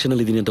ಪೊಲೀಸ್ ಪ್ರೊಟೆಕ್ಷನ್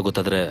ಅಲ್ಲಿ ಇದೀನಿ ಅಂತ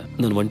ಗೊತ್ತಾದ್ರೆ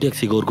ನಾನು ಒಂಟಿಯಾಗಿ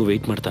ಸಿಗೋವರೆಗೂ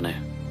ವೆಯ್ಟ್ ಮಾಡ್ತಾನೆ.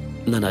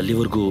 ನಾನು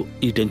ಅಲ್ಲಿವರೆಗೂ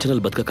ಈ ಟೆನ್ಷನ್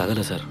ಅಲ್ಲಿ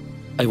ಬದುಕಕ್ಕಾಗಲ್ಲ sir.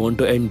 I want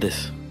to end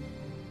this.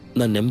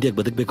 ನಾನು ನೆಮ್ಮದಿಯಾಗಿ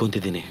ಬದುಕಬೇಕು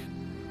ಅಂತಿದ್ದೀನಿ.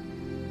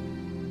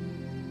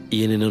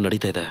 ಏನೇನೋ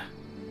ನಡೀತಾ ಇದೆ.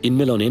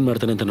 ಇನ್ಮೇಲೆ ಅವ್ನು ಏನ್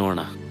ಮಾಡ್ತಾನೆ ಅಂತ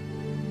ನೋಡೋಣ.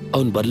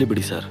 ಅವ್ನು ಬರ್ಲಿ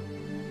ಬಿಡಿ ಸರ್.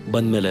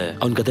 ಬಂದ್ಮೇಲೆ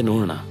ಅವನ ಕತೆ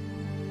ನೋಡೋಣ.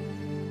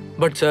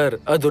 ಬಟ್ ಸರ್,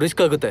 ಅದು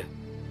ರಿಸ್ಕ್ ಆಗುತ್ತೆ.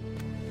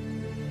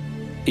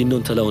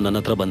 ಇನ್ನೊಂದ್ಸಲ ಅವ್ನು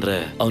ನನ್ನ ಹತ್ರ ಬಂದ್ರೆ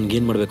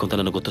ಅವ್ನಿಗೇನ್ ಮಾಡ್ಬೇಕು ಅಂತ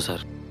ನನಗೆ ಗೊತ್ತು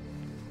ಸರ್.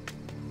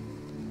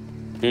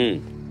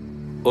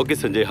 ಓಕೆ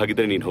ಸಂಜಯ್,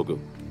 ಹಾಗಿದ್ರೆ ನೀನ್ ಹೋಗು.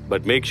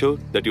 But make sure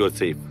that you are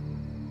safe.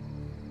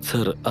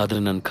 Sir, ಆದ್ರೆ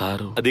ನನ್ನ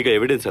ಕಾರು ಅದೀಗ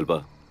ಎವಿಡೆನ್ಸ್ ಅಲ್ವಾ?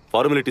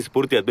 ಫಾರ್ಮಾಲಿಟೀಸ್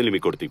ಪೂರ್ತಿ ಆದ್ಮೇಲೆ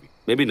ನಿಮಗೆ ಕೊಡ್ತೀವಿ.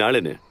 ಮೇ ಬಿ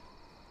ನಾಳೆನೆ.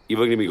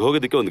 ಇವಾಗ ನಿಮಗೆ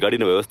ಹೋಗೋದಕ್ಕೆ ಒಂದು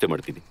ಗಾಡಿನ ವ್ಯವಸ್ಥೆ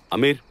ಮಾಡ್ತೀನಿ.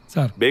 ಅಮೀರ್,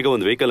 ಬೇಗ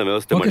ಒಂದು ವೆಹಿಕಲ್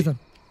ವ್ಯವಸ್ಥೆ ಮಾಡಿ.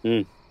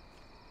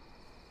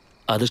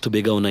 ಆದಷ್ಟು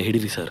ಬೇಗ ಅವನ್ನ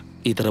ಹಿಡೀರಿ ಸರ್.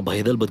 ಈ ತರ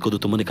ಭಯದಲ್ಲಿ ಬದುಕೋದು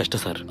ತುಂಬಾನೇ ಕಷ್ಟ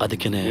ಸರ್.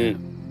 ಅದಕ್ಕೇನೆ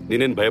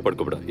ನೀನೇನ್ ಭಯ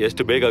ಪಡ್ಕೋಬೇಡ.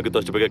 ಎಷ್ಟು ಬೇಗ ಆಗುತ್ತೋ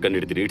ಅಷ್ಟು ಬೇಗ ಕಂಡು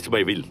ಹಿಡಿತೀನಿ. It's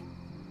my will.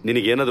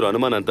 ನಿನಗೆ ಏನಾದರೂ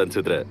ಅನುಮಾನ ಅಂತ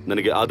ಅನ್ಸಿದ್ರೆ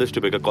ನನಗೆ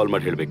ಆದಷ್ಟು ಬೇಗ ಕಾಲ್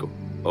ಮಾಡಿ ಹೇಳಬೇಕು.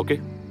 Okay?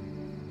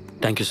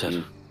 Thank you sir.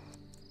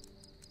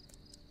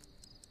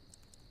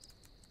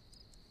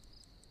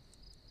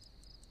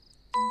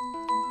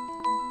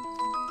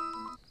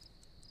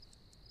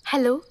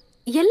 Hello,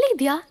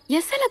 ಎಲ್ಲಿದ್ಯಾ?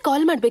 ಎಷ್ಟೆಲ್ಲ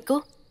ಕಾಲ್ ಮಾಡ್ಬೇಕು?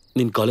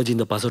 ನಿನ್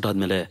ಕಾಲೇಜಿಂದ ಪಾಸ್ಔಟ್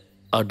ಆದ್ಮೇಲೆ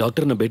ಆ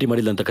ಡಾಕ್ಟರ್ನ ಭೇಟಿ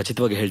ಮಾಡಿಲ್ಲ ಅಂತ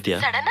ಖಚಿತವಾಗಿ ಹೇಳ್ತೀಯಾ?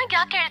 ಸಡನ್ ಆಗಿ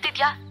ಯಾಕೆ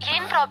ಹೇಳ್ತಿದ್ಯಾ?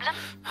 ಏನ್ ಪ್ರಾಬ್ಲಮ್?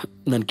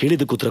 ನಾನು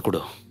ಕೇಳಿದ್ದಕ್ಕೆ ಉತ್ತರ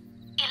ಕೊಡು.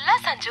 ಇಲ್ಲ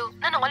ಸಂಜು,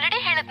 ನಾನು ಆಲ್ರೆಡಿ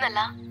ಹೇಳಿದ್ನಲ್ಲ.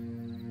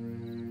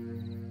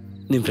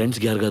 ನಿಮ್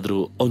ಫ್ರೆಂಡ್ಸ್ಗೆ ಯಾರಿಗಾದ್ರೂ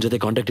ಅವನ ಜೊತೆ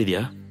ಕಾಂಟ್ಯಾಕ್ಟ್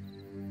ಇದೆಯಾ?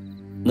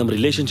 ನಮ್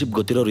ರಿಲೇಶನ್ಶಿಪ್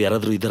ಗೊತ್ತಿರೋರು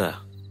ಯಾರಾದ್ರೂ ಇದ್ದಾರಾ?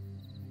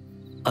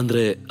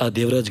 ಅಂದ್ರೆ ಆ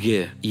ದೇವರಾಜ್ಗೆ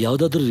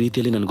ಯಾವ್ದಾದ್ರೂ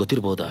ರೀತಿಯಲ್ಲಿ ನನ್ಗೆ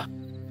ಗೊತ್ತಿರಬಹುದಾ?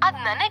 ಅದ್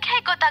ನನಗೆ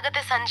ಹೇಗೆ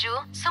ಗೊತ್ತಾಗತ್ತೆ ಸಂಜು?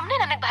 ಸುಮ್ನೆ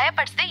ನನಗ್ ಭಯ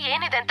ಪಡಿಸ್ದೆ.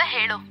 ಏನಿದೆ ಅಂತ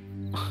ಹೇಳು.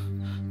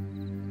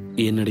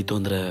 ಏನ್ ನಡೀತು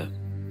ಅಂದ್ರೆ,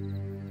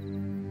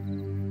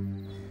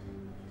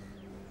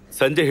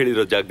 ಸಂಜಯ್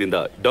ಹೇಳಿರೋ ಜಾಗದಿಂದ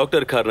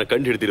ಡಾಕ್ಟರ್ ಕಾರ್ನ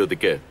ಕಂಡು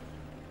ಹಿಡಿದಿರೋದಕ್ಕೆ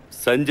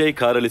ಸಂಜಯ್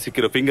ಕಾರಲ್ಲಿ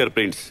ಸಿಕ್ಕಿರೋ finger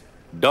prints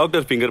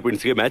doctor finger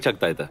ಪ್ರಿಂಟ್ಸ್ಗೆ match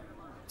ಆಗ್ತಾ ಇದೆ.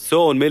 ಸೊ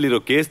ಅವನ ಮೇಲಿರೋ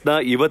ಕೇಸ್ನ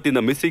ಇವತ್ತಿನ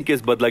ಮಿಸ್ಸಿಂಗ್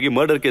ಕೇಸ್ ಬದಲಾಗಿ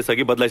ಮರ್ಡರ್ ಕೇಸ್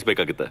ಆಗಿ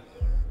ಬದಲಾಯಿಸಬೇಕಾಗುತ್ತೆ.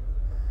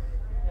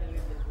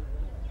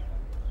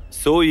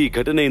 ಸೊ ಈ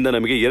ಘಟನೆಯಿಂದ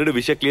ನಮಗೆ 2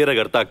 ವಿಷಯ ಕ್ಲಿಯರ್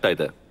ಆಗಿ ಅರ್ಥ ಆಗ್ತಾ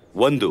ಇದೆ.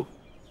 ಒಂದು,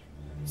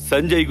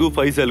 ಸಂಜಯ್ಗೂ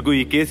ಫೈಸಲ್ಗೂ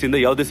ಈ ಕೇಸಿಂದ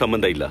ಯಾವುದೇ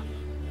ಸಂಬಂಧ ಇಲ್ಲ.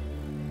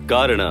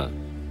 ಕಾರಣ,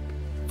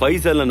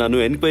 ಫೈಸಲ್ನ ನಾನು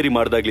ಎನ್ಕ್ವೈರಿ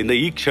ಮಾಡಿದಾಗ್ಲಿಂದ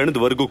ಈ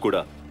ಕ್ಷಣದವರೆಗೂ ಕೂಡ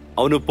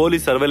ಅವನು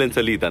ಪೊಲೀಸ್ ಸರ್ವೆಲೆನ್ಸ್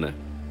ಅಲ್ಲಿ ಇದ್ದಾನೆ.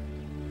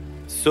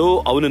 ಸೊ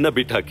ಅವನನ್ನ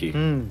ಬಿಟ್ಟು ಹಾಕಿ.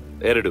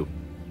 2,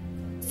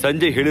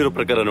 ಸಂಜಯ್ ಹೇಳಿರೋ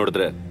ಪ್ರಕಾರ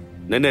ನೋಡಿದ್ರೆ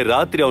ನಿನ್ನೆ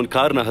ರಾತ್ರಿ ಅವನ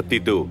ಕಾರ್ನ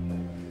ಹತ್ತಿದ್ದು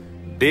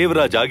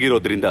ದೇವರಾಜ್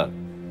ಆಗಿರೋದ್ರಿಂದ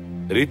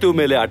ರಿತು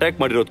ಮೇಲೆ ಅಟ್ಯಾಕ್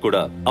ಮಾಡಿರೋದು ಕೂಡ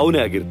ಅವನೇ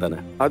ಆಗಿರ್ತಾನೆ.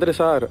 ಆದ್ರೆ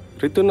ಸರ್,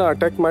 ರಿತುನ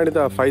ಅಟ್ಯಾಕ್ ಮಾಡಿದ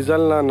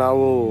ಫೈಸಲ್ನ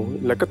ನಾವು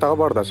ಲೆಕ್ಕ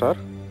ತಗೋಬಾರ್ದ ಸರ್?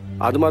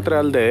 ಅದು ಮಾತ್ರ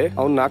ಅಲ್ಲದೆ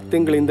ಅವ್ನು 4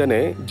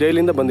 ತಿಂಗಳಿಂದನೇ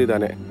ಜೈಲಿಂದ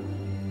ಬಂದಿದ್ದಾನೆ.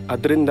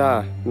 ಅದರಿಂದ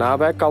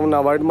ನಾವ್ಯಾಕೆ ಅವನ್ನ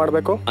ಅವಾಯ್ಡ್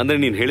ಮಾಡಬೇಕು? ಅಂದ್ರೆ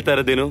ನೀನ್ ಹೇಳ್ತಾ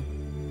ಇರೋದೇನು?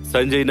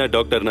 ಸಂಜಯ್ನ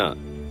ಡಾಕ್ಟರ್ನ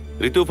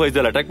ರಿತು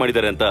ಫೈಜಲ್ ಅಟ್ಯಾಕ್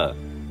ಮಾಡಿದ್ದಾರೆ ಅಂತ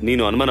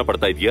ನೀನು ಅನುಮಾನ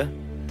ಪಡ್ತಾ ಇದೀಯಾ?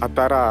 ಆ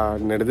ಥರ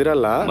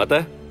ನಡೆದಿರಲ್ಲ. ಮತ್ತೆ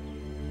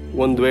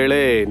ಒಂದ್ ವೇಳೆ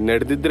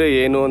ನಡೆದಿದ್ರೆ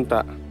ಏನು ಅಂತ.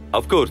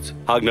 ಅಫ್ಕೋರ್ಸ್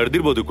ಹಾಗೆ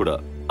ನಡೆದಿರ್ಬೋದು ಕೂಡ,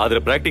 ಆದ್ರೆ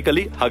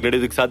ಪ್ರಾಕ್ಟಿಕಲಿ ಹಾಗೆ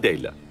ನಡೆಯೋದಕ್ಕೆ ಸಾಧ್ಯ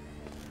ಇಲ್ಲ.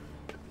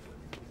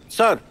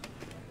 ಸರ್,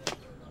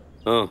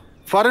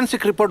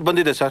 ಫಾರೆನ್ಸಿಕ್ ರಿಪೋರ್ಟ್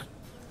ಬಂದಿದೆ sir.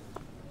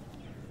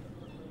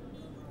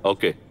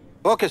 Okay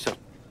okay sir.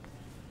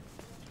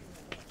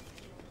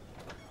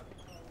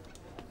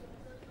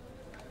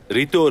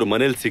 Ritu ಅವ್ರ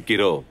ಮನೇಲಿ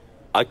ಸಿಕ್ಕಿರೋ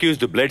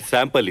ಅಕ್ಯೂಸ್ಡ್ ಬ್ಲಡ್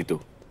ಸ್ಯಾಂಪಲ್ ಇದು.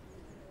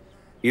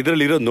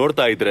 ಇದರಲ್ಲಿರೋ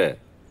ನೋಡ್ತಾ ಇದ್ರೆ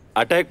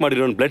ಅಟ್ಯಾಕ್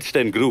ಮಾಡಿರೋ blood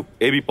stain group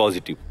AB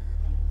positive.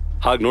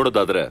 ಹಾಗೆ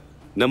ನೋಡೋದಾದ್ರೆ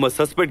ನಮ್ಮ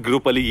ಸಸ್ಪೆಕ್ಟ್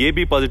ಗ್ರೂಪ್ ಅಲ್ಲಿ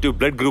AB ಪಾಸಿಟಿವ್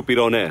ಬ್ಲಡ್ ಗ್ರೂಪ್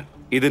ಇರೋನೆ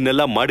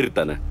ಇದನ್ನೆಲ್ಲ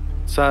ಮಾಡಿರ್ತಾನೆ.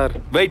 ಸರ್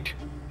ವೈಟ್,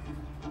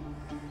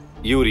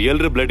 ಇವ್ರ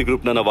ಎಲ್ಲರ ಬ್ಲಡ್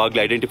ಗ್ರೂಪ್ ನಾವು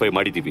ಆಗ್ಲೇ ಐಡೆಂಟಿಫೈ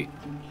ಮಾಡಿದೀವಿ.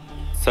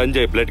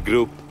 Sanjay blood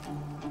group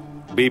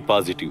B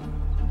positive,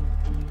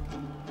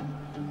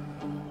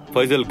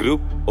 Faisal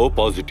group O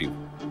positive,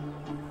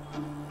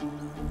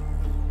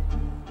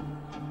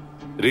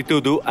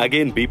 ರಿತುದು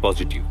again B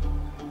positive.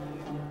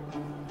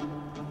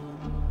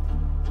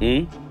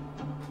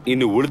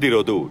 ಇನ್ನು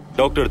ಉಳಿದಿರೋದು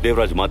ಡಾಕ್ಟರ್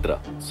ದೇವರಾಜ್ ಮಾತ್ರ.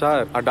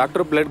 ಸರ್, ಆ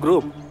doctor blood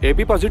group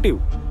AB positive.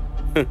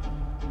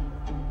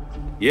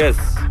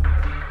 S,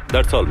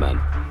 that's all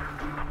man.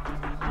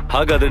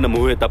 ಹಾಗಾದ್ರೆ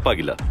ನಮ್ಮ ಊಹೆ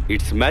ತಪ್ಪಾಗಿಲ್ಲ.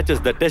 It's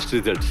matches the test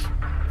results.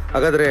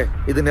 ಹಾಗಾದ್ರೆ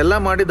ಇದನ್ನೆಲ್ಲ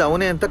ಮಾಡಿದ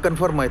ಅವನೇ ಅಂತ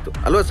ಕನ್ಫರ್ಮ್ ಆಯ್ತು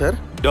ಅಲ್ವಾ ಸರ್?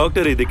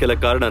 ಡಾಕ್ಟರ್ ಇದಕ್ಕೆಲ್ಲ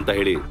ಕಾರಣ ಅಂತ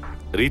ಹೇಳಿ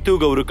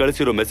ರಿತುಗ್ ಅವರು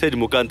ಕಳಿಸಿರೋ ಮೆಸೇಜ್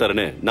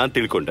ಮುಖಾಂತರನೇ ನಾನ್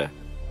ತಿಳ್ಕೊಂಡೆ.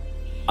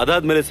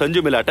 ಅದಾದ್ಮೇಲೆ ಸಂಜು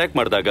ಮೇಲೆ ಅಟ್ಯಾಕ್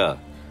ಮಾಡಿದಾಗ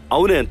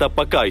ಅವನೇ ಅಂತ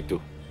ಪಕ್ಕ ಆಯ್ತು.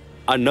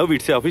 And now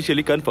it's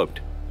officially confirmed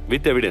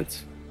with evidence.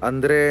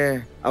 ಅಂದ್ರೆ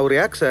ಅವ್ರು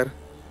ಯಾಕೆ ಸರ್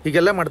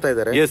ಹೀಗೆಲ್ಲ ಮಾಡ್ತಾ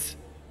ಇದ್ದಾರೆ? ಎಸ್,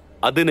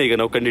 ಅದನ್ನ ಈಗ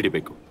ನಾವು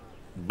ಕಂಡುಹಿಡಿಬೇಕು.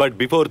 ಬಟ್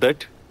ಬಿಫೋರ್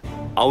ದಟ್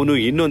ಅವನು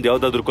ಇನ್ನೊಂದು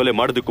ಯಾವ್ದಾದ್ರು ಕೊಲೆ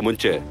ಮಾಡೋದಕ್ಕೂ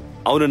ಮುಂಚೆ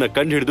ಅವನನ್ನ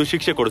ಕಂಡು ಹಿಡಿದು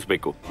ಶಿಕ್ಷೆ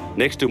ಕೊಡಿಸ್ಬೇಕು.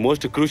 Next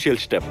most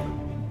crucial step.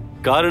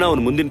 ಕಾರಣ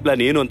ಅವನ ಮುಂದಿನ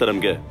ಪ್ಲಾನ್ ಏನು ಅಂತ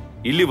ನಮ್ಗೆ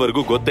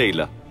ಇಲ್ಲಿವರೆಗೂ ಗೊತ್ತೇ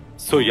ಇಲ್ಲ.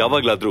 ಸೊ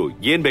ಯಾವಾಗ್ಲಾದ್ರೂ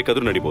ಏನ್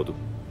ಬೇಕಾದ್ರೂ ನಡಿಬಹುದು.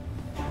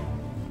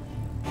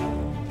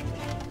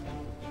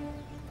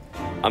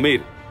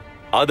 ಅಮೀರ್,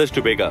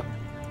 ಆದಷ್ಟು ಬೇಗ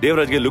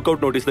ದೇವರಾಜ್ಗೆ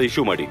ಲುಕ್ಔಟ್ ನೋಟಿಸ್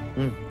ಇಶ್ಯೂ ಮಾಡಿ.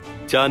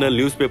 Channel,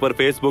 news paper,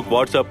 Facebook,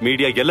 WhatsApp,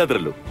 media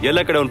ಎಲ್ಲದರಲ್ಲೂ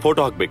ಎಲ್ಲ ಕಡೆ ಒಂದು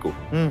ಫೋಟೋ ಹಾಕಬೇಕು.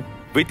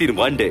 With in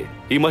 1 day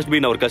he must be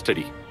in our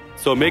custody.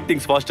 So make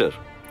things faster.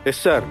 Yes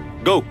sir.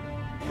 Go.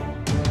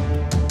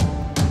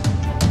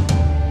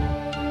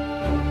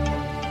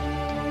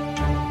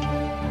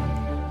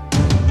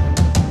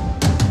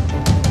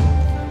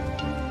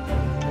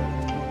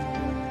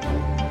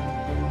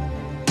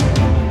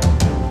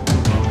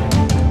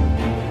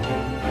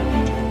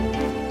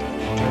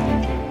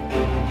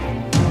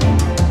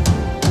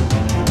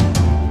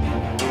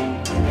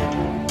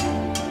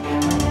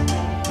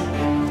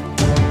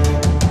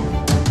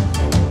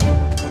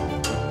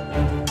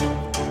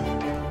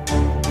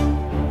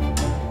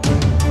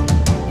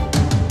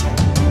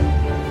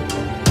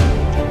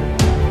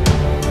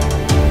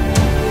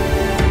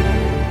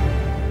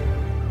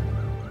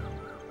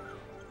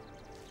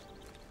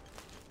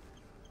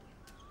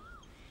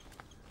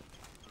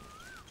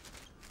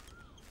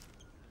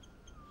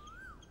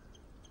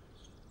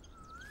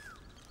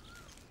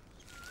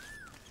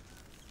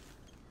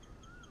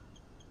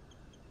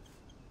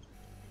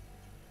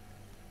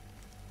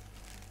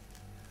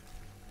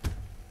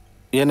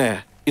 ಏನೇ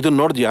ಇದು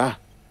ನೋಡ್ದ್ಯಾ?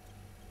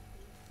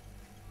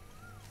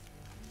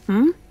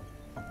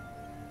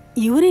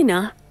 ಇವರೇನಾ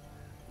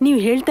ನೀವು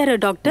ಹೇಳ್ತಾ ಇರೋ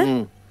ಡಾಕ್ಟರ್?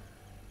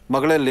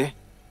 ಮಗಳಲ್ಲಿ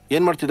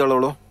ಏನ್ ಮಾಡ್ತಿದ್ದಾಳು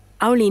ಅವಳು?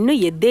 ಅವಳು ಇನ್ನೂ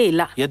ಎದ್ದೇ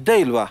ಇಲ್ಲ. ಎದ್ದೇ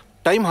ಇಲ್ವಾ?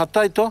 ಟೈಮ್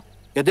 10 ಆಯ್ತು.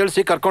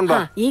 ಎದ್ದೇಳಿಸಿ ಕರ್ಕೊಂಡ್ ಬಾ.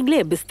 ಈಗ್ಲೇ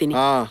ಎಬ್ಬಿಸ್ತೀನಿ.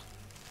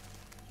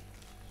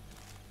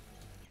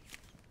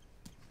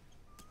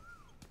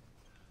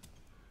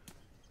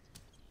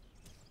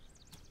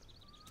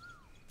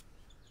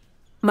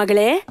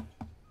 ಮಗಳೇ,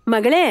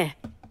 ಮಗಳೇ,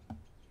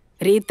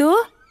 ರೀತು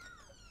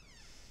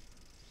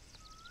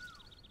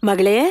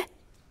ಮಗಳೇ,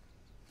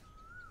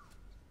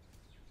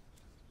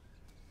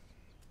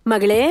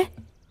 ಮಗಳೇ,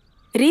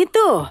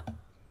 ರೀತು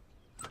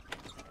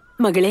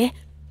ಮಗಳೇ.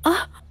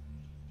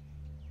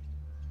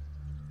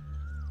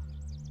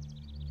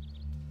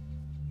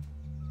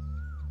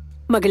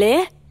 ಮಗಳೇ,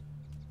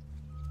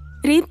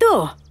 ರೀತು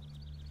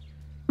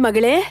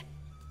ಮಗಳೇ.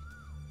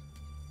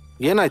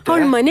 ಏನಾಯ್ತು?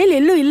 ಅವಳ ಮನೇಲಿ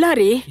ಎಲ್ಲೂ ಇಲ್ಲ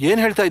ರೀ.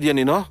 ಏನ್ ಹೇಳ್ತಾ ಇದೀಯ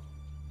ನೀನು?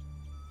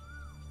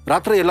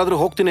 ರಾತ್ರಿ ಎಲ್ಲಾದ್ರೂ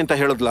ಹೋಗ್ತೀನಿ ಅಂತ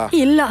ಹೇಳದ್ಲಾ?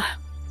 ಇಲ್ಲ,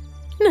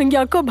 ನಂಗೆ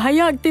ಯಾಕೋ ಭಯ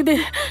ಆಗ್ತಿದೆ.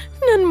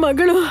 ನನ್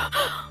ಮಗಳು.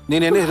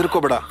 ನೀನೇನೇ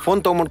ಹೆದರ್ಕೋಬೇಡ. ಫೋನ್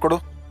ತಗೊಂಡ್ ಕೊಡು.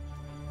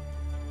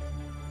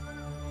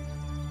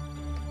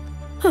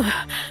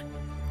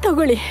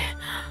 ತಗೊಳ್ಳಿ.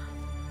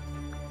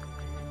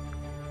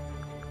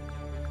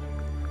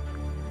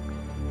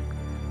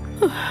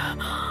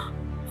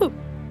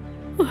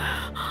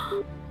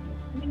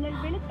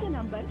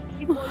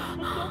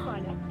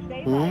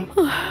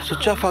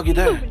 ಸ್ವಿಚ್ ಆಫ್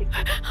ಆಗಿದೆ.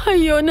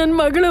 ಅಯ್ಯೋ, ನನ್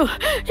ಮಗಳು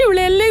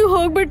ಇವಳೆಲ್ಲಿಗೆ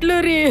ಹೋಗ್ಬಿಟ್ಲು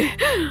ರೀ.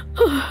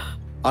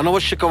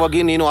 ಅನವಶ್ಯಕವಾಗಿ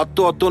ನೀನು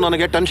 10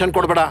 ನನಗೆ ಟೆನ್ಷನ್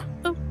ಕೊಡ್ಬೇಡ.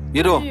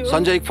 ಇರು,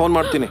 ಸಂಜಯ್ಗೆ ಫೋನ್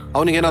ಮಾಡ್ತೀನಿ.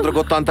 ಅವನಿಗೆ ಏನಾದ್ರೂ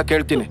ಗೊತ್ತಾ ಅಂತ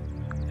ಕೇಳ್ತೀನಿ.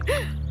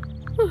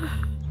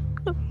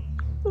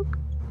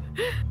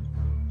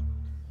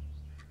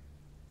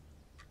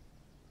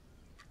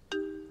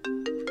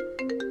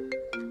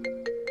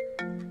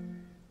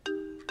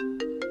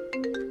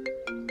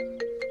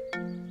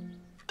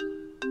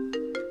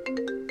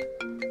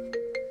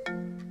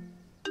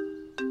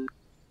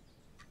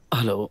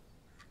 ಹಲೋ.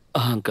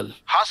 ಅಂಕಲ್.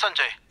 ಹಾ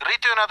ಸಂಜಯ್,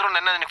 ರೀತು ಏನಾದ್ರೂ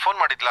ನೆನ್ನೆ ನಿನಗೆ ಫೋನ್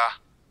ಮಾಡಿದ್ಲಾ?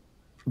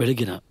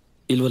 ಬೆಳಗಿನ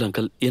ಇಲ್ವಲ್ಲ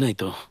ಅಂಕಲ್,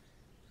 ಏನಾಯ್ತು?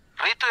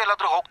 ರೀತು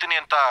ಎಲ್ಲಾದ್ರೂ ಹೋಗ್ತೀನಿ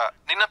ಅಂತ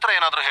ನಿನ್ನ ಹತ್ರ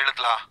ಏನಾದ್ರೂ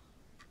ಹೇಳಿದ್ಲಾ?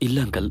 ಇಲ್ಲ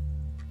ಅಂಕಲ್,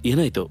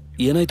 ಏನಾಯ್ತು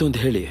ಏನಾಯ್ತು ಅಂತ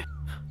ಹೇಳಿ.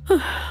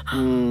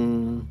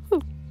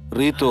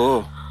 ರೀತು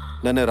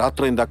ನೆನ್ನೆ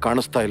ರಾತ್ರಿಯಿಂದ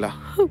ಕಾಣಿಸ್ತಾ ಇಲ್ಲ.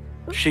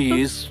 She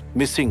is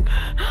missing.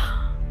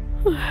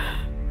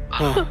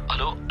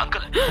 Hello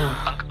uncle.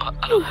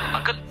 Hello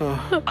uncle.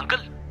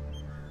 Uncle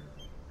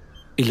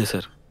ಇಲ್ಲ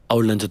ಸರ್,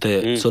 ಅವಳು ನನ್ನ ಜೊತೆ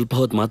ಸ್ವಲ್ಪ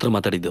ಹೊತ್ತು ಮಾತ್ರ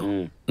ಮಾತಾಡಿದ್ದು.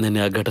 ನಿನ್ನೆ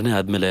ಆ ಘಟನೆ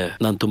ಆದ್ಮೇಲೆ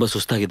ನಾನು ತುಂಬಾ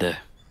ಸುಸ್ತಾಗಿದೆ.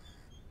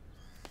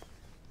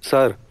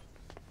 ಸರ್,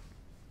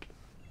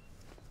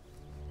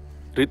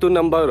 ರಿತು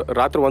ನಂಬರ್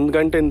ರಾತ್ರಿ 1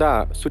 ಗಂಟೆಯಿಂದ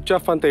ಸ್ವಿಚ್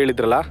ಆಫ್ ಅಂತ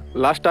ಹೇಳಿದ್ರಲ್ಲ,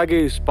 ಲಾಸ್ಟ್ ಆಗಿ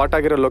ಸ್ಪಾಟ್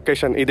ಆಗಿರೋ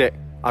ಲೊಕೇಶನ್ ಇದೆ.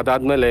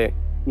 ಅದಾದ್ಮೇಲೆ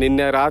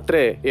ನಿನ್ನೆ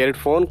ರಾತ್ರಿ 2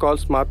 ಫೋನ್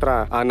ಕಾಲ್ಸ್ ಮಾತ್ರ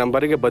ಆ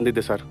ನಂಬರಿಗೆ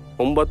ಬಂದಿದೆ ಸರ್.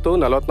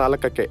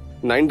 9:44ಕ್ಕೆ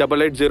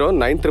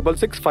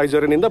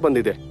 9880966650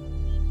 ಬಂದಿದೆ.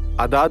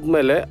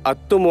 ಅದಾದ್ಮೇಲೆ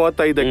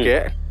 10:35ಕ್ಕೆ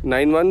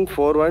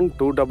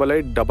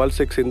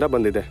 9141288866 ಇಂದ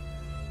ಬಂದಿದೆ.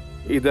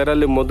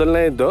 ಇದರಲ್ಲಿ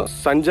ಮೊದಲನೇದು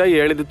ಸಂಜಯ್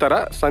ಹೇಳಿದ ತರ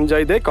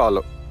ಸಂಜಯ್ದೇ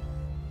ಕಾಲು.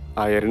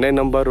 ಆ 2ನೇ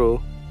ನಂಬರು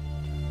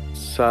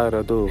ಸರ್,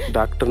 ಅದು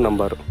ಡಾಕ್ಟರ್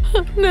ನಂಬರು.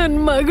 ನನ್ನ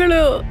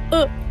ಮಗಳು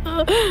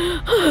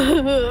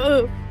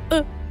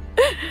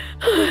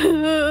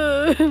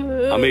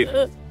ಅಮೀರ್,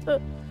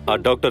 ಆ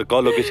ಡಾಕ್ಟರ್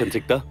ಕಾಲ್ ಲೊಕೇಶನ್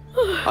ಸಿಕ್ತಾ?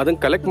 ಅದನ್ನ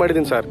ಕಲೆಕ್ಟ್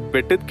ಮಾಡಿದೀನಿ ಸರ್.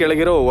 ಬೆಟ್ಟದ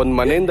ಕೆಳಗಿರೋ ಒಂದ್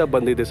ಮನೆಯಿಂದ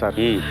ಬಂದಿದೆ ಸರ್.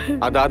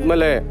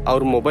 ಅದಾದ್ಮೇಲೆ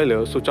ಅವ್ರ ಮೊಬೈಲ್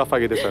ಸ್ವಿಚ್ ಆಫ್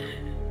ಆಗಿದೆ ಸರ್.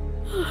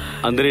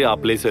 ಅಂದ್ರೆ ಆ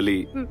ಪ್ಲೇಸ್ ಅಲ್ಲಿ,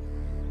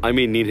 ಐ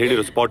ಮೀನ್ ನೀನ್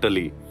ಹೇಳಿರೋ ಸ್ಪಾಟ್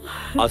ಅಲ್ಲಿ,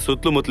 ಆ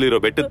ಸುತ್ತಲೂ ಮುತ್ತಲು ಇರೋ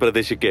ಬೆಟ್ಟದ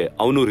ಪ್ರದೇಶಕ್ಕೆ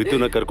ಅವನು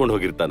ರಿತುನ ಕರ್ಕೊಂಡು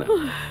ಹೋಗಿರ್ತಾನೆ.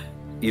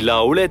 ಇಲ್ಲ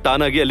ಅವಳೇ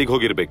ತಾನಾಗಿ ಅಲ್ಲಿಗೆ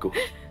ಹೋಗಿರ್ಬೇಕು.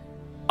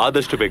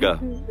 ಆದಷ್ಟು ಬೇಗ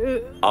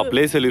ಆ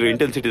ಪ್ಲೇಸ್ ಅಲ್ಲಿರೋ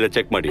ಇಂಟೆನ್ಸಿಟಿನ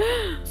ಚೆಕ್ ಮಾಡಿ,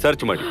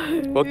 ಸರ್ಚ್ ಮಾಡಿ.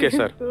 Okay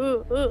sir.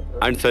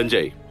 And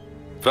Sanjay,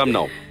 from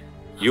now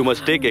you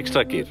must take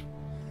extra care,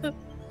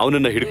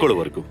 ಅವನನ್ನ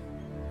ಹಿಡ್ಕೊಳ್ಳೋವರೆಗೂ.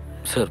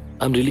 Sir,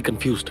 I am really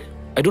confused.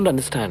 I don't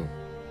understand.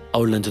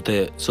 ಅವಳು ನನ್ನ ಜೊತೆ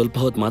ಸ್ವಲ್ಪ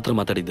ಹೊತ್ತು ಮಾತ್ರ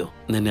ಮಾತಾಡಿದ್ದು.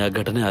 ನಿನ್ನೆ ಆ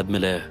ಘಟನೆ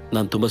ಆದ್ಮೇಲೆ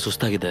ನಾನು ತುಂಬಾ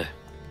ಸುಸ್ತಾಗಿದೆ.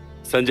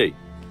 Sanjay,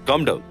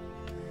 calm down.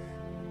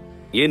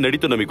 ಏನ್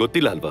ನಡೀತು ನಮಗೆ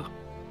ಗೊತ್ತಿಲ್ಲ ಅಲ್ವಾ?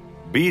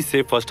 Be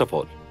safe first of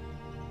all.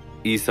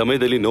 ಈ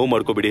ಸಮಯದಲ್ಲಿ ನೋವು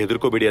ಮಾಡ್ಕೋಬೇಡಿ,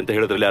 ಹೆದರ್ಕೋಬೇಡಿ ಅಂತ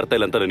ಹೇಳೋದ್ರಲ್ಲಿ ಅರ್ಥ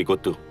ಇಲ್ಲ ಅಂತ ನನಗೆ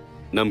ಗೊತ್ತು.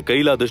 ನಮ್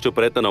ಕೈಲಾದಷ್ಟು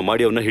ಪ್ರಯತ್ನ ನಾವು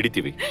ಮಾಡಿ ಅವನ್ನ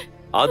ಹಿಡಿತೀವಿ.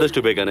 ಆದಷ್ಟು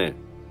ಬೇಗನೆ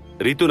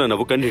ರಿತುನ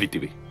ನಾವು ಕಂಡು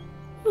ಹಿಡಿತೀವಿ.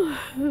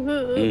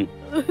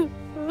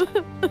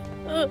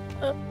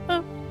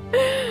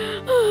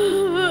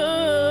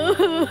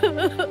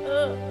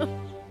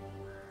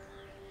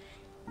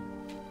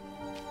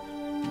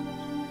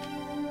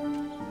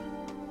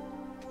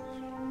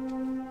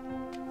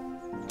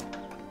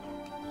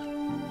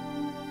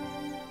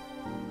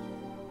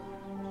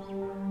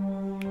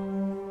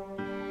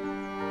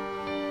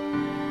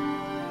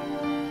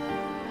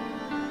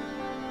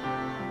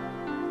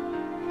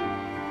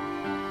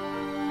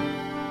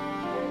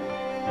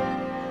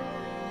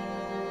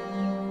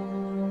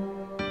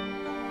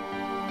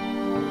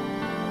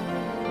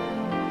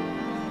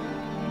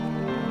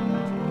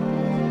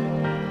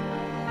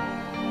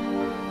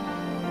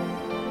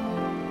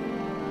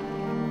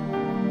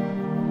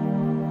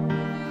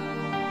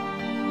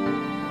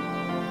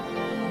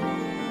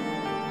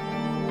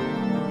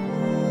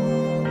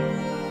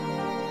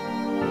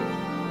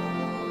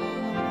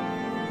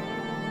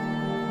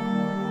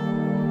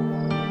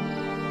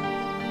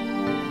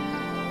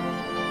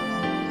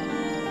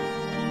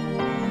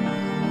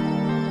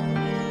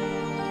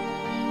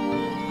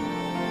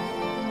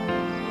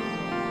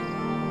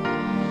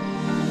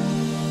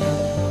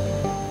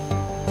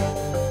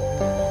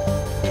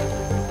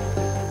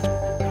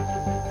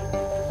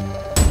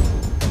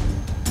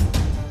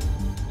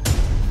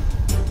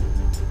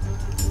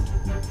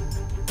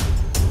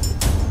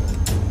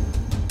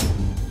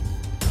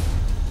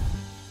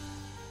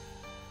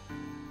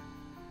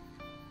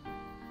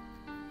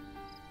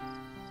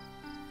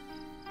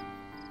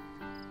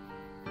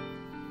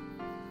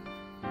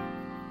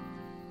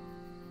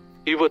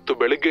 ಇವತ್ತು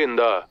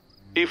ಬೆಳಗ್ಗೆಯಿಂದ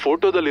ಈ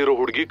ಫೋಟೋದಲ್ಲಿರೋ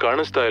ಹುಡುಗಿ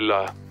ಕಾಣಿಸ್ತಾ ಇಲ್ಲ.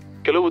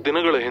 ಕೆಲವು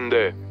ದಿನಗಳ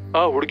ಹಿಂದೆ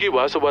ಆ ಹುಡುಗಿ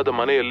ವಾಸವಾದ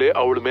ಮನೆಯಲ್ಲೇ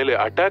ಅವಳ ಮೇಲೆ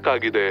ಅಟ್ಯಾಕ್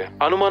ಆಗಿದೆ.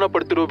 ಅನುಮಾನ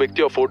ಪಡ್ತಿರೋ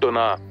ವ್ಯಕ್ತಿಯ ಫೋಟೋನ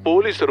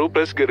ಪೊಲೀಸರು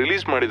ಪ್ರೆಸ್ಗೆ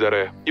ರಿಲೀಸ್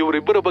ಮಾಡಿದ್ದಾರೆ.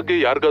 ಇವರಿಬ್ಬರ ಬಗ್ಗೆ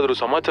ಯಾರಿಗಾದ್ರೂ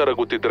ಸಮಾಚಾರ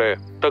ಗೊತ್ತಿದ್ರೆ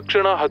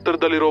ತಕ್ಷಣ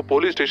ಹತ್ತಿರದಲ್ಲಿರೋ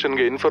ಪೊಲೀಸ್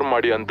ಸ್ಟೇಷನ್ಗೆ ಇನ್ಫಾರ್ಮ್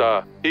ಮಾಡಿ ಅಂತ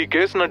ಈ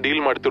ಕೇಸ್ನ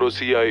ಡೀಲ್ ಮಾಡ್ತಿರೋ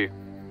ಸಿಐ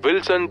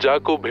ವಿಲ್ಸನ್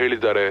ಜಾಕೋಬ್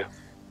ಹೇಳಿದ್ದಾರೆ.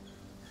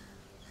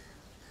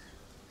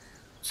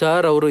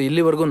 ಸರ್, ಅವರು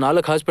ಇಲ್ಲಿವರೆಗೂ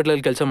 4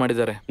 ಹಾಸ್ಪಿಟಲ್ ಕೆಲಸ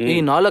ಮಾಡಿದ್ದಾರೆ. ಈ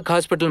 4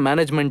 ಹಾಸ್ಪಿಟಲ್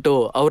ಮ್ಯಾನೇಜ್ಮೆಂಟ್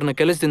ಅವ್ರನ್ನ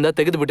ಕೆಲಸದಿಂದ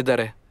ತೆಗೆದು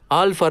ಬಿಟ್ಟಿದ್ದಾರೆ.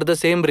 All for the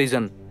same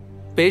reason,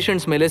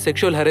 patients ಮೇಲೆ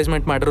ಸೆಕ್ಷುವಲ್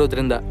ಹ್ಯಾರೇಸ್ಮೆಂಟ್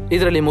ಮಾಡಿರೋದ್ರಿಂದ.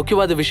 ಇದರಲ್ಲಿ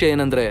ಮುಖ್ಯವಾದ ವಿಷಯ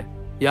ಏನಂದ್ರೆ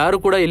ಯಾರು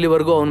ಕೂಡ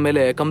ಇಲ್ಲಿವರೆಗೂ ಅವನ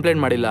ಮೇಲೆ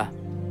ಕಂಪ್ಲೇಂಟ್ ಮಾಡಿಲ್ಲ.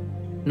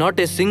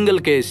 Not A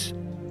single case.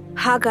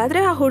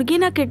 ಹಾಗಾದ್ರೆ ಆ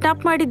ಹುಡುಗಿನ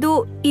ಕಿಡ್ನಾಪ್ ಮಾಡಿದ್ದು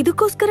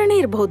ಇದಕ್ಕೋಸ್ಕರನೇ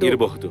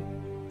ಇರಬಹುದು.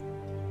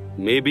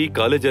 ಮೇ ಬಿ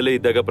ಕಾಲೇಜಲ್ಲೇ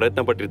ಇದ್ದಾಗ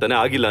ಪ್ರಯತ್ನ ಪಟ್ಟಿರ್ತಾನೆ,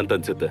 ಆಗಿಲ್ಲ ಅಂತ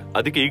ಅನ್ಸುತ್ತೆ.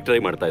 ಅದಕ್ಕೆ ಈಗ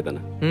ಟ್ರೈ ಮಾಡ್ತಾ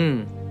ಇದ್ದಾನೆ.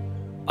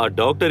 ಆ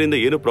ಡಾಕ್ಟರ್ ಇಂದ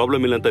ಏನು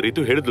ಪ್ರಾಬ್ಲಮ್ ಇಲ್ಲ ಅಂತ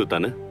ರಿತು ಹೇಳಿದ್ಲು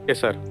ತಾನೆ?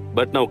 ಸರ್,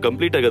 ಬಟ್ ನಾವು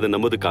ಕಂಪ್ಲೀಟ್ ಆಗಿ ಅದನ್ನ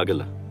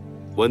ನಂಬೋದಕ್ಕಾಗಲ್ಲ.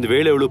 ಒಂದ್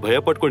ವೇಳೆ ಅವಳು ಭಯ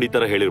ಪಟ್ಕೊಂಡು ಈ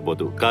ತರ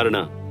ಹೇಳಿರ್ಬೋದು. ಕಾರಣ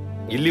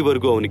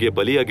ಇಲ್ಲಿವರೆಗೂ ಅವನಿಗೆ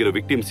ಬಲಿಯಾಗಿರೋ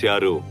ವಿಕ್ಟಿಮ್ಸ್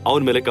ಯಾರು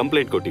ಅವನ ಮೇಲೆ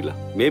ಕಂಪ್ಲೇಂಟ್ ಕೊಟ್ಟಿಲ್ಲ.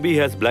 May be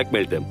has black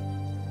mail them.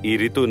 ಈ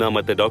ರಿತುನ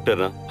ಮತ್ತೆ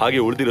ಡಾಕ್ಟರ್ನ ಹಾಗೆ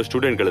ಉಳಿದಿರೋ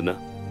ಸ್ಟೂಡೆಂಟ್ ಗಳನ್ನ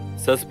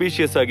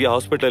ಸಸ್ಪಿಷಿಯಸ್ ಆಗಿ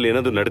ಹಾಸ್ಪಿಟಲ್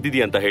ಏನಾದ್ರು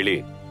ನಡೆದಿದೆಯಾ ಅಂತ ಹೇಳಿ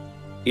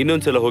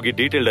ಇನ್ನೊಂದ್ಸಲ ಹೋಗಿ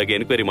ಡೀಟೇಲ್ಡ್ ಆಗಿ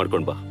ಎನ್ಕ್ವೈರಿ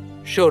ಮಾಡ್ಕೊಂಡ್ ಬಾ.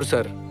 Sure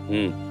sir.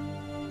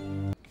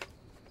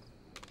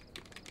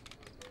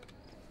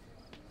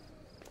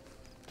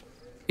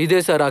 ಇದೆ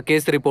ಸರ್ ಆ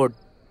case report.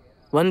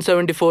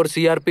 174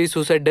 CRP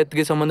suicide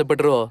ಡೆತ್ಗೆ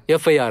ಸಂಬಂಧಪಟ್ಟಿರೋ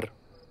FIR.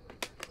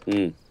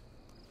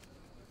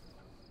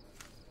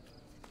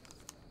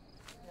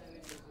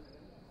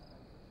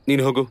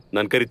 ನೀನು ಹೋಗು,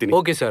 ನಾನು ಕರಿತೀನಿ.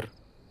 Okay sir.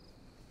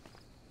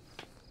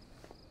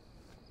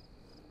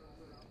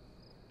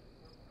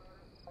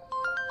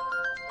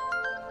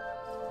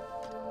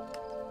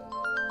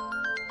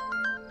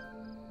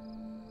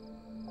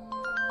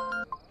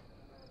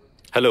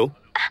 Hello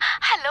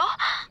hello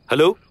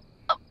hello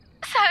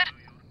sir.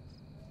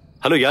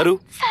 Hello, ಯಾರು?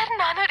 ಸರ್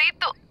ನಾನು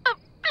Ritu.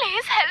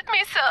 Please help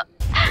me sir.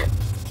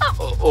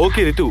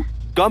 Okay Ritu,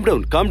 calm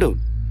down calm down.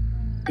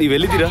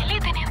 ನೀವೆಲ್ಲಿದ್ದೀರಾ?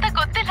 ಎಲ್ಲಿದ್ದೀನಿ ಅಂತ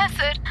ಗೊತ್ತಿಲ್ಲ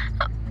ಸರ್.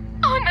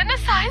 ಅವನನ್ನ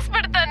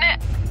ಸಾಯಿಸ್ಬಿಡ್ತಾನೆ.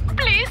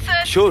 Please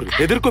sir. Sure,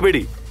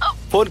 ಹೆದರ್ಕೋಬೇಡಿ.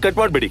 Phone cut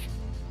ಮಾಡಬೇಡಿ.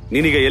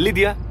 ನೀನೀಗ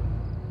ಎಲ್ಲಿದ್ಯಾ?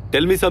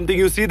 Tell me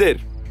something U C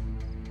there.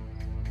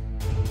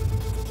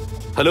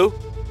 Hello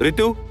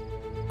Ritu,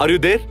 are you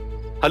there?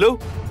 Hello.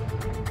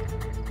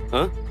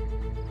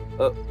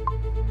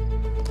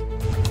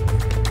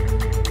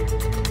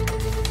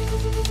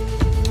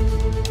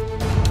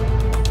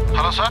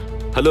 Hello sir.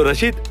 Hello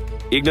Rashid,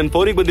 ಈಗ ನನ್ನ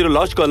ಫೋನಿಗೆ ಬಂದಿರೋ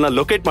ಲಾಸ್ಟ್ ಕಾಲ್ನ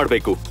ಲೊಕೇಟ್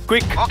ಮಾಡಬೇಕು.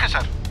 ಕ್ವಿಕ್. Okay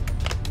sir.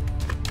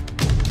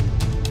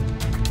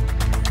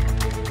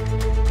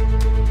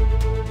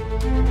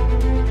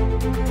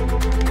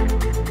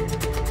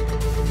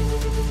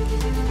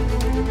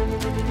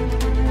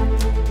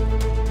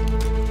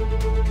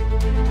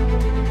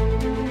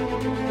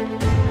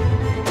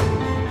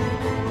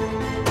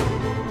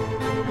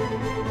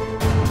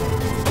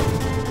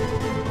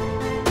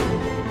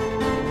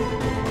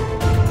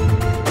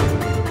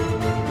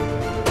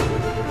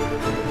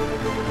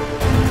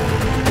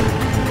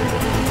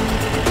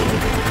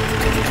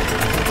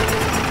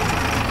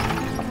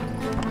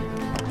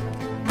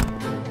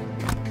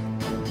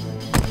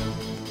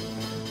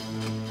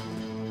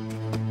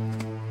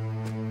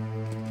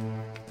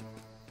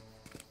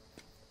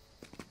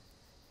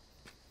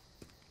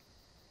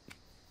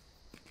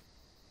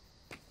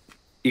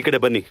 ಈ ಕಡೆ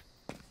ಬನ್ನಿ.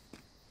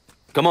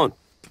 ಕಮಾನ್.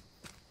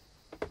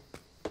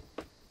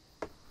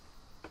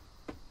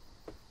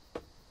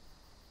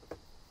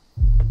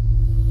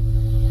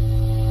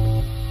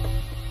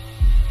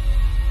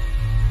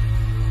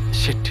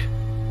 ಶಿಟ್.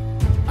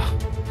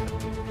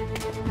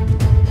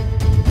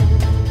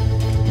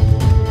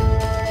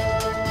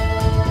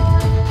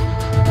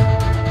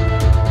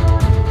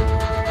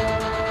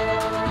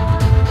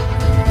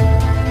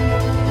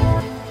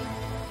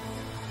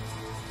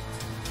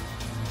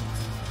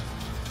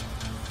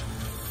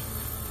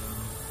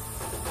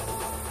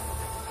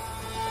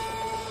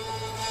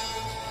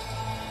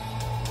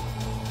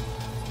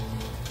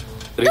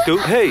 Ritu,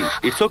 hey,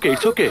 it's okay,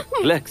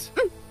 relax.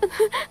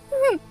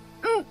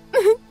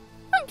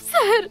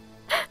 Sir,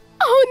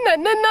 ಅವನು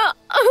ನನ್ನನ್ನ.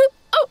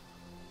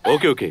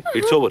 Okay,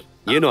 it's over.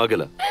 ಏನು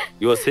ಆಗಲ್ಲ.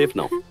 You are safe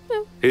now.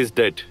 He is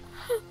dead.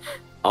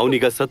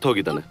 ಅವನೀಗ ಸತ್ತು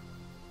ಹೋಗಿದ್ದಾನೆ.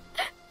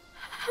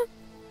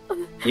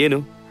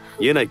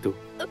 ಏನಾಯ್ತು?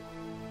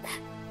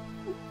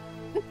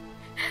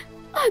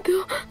 ಅದು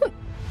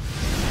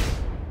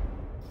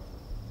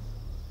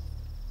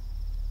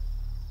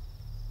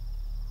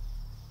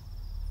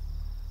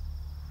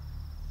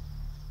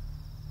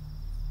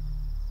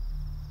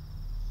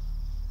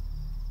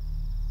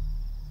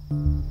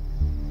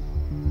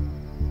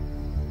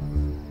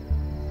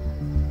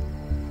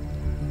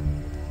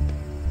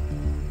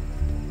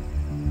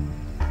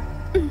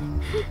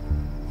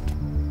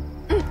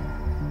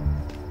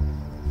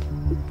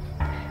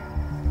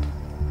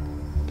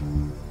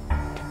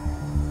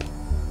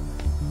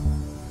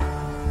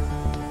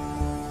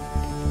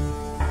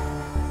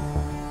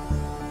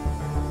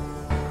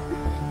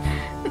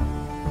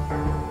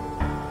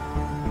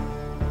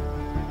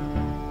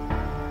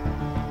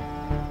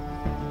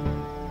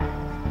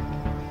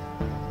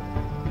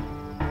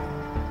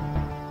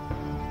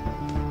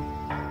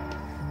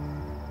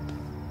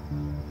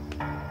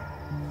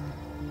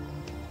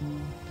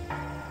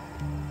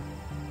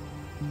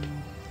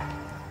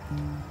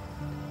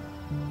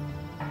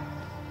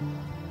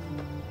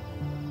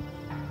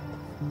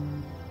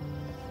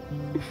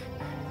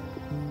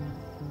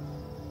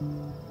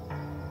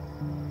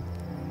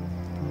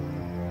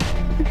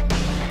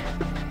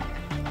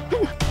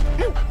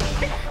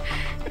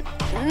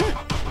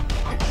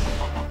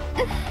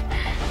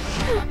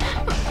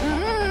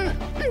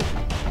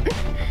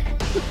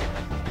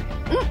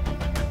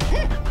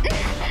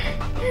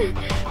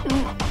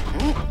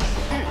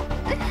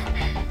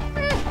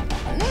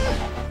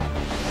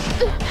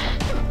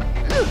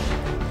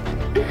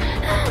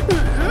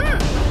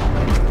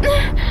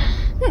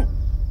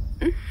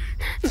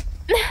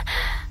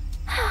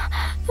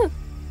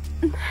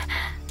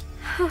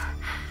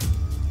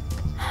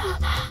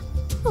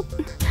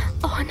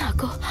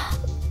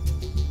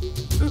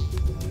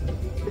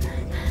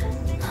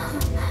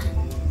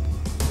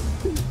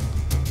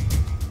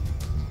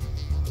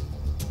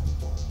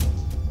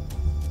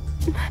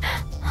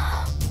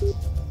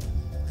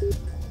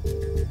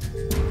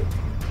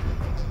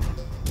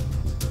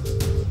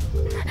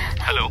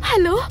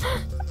ಹಲೋ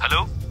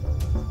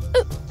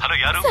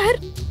ಯಾರು?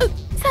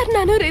 ಸರ್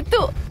ನಾನು Ritu.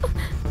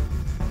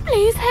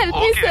 Please help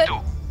me sir.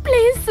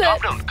 Please sir.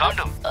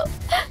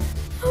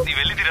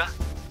 ನೀವೆಲ್ಲಿದ್ದೀರಾ?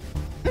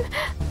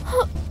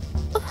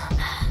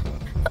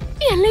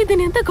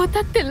 ಎಲ್ಲಿದ್ದೀನಿ ಅಂತ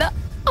ಗೊತ್ತಾಗ್ತಿಲ್ಲ.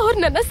 ಅವ್ರು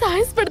ನನ್ನ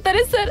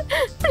ಸಾಯಿಸ್ಬಿಡ್ತಾರೆ ಸರ್.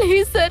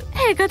 ಪ್ಲೀಸ್ ಸರ್,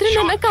 ಹೇಗಾದ್ರೂ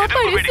ನನ್ನ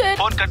ಕಾಪಾಡಿ ಸರ್.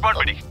 ಫೋನ್ ಕಟ್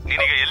ಮಾಡಬೇಡಿ.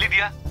 ನೀನೀಗ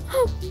ಎಲ್ಲಿದ್ದೀಯಾ?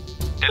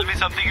 Tell me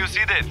something you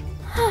sea there.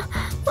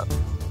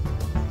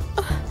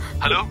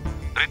 Hello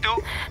Ritu,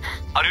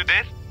 are you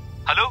there?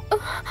 Hello.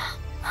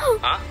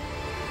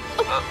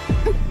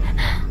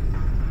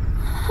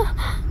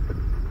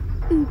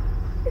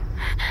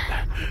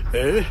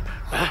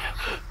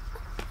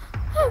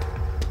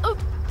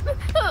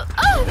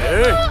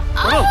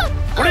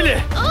 ಕೊಡಿಲಿ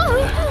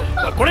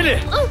ಕೊಡಿಲಿ.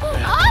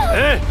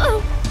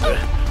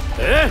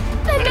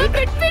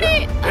 ಬಿಟ್ಬಿಡಿ.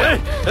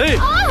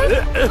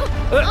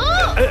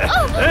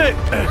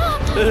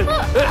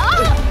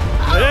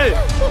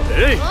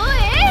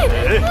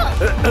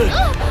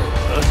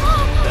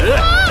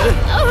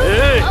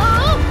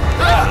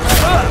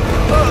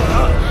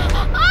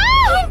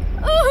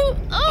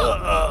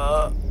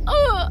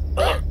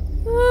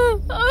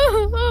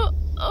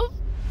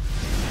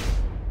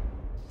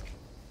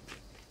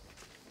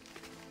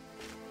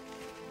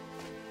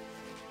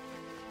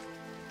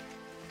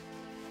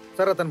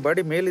 ಸರ್, ಆತನ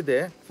ಬಾಡಿ ಮೇಲಿದೆ.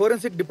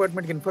 ಫೋರೆನ್ಸಿಕ್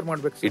ಡಿಪಾರ್ಟ್ಮೆಂಟ್ಗೆ ಇನ್ಫಾರ್ಮ್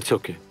ಮಾಡ್ಬೇಕು. It's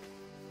okay.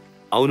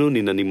 ಅವನು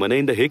ನಿಮ್ಮ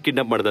ಮನೆಯಿಂದ ಹೇಗೆ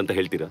ಕಿಡ್ನಾಪ್ ಮಾಡ್ದ ಅಂತ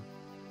ಹೇಳ್ತೀರಾ?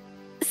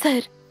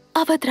 ಸರ್,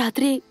 ಅವತ್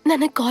ರಾತ್ರಿ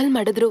ನನಗ್ ಕಾಲ್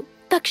ಮಾಡಿದ್ರು.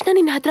 ತಕ್ಷಣ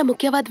ನಿನ್ನ ಹತ್ರ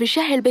ಮುಖ್ಯವಾದ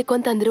ವಿಷಯ ಹೇಳ್ಬೇಕು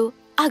ಅಂತಂದ್ರು.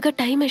 ಆಗ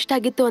ಟೈಮ್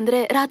ಎಷ್ಟಾಗಿತ್ತು ಅಂದ್ರೆ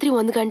ರಾತ್ರಿ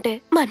 1 ಗಂಟೆ.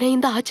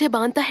 ಮನೆಯಿಂದ ಆಚೆ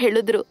ಬಾ ಅಂತ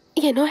ಹೇಳಿದ್ರು.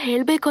 ಏನೋ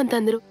ಹೇಳ್ಬೇಕು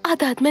ಅಂತಂದ್ರು.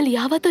 ಅದಾದ್ಮೇಲೆ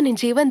ಯಾವತ್ತೂ ನಿನ್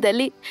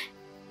ಜೀವನದಲ್ಲಿ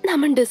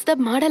ನಮ್ಮನ್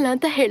ಡಿಸ್ಟರ್ಬ್ ಮಾಡಲ್ಲ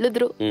ಅಂತ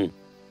ಹೇಳಿದ್ರು.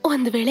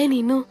 ಒಂದ್ ವೇಳೆ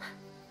ನೀನು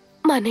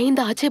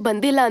ಮನೆಯಿಂದ ಆಚೆ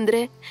ಬಂದಿಲ್ಲ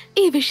ಅಂದ್ರೆ,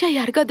 ಈ ವಿಷಯ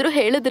ಯಾರಿಗಾದ್ರೂ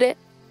ಹೇಳಿದ್ರೆ,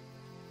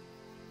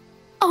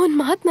 ಅವನ್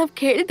ಮಾತ್ ನಾವ್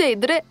ಕೇಳದೆ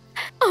ಇದ್ರೆ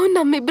ಅವನ್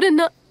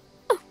ನಮ್ಮಿಬ್ರನ್ನ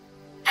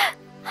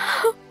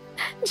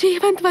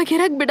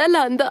ಜೀವಂತವಾಗಿರಕ್ ಬಿಡಲ್ಲ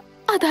ಅಂದ.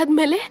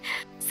 ಅದಾದ್ಮೇಲೆ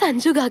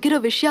ಸಂಜುಗಾಗಿರೋ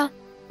ವಿಷಯ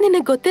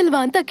ನಿನಗ್ ಗೊತ್ತಿಲ್ವಾ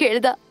ಅಂತ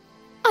ಕೇಳ್ದ.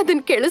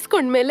 ಅದನ್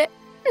ಕೇಳಿಸ್ಕೊಂಡ್ಮೇಲೆ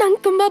ನಂಗ್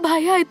ತುಂಬಾ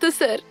ಭಯ ಆಯ್ತು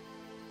ಸರ್.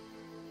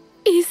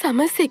 ಈ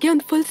ಸಮಸ್ಯೆಗೆ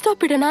ಒಂದ್ ಫುಲ್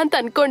ಸ್ಟಾಪ್ ಇಡೋಣ ಅಂತ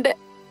ಅನ್ಕೊಂಡೆ.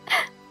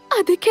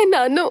 ಅದಕ್ಕೆ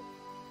ನಾನು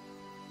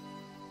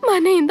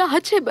ಮನೆಯಿಂದ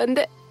ಆಚೆ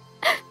ಬಂದೆ.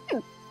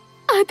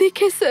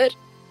 ಅದಕ್ಕೆ ಸರ್,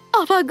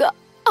 ಅವಾಗ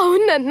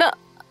ಅವನ್ ನನ್ನ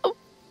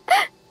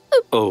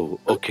Oh,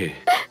 okay.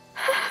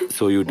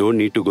 So you don't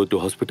need to go to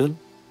hospital?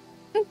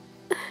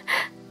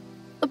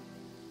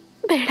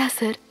 ಬೇಡ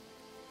ಸರ್,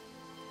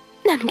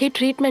 ನನ್ಗೆ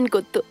ಟ್ರೀಟ್ಮೆಂಟ್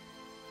ಗೊತ್ತು.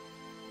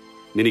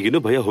 ನಿನಗಿನ್ನೂ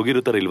ಭಯ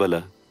ಹೋಗಿರುತ್ತಾರ ಇಲ್ವಲ್ಲ?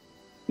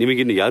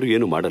 ನಿಮಗಿನ್ನು ಯಾರು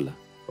ಏನು ಮಾಡಲ್ಲ.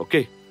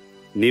 ಓಕೆ,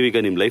 ನೀವೀಗ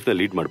ನಿಮ್ ಲೈಫ್ ನ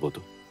ಲೀಡ್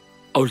ಮಾಡ್ಬೋದು.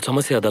 ಅವಳ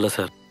ಸಮಸ್ಯೆ ಅದಲ್ಲ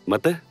ಸರ್.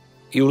 ಮತ್ತೆ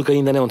ಇವಳ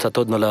ಕೈಯಿಂದಾನೇ ಒಂದ್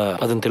ಸತ್ತೋದ್ನಲ್ಲ,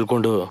 ಅದನ್ನ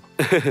ತಿಳ್ಕೊಂಡು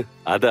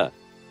ಅದ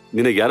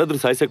ನಿನಗೆ ಯಾರಾದ್ರೂ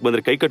ಸಾಯ್ಸಕ್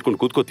ಬಂದ್ರೆ ಕೈ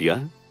ಕಟ್ಕೊಂಡು ಕೂತ್ಕೋತೀಯಾ?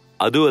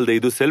 ಅದು ಅಲ್ಲದೆ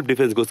ಇದು ಸೆಲ್ಫ್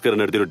ಡಿಫೆನ್ಸ್ಗೋಸ್ಕರ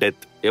ನಡೆದಿರೋ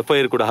ಡೆತ್.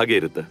 FIR ಕೂಡ ಹಾಗೆ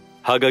ಇರುತ್ತೆ.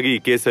 ಹಾಗಾಗಿ ಈ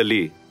ಕೇಸಲ್ಲಿ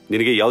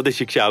ನಿನಗೆ ಯಾವುದೇ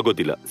ಶಿಕ್ಷೆ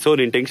ಆಗೋದಿಲ್ಲ. ಸೊ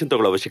ನೀನ್ ಟೆನ್ಷನ್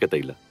ತಗೊಳ್ಳೋ ಅವಶ್ಯಕತೆ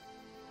ಇಲ್ಲ.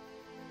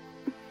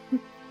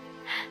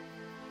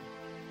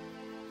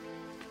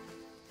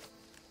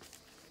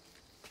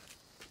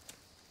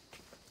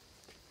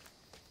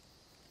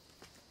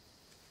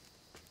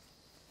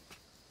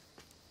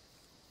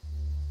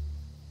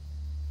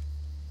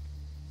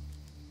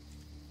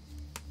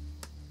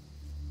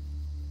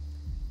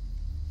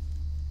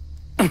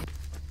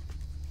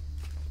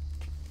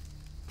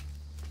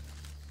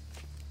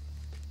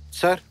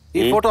 ಸರ್,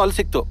 ಈ ಫೋಟೋ ಅಲ್ಲಿ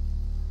ಸಿಕ್ತು.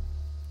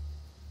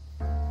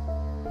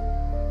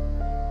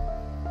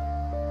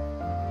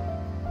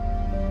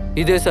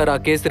 ಇದೆ ಸರ್ ಆ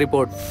case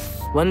report.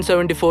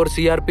 174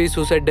 CRP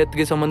suicide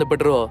ಡೆತ್ಗೆ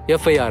ಸಂಬಂಧಪಟ್ಟಿರೋ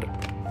FIR.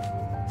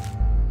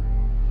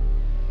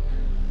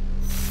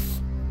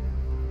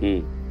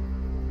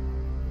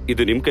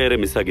 ಇದು ನಿಮ್ ಕೈಯಾರೆ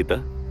ಮಿಸ್ ಆಗಿತ್ತಾ?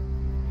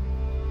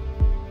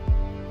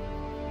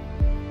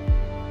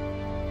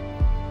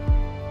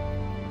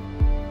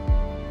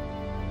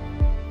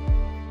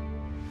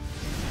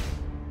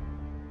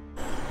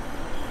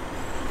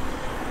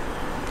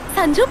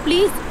 ಸಂಜು,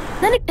 ಪ್ಲೀಸ್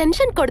ನನಗ್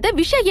ಟೆನ್ಷನ್ ಕೊಡದೆ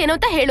ವಿಷಯ ಏನು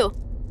ಅಂತ ಹೇಳು.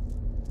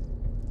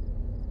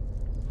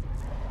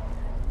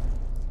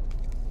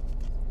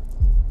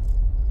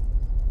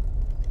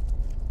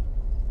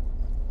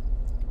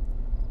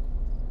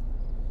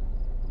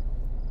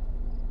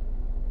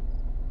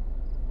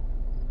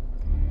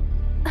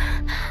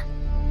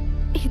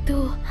 ಇದು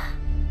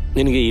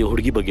ನಿನಗೆ ಈ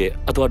ಹುಡುಗಿ ಬಗ್ಗೆ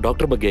ಅಥವಾ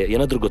ಡಾಕ್ಟರ್ ಬಗ್ಗೆ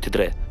ಏನಾದ್ರೂ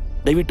ಗೊತ್ತಿದ್ರೆ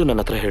ದಯವಿಟ್ಟು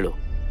ನನ್ನ ಹತ್ರ ಹೇಳು.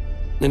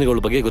 ನಿನಗೆ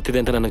ಅವಳ ಬಗ್ಗೆ ಗೊತ್ತಿದೆ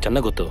ಅಂತ ನನಗೆ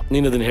ಚೆನ್ನಾಗಿ ಗೊತ್ತು.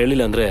 ನೀನು ಅದನ್ನ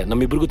ಹೇಳಿಲ್ಲ ಅಂದ್ರೆ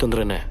ನಮ್ಮಿಬ್ರಿಗೂ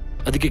ತೊಂದ್ರೆನೆ.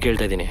 ಅದಕ್ಕೆ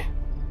ಕೇಳ್ತಾ ಇದ್ದೀನಿ.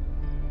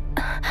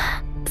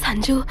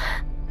 ಸಂಜು,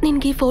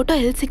 ನಿನ್ಗೆ ಈ ಫೋಟೋ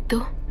ಎಲ್ಲಿ ಸಿಕ್ತು?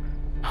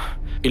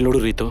 ಇಲ್ಲಿ ನೋಡು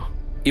ರೀತು,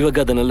 ಇವಾಗ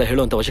ಅದನ್ನೆಲ್ಲ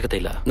ಹೇಳುವಂತ ಅವಶ್ಯಕತೆ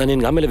ಇಲ್ಲ. ನಾನು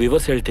ನಿನ್ಗೆ ಆಮೇಲೆ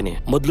ವಿವರ್ಸ್ ಹೇಳ್ತೀನಿ.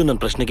 ಮೊದಲು ನನ್ನ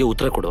ಪ್ರಶ್ನೆಗೆ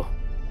ಉತ್ತರ ಕೊಡು.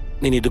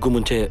 ನೀನು ಇದಕ್ಕೂ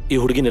ಮುಂಚೆ ಈ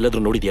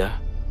ಹುಡುಗಿನೆಲ್ಲಾದ್ರೂ ನೋಡಿದ್ಯಾ?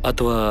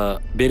 ಅಥವಾ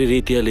ಬೇರೆ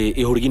ರೀತಿಯಲ್ಲಿ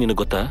ಈ ಹುಡುಗಿ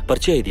ನಿನಗೆ ಗೊತ್ತಾ?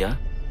 ಪರಿಚಯ ಇದೆಯಾ?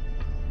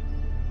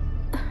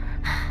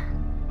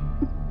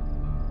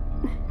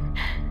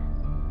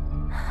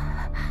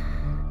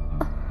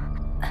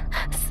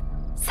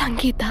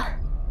 ಸಂಗೀತ.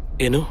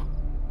 ಏನು?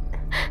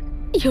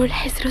 ಇವಳ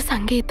ಹೆಸರು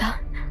ಸಂಗೀತ.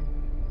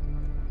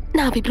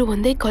 ನಾವಿಬ್ರು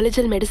ಒಂದೇ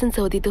ಕಾಲೇಜಲ್ಲಿ ಮೆಡಿಸಿನ್ಸ್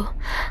ಓದಿದ್ದು.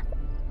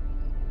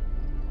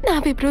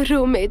 ನಾವಿಬ್ರು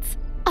ರೂಮ್ಮೇಟ್ಸ್.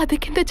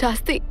 ಅದಕ್ಕಿಂತ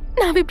ಜಾಸ್ತಿ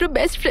ನಾವಿಬ್ರು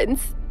ಬೆಸ್ಟ್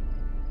ಫ್ರೆಂಡ್ಸ್.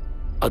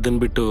 ಅದನ್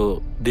ಬಿಟ್ಟು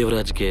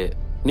ದೇವರಾಜ್ಗೆ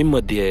ನಿಮ್ಮ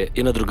ಮಧ್ಯೆ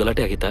ಏನಾದ್ರೂ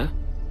ಗಲಾಟೆ ಆಗಿತ್ತಾ?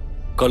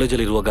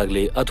 ಕಾಲೇಜಲ್ಲಿ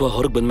ಇರುವಾಗಲಿ ಅಥವಾ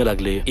ಹೊರಗೆ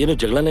ಬಂದ್ಮೇಲಾಗ್ಲಿ ಏನೂ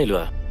ಜಗಳನೇ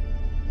ಇಲ್ವಾ?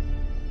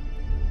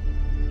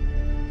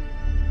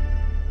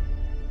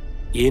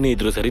 ಏನೇ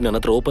ಇದ್ರು ಸರಿ, ನನ್ನ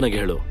ಹತ್ರ ಓಪನ್ ಆಗಿ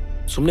ಹೇಳು.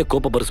 ಸುಮ್ಮನೆ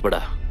ಕೋಪ ಬರ್ಸ್ಬೇಡ.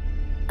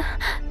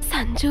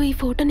 ಸಂಜು, ಈ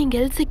ಫೋಟೋ ನಿಂಗೆ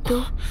ಎಲ್ಲಿ ಸಿಕ್ತು?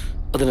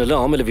 ಅದನ್ನೆಲ್ಲ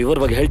ಆಮೇಲೆ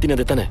ವಿವರವಾಗಿ ಹೇಳ್ತೀನಿ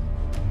ಅದೇ ತಾನೆ.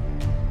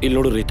 ಇಲ್ಲಿ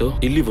ನೋಡು ರೀತು,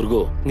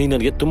 ಇಲ್ಲಿವರೆಗೂ ನೀನ್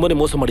ನನಗೆ ತುಂಬಾನೇ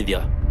ಮೋಸ ಮಾಡಿದ್ಯಾ.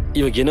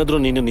 ಇವಾಗ ಏನಾದ್ರೂ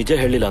ನೀನು ನಿಜ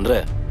ಹೇಳಿಲ್ಲ ಅಂದ್ರೆ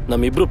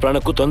ನಮ್ಮಿಬ್ರು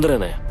ಪ್ರಾಣಕ್ಕೂ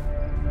ತೊಂದರೆನೆ.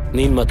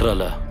 ನೀನ್ ಮಾತ್ರ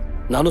ಅಲ್ಲ,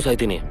 ನಾನು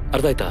ಸಾಯ್ತೀನಿ.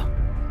 ಅರ್ಥ ಆಯ್ತಾ?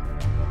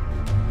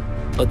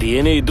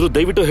 ಅದೇನೇ ಇದ್ರೂ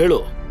ದಯವಿಟ್ಟು ಹೇಳು.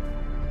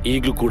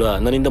 ಈಗ್ಲೂ ಕೂಡ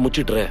ನನ್ನಿಂದ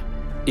ಮುಚ್ಚಿಟ್ರೆ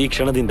ಈ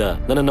ಕ್ಷಣದಿಂದ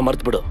ನನ್ನನ್ನು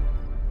ಮರ್ತು ಬಿಡು.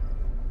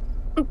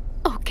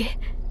 ಓಕೆ,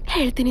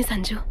 ಹೇಳ್ತೀನಿ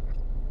ಸಂಜು.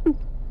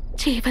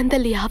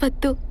 ಜೀವನದಲ್ಲಿ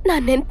ಯಾವತ್ತು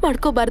ನಾನ್ ನೆನ್ಪು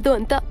ಮಾಡ್ಕೋಬಾರ್ದು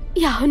ಅಂತ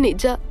ಯಾವ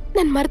ನಿಜ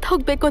ನನ್ ಮರ್ತು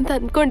ಹೋಗ್ಬೇಕು ಅಂತ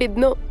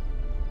ಅನ್ಕೊಂಡಿದ್ನೋ,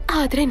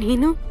 ಆದ್ರೆ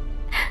ನೀನು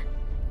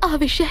ಆ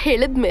ವಿಷಯ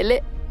ಹೇಳಿದ್ಮೇಲೆ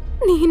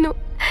ನೀನು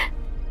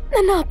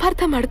ನನ್ನ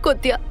ಅಪಾರ್ಥ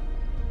ಮಾಡ್ಕೋತೀಯ.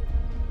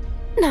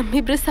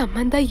 ನಮ್ಮಿಬ್ರ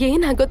ಸಂಬಂಧ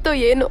ಏನಾಗುತ್ತೋ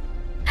ಏನೋ,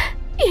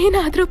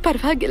 ಏನಾದ್ರೂ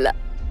ಪರವಾಗಿಲ್ಲ.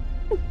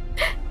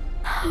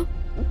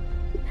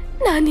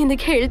 ನಾನ್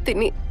ನಿನಗೆ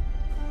ಹೇಳ್ತೀನಿ,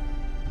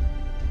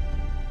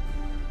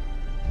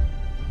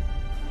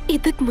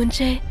 ಇದಕ್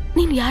ಮುಂಚೆ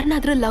ನೀನ್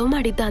ಯಾರನ್ನಾದ್ರೂ ಲವ್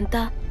ಮಾಡಿದ್ದ ಅಂತ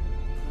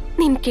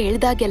ನೀನ್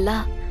ಕೇಳ್ದಾಗೆಲ್ಲ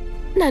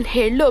ನಾನ್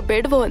ಹೇಳೋ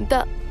ಬೇಡವೋ ಅಂತ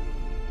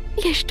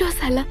ಎಷ್ಟೋ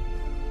ಸಲ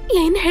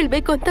ಏನ್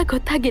ಹೇಳ್ಬೇಕು ಅಂತ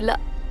ಗೊತ್ತಾಗಿಲ್ಲ.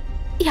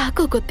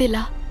 ಯಾಕೋ ಗೊತ್ತಿಲ್ಲ,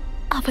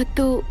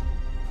 ಅವತ್ತು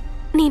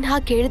ನೀನ್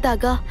ಹಾಗೆ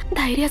ಕೇಳಿದಾಗ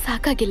ಧೈರ್ಯ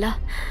ಸಾಕಾಗಿಲ್ಲ.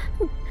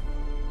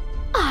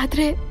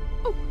 ಆದ್ರೆ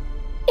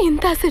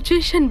ಇಂಥ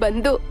ಸಿಚುವೇಶನ್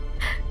ಬಂದು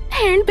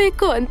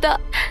ಹೇಳ್ಬೇಕು ಅಂತ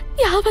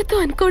ಯಾವತ್ತೂ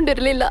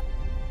ಅನ್ಕೊಂಡಿರ್ಲಿಲ್ಲ.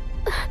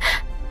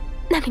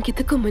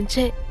 ನನಗಿದಕ್ಕೂ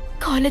ಮುಂಚೆ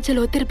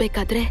ಕಾಲೇಜಲ್ಲಿ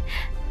ಓದಿರ್ಬೇಕಾದ್ರೆ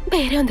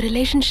ಬೇರೆ ಒಂದು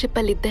ರಿಲೇಶನ್ಶಿಪ್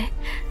ಅಲ್ಲಿದ್ದೆ.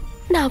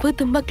 ನಾವು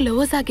ತುಂಬಾ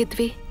ಕ್ಲೋಸ್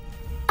ಆಗಿದ್ವಿ.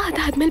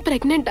 ಅದಾದ್ಮೇಲೆ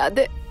ಪ್ರೆಗ್ನೆಂಟ್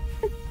ಆದೆ.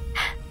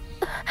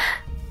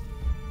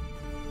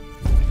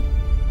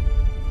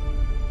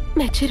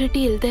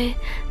 ಮೆಚುರಿಟಿ ಇಲ್ದೆ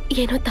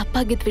ಏನೋ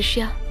ತಪ್ಪಾಗಿದ್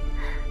ವಿಷಯ.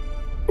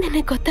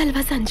 ನಿನಗೆ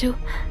ಗೊತ್ತಲ್ವಾ ಸಂಜು,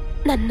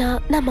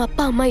 ನಮ್ಮ ಅಪ್ಪ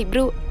ಅಮ್ಮ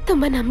ಇಬ್ರು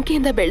ತುಂಬಾ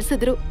ನಂಬಿಕೆಯಿಂದ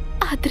ಬೆಳೆಸಿದ್ರು.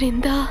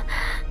 ಆದ್ರಿಂದ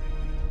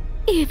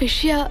ಈ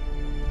ವಿಷಯ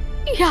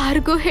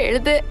ಯಾರಿಗೂ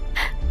ಹೇಳ್ದೆ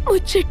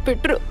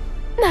ಮುಚ್ಚಿಟ್ಬಿಟ್ರು.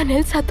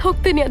 ನಾನೆಲ್ಲಿ ಸತ್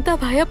ಹೋಗ್ತೀನಿ ಅಂತ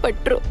ಭಯ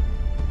ಪಟ್ರು.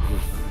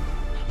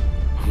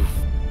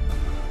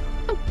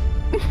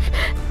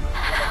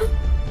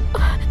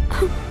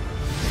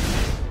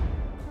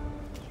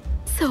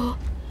 ಸೊ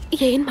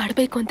ಏನ್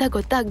ಮಾಡ್ಬೇಕು ಅಂತ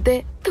ಗೊತ್ತಾಗ್ದೆ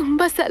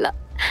ತುಂಬಾ ಸಲ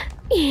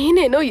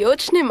ಏನೇನೋ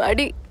ಯೋಚನೆ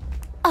ಮಾಡಿ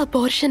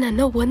ಅಬೋರ್ಷನ್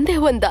ಅನ್ನೋ ಒಂದೇ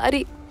ಒಂದ್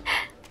ದಾರಿ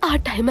ಆ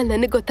ಟೈಮಲ್ಲಿ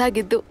ನನಗೆ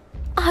ಗೊತ್ತಾಗಿದ್ದು.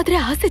 ಆದ್ರೆ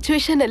ಆ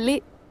ಸಿಚುವೇಶನ್ ಅಲ್ಲಿ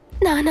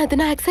ನಾನು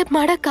ಅದನ್ನ ಆಕ್ಸೆಪ್ಟ್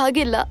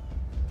ಮಾಡಕ್ಕಾಗಿಲ್ಲ.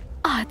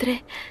 ಆದ್ರೆ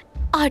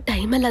ಆ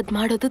ಟೈಮಲ್ಲಿ ಅದ್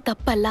ಮಾಡೋದು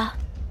ತಪ್ಪಲ್ಲ.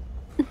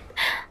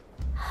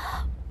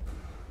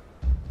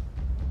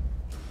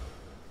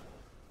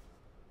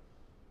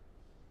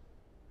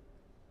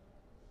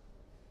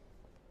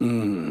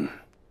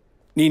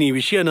 ನೀನ್ ಈ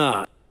ವಿಷಯನ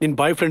ನಿನ್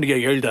ಬಾಯ್ ಫ್ರೆಂಡ್ಗೆ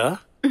ಹೇಳ್ದ?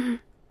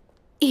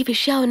 ಈ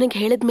ವಿಷಯ ಅವನಿಗೆ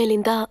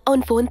ಹೇಳಿದ್ಮೇಲಿಂದ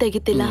ಅವನ್ ಫೋನ್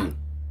ತೆಗಿತಿಲ್ಲ.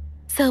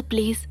 ಸರ್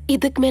ಪ್ಲೀಸ್,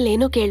 ಇದಕ್ ಮೇಲೆ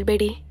ಏನೂ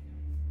ಕೇಳ್ಬೇಡಿ.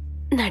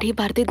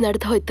 ನಡಿಬಾರ್ದಿದ್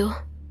ನಡೆದು ಹೋಯ್ತು.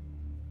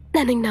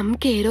 ನನಗ್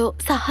ನಂಬಿಕೆ ಇರೋ,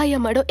 ಸಹಾಯ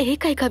ಮಾಡೋ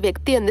ಏಕೈಕ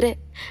ವ್ಯಕ್ತಿ ಅಂದ್ರೆ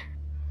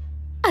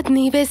ಅದ್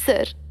ನೀವೇ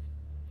ಸರ್.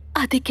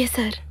 ಅದಕ್ಕೆ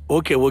sir.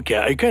 Okay okay,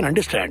 I can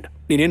understand.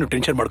 ನೀನೇನು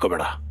ಟೆನ್ಷನ್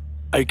ಮಾಡ್ಕೋಬೇಡ.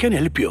 I can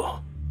help you.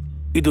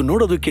 ಇದು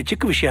ನೋಡೋದಕ್ಕೆ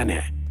ಚಿಕ್ಕ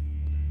ವಿಷಯನೇ,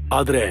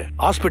 ಆದ್ರೆ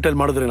ಹಾಸ್ಪಿಟಲ್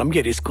ಮಾಡಿದ್ರೆ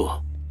ನಮ್ಗೆ risk.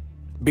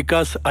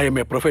 Because I am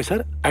A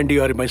professor and you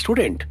are my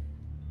student.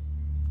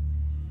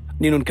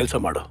 ನೀನೊಂದು ಕೆಲಸ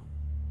ಮಾಡು.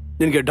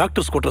 ನಿನಗೆ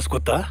ಡಾಕ್ಟರ್ಸ್ ಕ್ವಾರ್ಟರ್ಸ್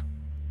ಗೊತ್ತಾ?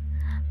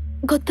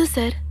 ಗೊತ್ತು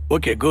ಸರ್.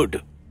 Okay good.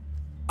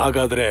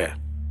 ಹಾಗಾದ್ರೆ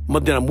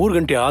ಮಧ್ಯಾಹ್ನ 3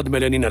 ಗಂಟೆ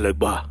ಆದ್ಮೇಲೆ ನೀನ್ ಅಲ್ಲಿಗೆ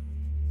ಬಾ.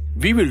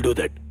 We will do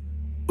that.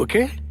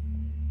 Okay?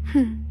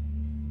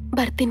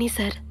 ಬರ್ತೀನಿ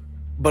ಸರ್.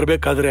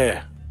 ಬರ್ಬೇಕಾದ್ರೆ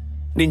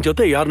ನಿನ್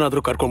ಜೊತೆ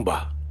ಯಾರನ್ನಾದ್ರೂ ಕರ್ಕೊಂಬಾ.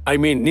 ಐ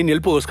ಮೀನ್ ನಿನ್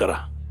ಎಲ್ಪಗೋಸ್ಕರ.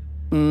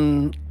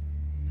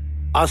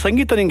 ಆ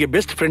ಸಂಗೀತ ನಿಂಗೆ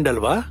ಬೆಸ್ಟ್ ಫ್ರೆಂಡ್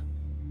ಅಲ್ವಾ?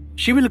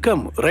 She will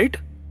come right?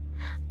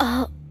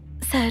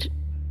 Sir,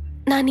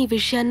 ನಾನು ಈ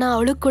ವಿಷಯನ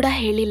ಅವಳಿಗೆ ಕೂಡ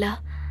ಹೇಳಿಲ್ಲ.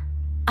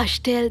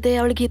 ಅಷ್ಟೇ ಅಲ್ಲದೆ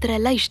ಅವಳಿಗೆ ಈ ಥರ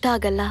ಎಲ್ಲ ಇಷ್ಟ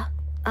ಆಗಲ್ಲ.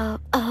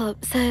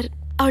 ಸರ್,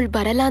 ಅವಳು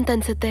ಬರಲ್ಲ ಅಂತ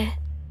ಅನ್ಸುತ್ತೆ.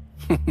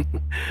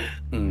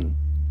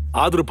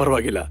 ಆದ್ರೂ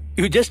ಪರವಾಗಿಲ್ಲ,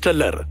 you just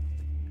tell her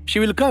she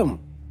will come.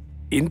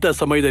 ಇಂಥ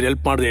ಸಮಯದಲ್ಲಿ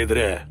ಹೆಲ್ಪ್ ಮಾಡದೇ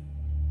ಇದ್ರೆ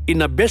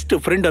ಇನ್ನ ಬೆಸ್ಟ್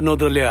ಫ್ರೆಂಡ್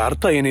ಅನ್ನೋದ್ರಲ್ಲಿ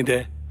ಅರ್ಥ ಏನಿದೆ?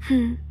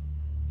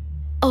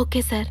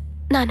 ಓಕೆ ಸರ್,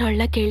 ನಾನು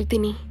ಅವಳನ್ನ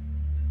ಕೇಳ್ತೀನಿ.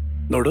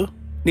 ನೋಡು,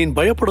 ನೀನ್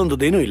ಭಯ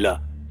ಪಡೋದೇನೂ ಇಲ್ಲ.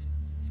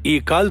 ಈ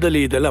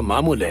ಕಾಲದಲ್ಲಿ ಇದೆಲ್ಲ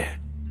ಮಾಮೂಲೆ.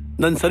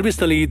 ನನ್ನ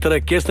ಸರ್ವಿಸ್ನಲ್ಲಿ ಈ ತರ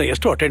ಕೇಸ್ನ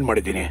ಎಷ್ಟೋ ಅಟೆಂಡ್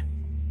ಮಾಡಿದ್ದೀನಿ.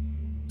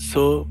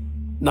 ಸೊ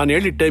ನಾನು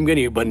ಹೇಳಿದ ಟೈಮ್ಗೆ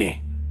ನೀವು ಬನ್ನಿ.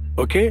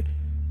 Okay?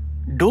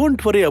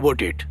 Don't worry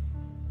about it.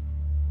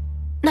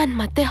 ನಾನು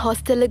ಮತ್ತೆ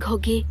ಹಾಸ್ಟೆಲ್ಗೆ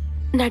ಹೋಗಿ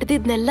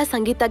ನಡೆದಿದ್ನೆಲ್ಲ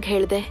ಸಂಗೀತಾಗ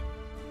ಹೇಳ್ದೆ.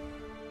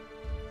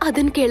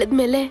 ಅದನ್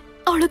ಕೇಳಿದ್ಮೇಲೆ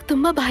ಅವಳಿಗೆ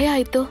ತುಂಬಾ ಭಯ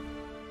ಆಯ್ತು.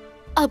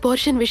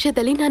 ಅಬೋರ್ಷನ್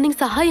ವಿಷಯದಲ್ಲಿ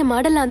ನಾನಿಂಗ್ ಸಹಾಯ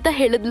ಮಾಡಲ್ಲ ಅಂತ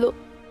ಹೇಳಿದ್ಲು.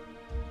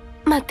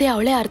 ಮತ್ತೆ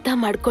ಅವಳೇ ಅರ್ಥ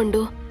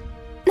ಮಾಡ್ಕೊಂಡು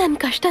ನನ್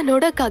ಕಷ್ಟ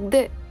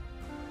ನೋಡಕ್ಕಾಗ್ದೆ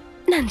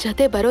ನನ್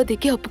ಜೊತೆ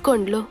ಬರೋದಿಕ್ಕೆ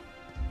ಒಪ್ಕೊಂಡ್ಲು.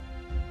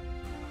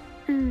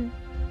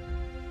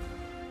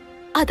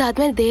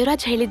 ಅದಾದ್ಮೇಲೆ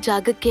ದೇವರಾಜ್ ಹೇಳಿದ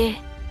ಜಾಗಕ್ಕೆ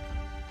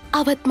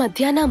ಅವತ್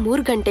ಮಧ್ಯಾಹ್ನ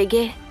 3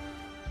 ಗಂಟೆಗೆ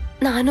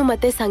ನಾನು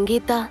ಮತ್ತೆ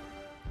ಸಂಗೀತ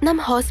ನಮ್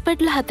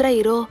ಹಾಸ್ಪಿಟಲ್ ಹತ್ರ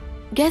ಇರೋ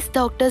ಗೆಸ್ಟ್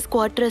ಡಾಕ್ಟರ್ಸ್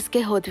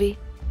ಕ್ವಾರ್ಟರ್ಸ್ಗೆ ಹೋದ್ವಿ.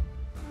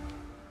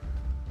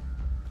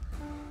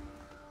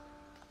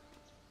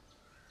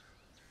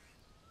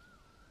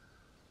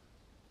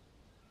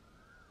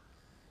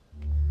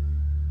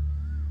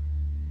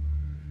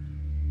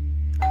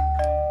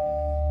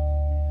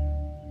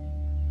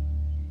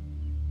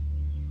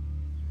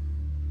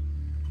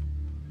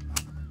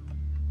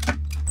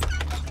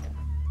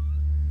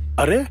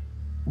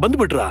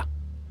 ಬಂದ್ಬಿಟ್ರಾ?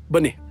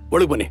 ಬನ್ನಿ,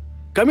 ಒಳಗೆ ಬನ್ನಿ.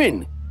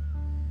 ಕಮಿನ್.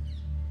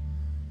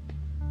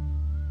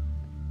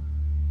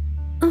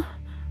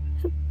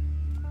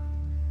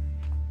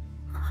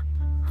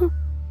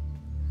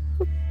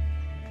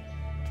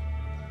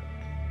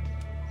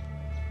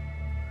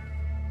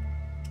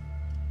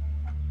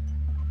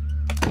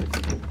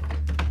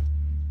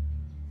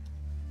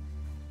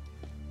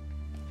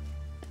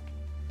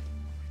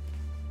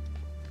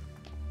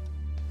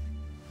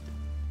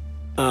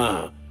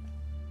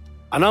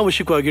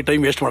 ಅನಾವಶ್ಯಕವಾಗಿ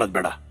ಟೈಮ್ ವೇಸ್ಟ್ ಮಾಡೋದು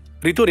ಬೇಡ.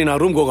 ರಿತು, ನೀನು ಆ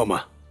ರೂಮ್ಗೆ ಹೋಗಮ್ಮ.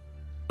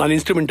 ನಾನು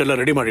ಇನ್ಸ್ಟ್ರೂಮೆಂಟ್ ಎಲ್ಲ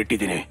ರೆಡಿ ಮಾಡಿ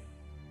ಇಟ್ಟಿದ್ದೀನಿ.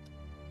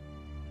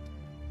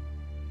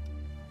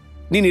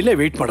 ನೀನ್ ಇಲ್ಲೇ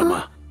ವೆಯ್ಟ್ ಮಾಡಮ್ಮ.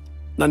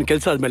 ನಾನು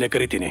ಕೆಲಸ ಆದ್ಮೇಲೆ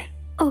ಕರಿತೀನಿ.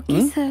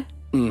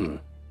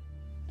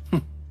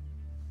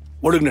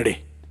 ಒಳಗ್ ನಡಿ.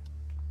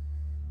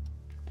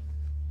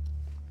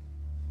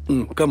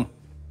 Come.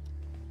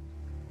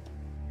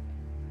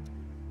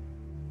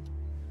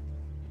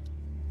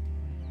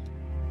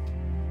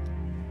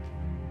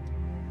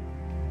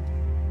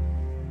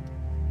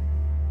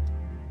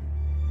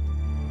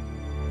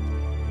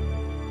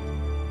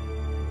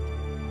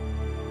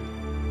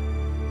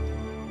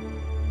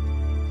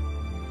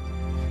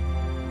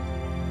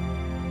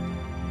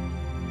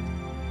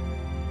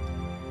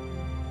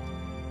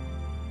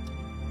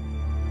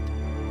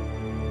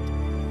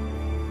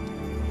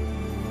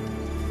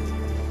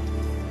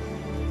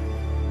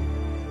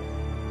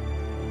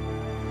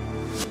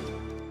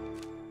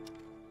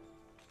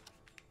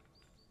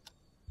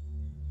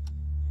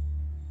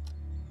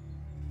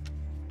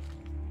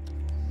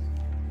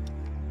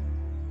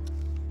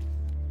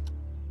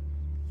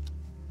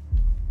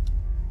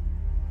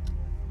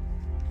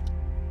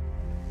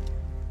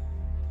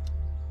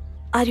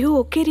 Are you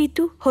okay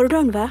Ritu?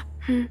 ಹೊರಡೋಣವಾ?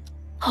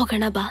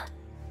 ಹೋಗೋಣ ಬಾ.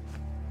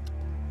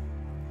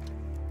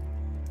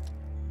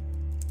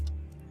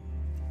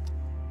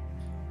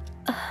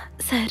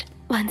 Sir,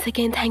 once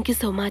again thank you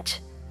so much.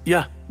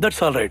 Yeah, that's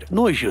all right.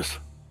 No issues.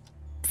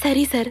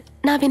 ಸರಿ ಸರ್,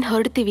 ನಾವಿನ್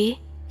ಹೊರಡ್ತೀವಿ.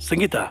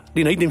 ಸಂಗೀತ,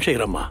 ನೀನ್ 5 ನಿಮಿಷ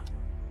ಇರಮ್ಮ.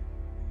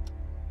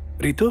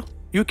 Ritu,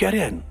 you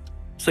carry on.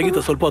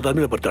 ಸಂಗೀತ ಸ್ವಲ್ಪ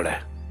ಹೊತ್ತಾದ್ಮೇಲೆ ಬರ್ತಾಳೆ.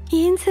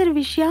 ಏನ್ ಸರ್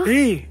ವಿಷಯ?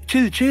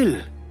 ಚಿಲ್.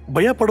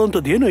 ಭಯ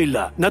ಪಡುವಂಥದ್ದು ಏನೂ ಇಲ್ಲ.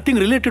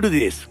 Nothing related to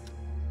this.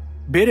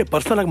 ಬೇರೆ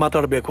ಪರ್ಸನಲ್ ಆಗಿ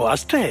ಮಾತಾಡಬೇಕು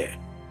ಅಷ್ಟೇ.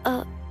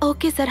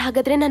 ಓಕೆ ಸರ್,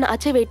 ಹಾಗಾದ್ರೆ ನಾನು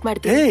ಆಚೆ ವೇಟ್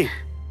ಮಾಡ್ತೀನಿ.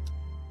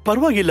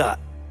 ಪರವಾಗಿಲ್ಲ,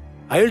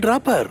 ಐ ವಿಲ್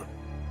ಡ್ರಾಪ್ ಹರ್.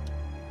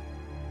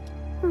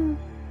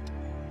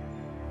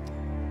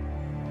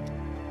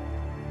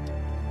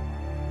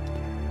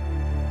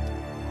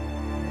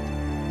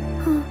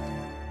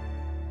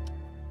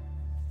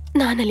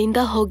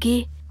 ನಾನಲ್ಲಿಂದ ಹೋಗಿ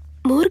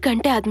 3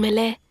 ಗಂಟೆ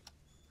ಆದ್ಮೇಲೆ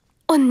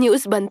ಒಂದ್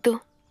ನ್ಯೂಸ್ ಬಂತು.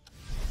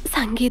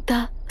 ಸಂಗೀತ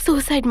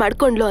ಸೂಸೈಡ್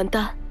ಮಾಡ್ಕೊಂಡ್ಲು ಅಂತ.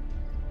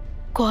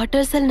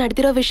 ಕ್ವಾರ್ಟರ್ಸ್ ಅಲ್ಲಿ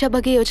ನಡೆದಿರೋ ವಿಷಯ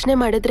ಬಗ್ಗೆ ಯೋಚನೆ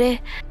ಮಾಡಿದ್ರೆ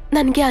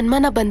ನನ್ಗೆ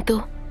ಅನುಮಾನ ಬಂತು.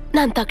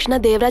 ನಾನ್ ತಕ್ಷಣ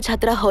ದೇವರಾಜ್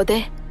ಹತ್ರ ಹೋದೆ.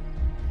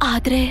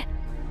 ಆದ್ರೆ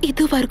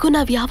ಇದುವರೆಗೂ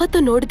ನಾವ್ ಯಾವತ್ತೂ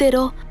ನೋಡ್ದೇ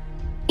ಇರೋ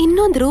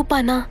ಇನ್ನೊಂದ್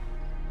ರೂಪನ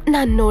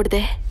ನಾನ್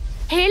ನೋಡ್ದೆ.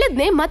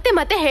 ಹೇಳಿದ್ನೆ ಮತ್ತೆ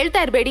ಮತ್ತೆ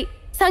ಹೇಳ್ತಾ ಇರ್ಬೇಡಿ.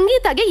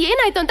 ಸಂಗೀತಗೆ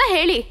ಏನಾಯ್ತು ಅಂತ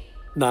ಹೇಳಿ.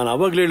 ನಾನು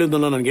ಅವಾಗ್ಲೇ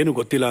ಹೇಳಿದ್ನಲ್ಲ ನನ್ಗೇನು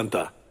ಗೊತ್ತಿಲ್ಲ ಅಂತ.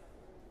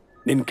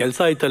 ನಿನ್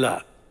ಕೆಲ್ಸ ಆಯ್ತಲ್ಲ,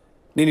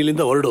 ನೀನ್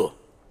ಇಲ್ಲಿಂದ ಹೊರಡು.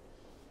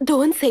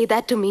 Don't say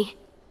that to me.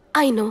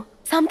 I know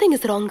something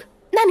is wrong.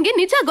 ನನ್ಗೆ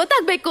ನಿಜ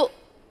ಗೊತ್ತಾಗ್ಬೇಕು.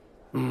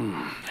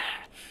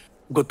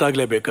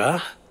 ಗೊತ್ತಾಗ್ಲೇಬೇಕಾ?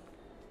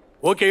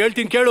 ಓಕೆ,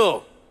 ಹೇಳ್ತೀನಿ ಕೇಳು.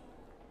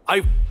 ಐ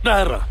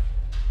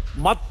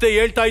ಮತ್ತೆ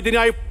ಹೇಳ್ತಾ ಇದ್ದೀನಿ,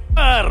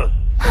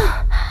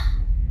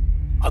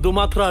 ಅದು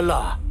ಮಾತ್ರ ಅಲ್ಲ,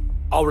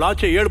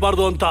 ಅವಳಾಚೆ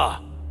ಹೇಳ್ಬಾರ್ದು ಅಂತ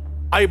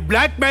I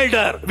block ಮೇಲ್ಡ್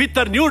Har with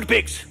her nude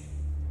fix.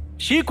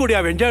 She could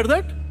have enjoyed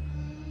that,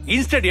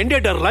 instead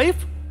ended her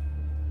life.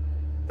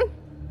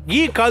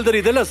 ಈ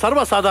ಕಾಲದಲ್ಲಿ ಇದೆಲ್ಲ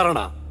ಸರ್ವಸಾಧಾರಣ.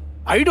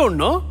 I don't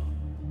know.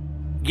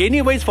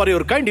 Anyways, for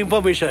your kind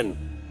information,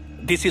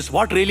 this is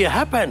what really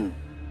happen.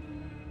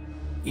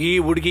 ಈ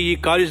ಹುಡುಗಿ ಈ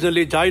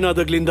ಕಾಲೇಜ್ನಲ್ಲಿ ಜಾಯ್ನ್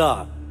ಆದಾಗ್ಲಿಂದ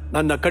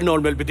ನನ್ನ ಕಣ್ಣು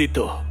ಅವಳ ಮೇಲೆ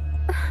ಬಿದ್ದಿತ್ತು.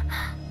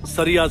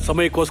 ಸರಿಯಾದ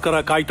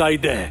ಸಮಯಕ್ಕೋಸ್ಕರ ಕಾಯ್ತಾ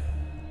ಇದ್ದೆ.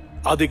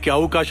 ಅದಕ್ಕೆ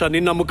ಅವಕಾಶ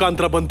ನಿನ್ನ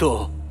ಮುಖಾಂತರ ಬಂತು.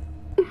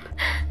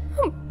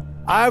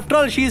 After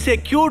all, she is A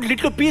cute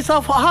little piece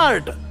of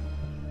heart.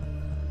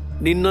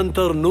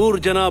 ನಿನ್ನಂತರ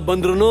 100 ಜನ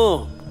ಬಂದ್ರು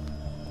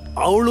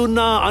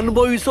ಅವಳನ್ನ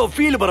ಅನುಭವಿಸೋ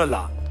ಫೀಲ್ ಬರಲ್ಲ.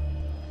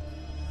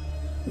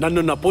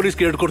 ನನ್ನನ್ನ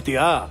ಪೊಲೀಸ್ಗೆ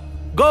ಹಿಡ್ಕೊಡ್ತೀಯಾ?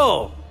 Go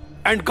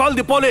and call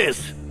the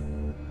police.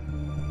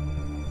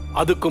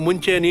 ಅದಕ್ಕೂ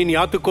ಮುಂಚೆ ನೀನ್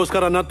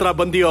ಯಾತಕ್ಕೋಸ್ಕರ ನನ್ನ ಹತ್ರ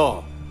ಬಂದಿಯೋ,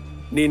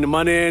 ನಿನ್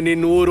ಮನೆ,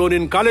 ನಿನ್ ಊರು,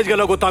 ನಿನ್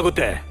ಕಾಲೇಜ್ಗೆಲ್ಲ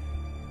ಗೊತ್ತಾಗುತ್ತೆ.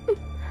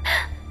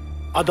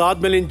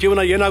 ಅದಾದ್ಮೇಲೆ ನಿನ್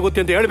ಜೀವನ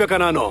ಏನಾಗುತ್ತೆ ಅಂತ ಹೇಳ್ಬೇಕಾ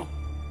ನಾನು?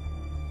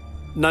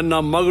 ನನ್ನ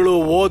ಮಗಳು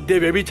ಓದ್ದೆ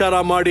ವ್ಯಭಿಚಾರ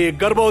ಮಾಡಿ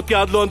ಗರ್ಭವತಿ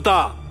ಆದ್ಲು ಅಂತ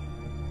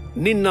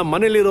ನಿನ್ನ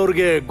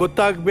ಮನೇಲಿರೋರ್ಗೆ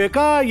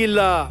ಗೊತ್ತಾಗ್ಬೇಕಾ, ಇಲ್ಲ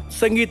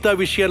ಸಂಗೀತ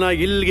ವಿಷಯನ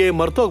ಇಲ್ಲಿಗೆ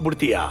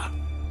ಮರ್ತೋಗ್ಬಿಡ್ತೀಯಾ?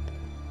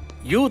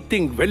 You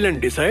think well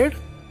and decide.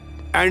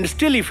 And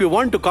still if you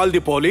want to call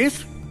the police,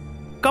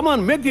 come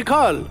on, make the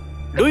call,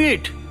 do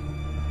it.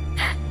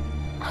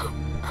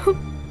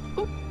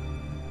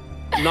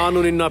 ನಾನು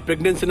ನಿನ್ನ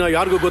ಪ್ರೆಗ್ನೆನ್ಸಿನ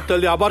ಯಾರಿಗೂ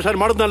ಗೊತ್ತಲ್ಲದೆ ಅಬಾರ್ಷನ್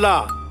ಮಾಡಿದ್ನಲ್ಲ,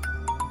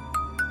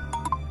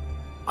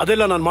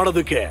 ಅದೆಲ್ಲ ನಾನು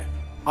ಮಾಡೋದಕ್ಕೆ.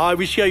 ಆ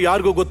ವಿಷಯ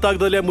ಯಾರಿಗೂ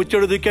ಗೊತ್ತಾಗ್ದಲ್ಲೇ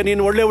ಮುಚ್ಚಿಡೋದಕ್ಕೆ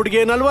ನೀನು ಒಳ್ಳೆ ಹುಡುಗಿ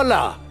ಏನಲ್ವಲ್ಲ.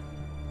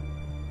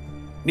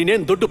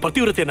 ನೀನೇನ್ ದೊಡ್ಡ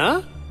ಪತಿವ್ರತೆನಾ?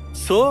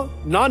 ಸೊ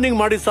ನಾನ್ ನಿಂಗೆ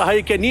ಮಾಡಿದ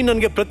ಸಹಾಯಕ್ಕೆ ನೀನ್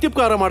ನನಗೆ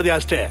ಪ್ರತ್ಯುಪಕಾರ ಮಾಡಿದೆ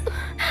ಅಷ್ಟೇ.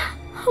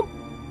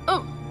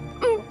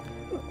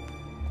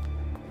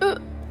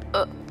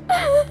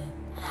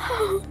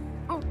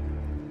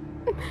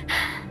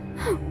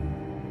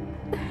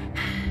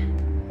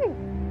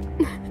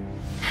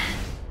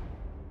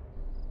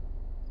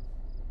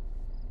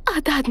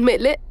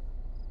 ಅದಾದ್ಮೇಲೆ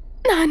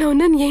ನಾನು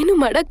ಅವನನ್ನ ಏನು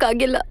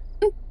ಮಾಡಕ್ಕಾಗಿಲ್ಲ.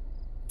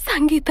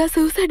 ಸಂಗೀತ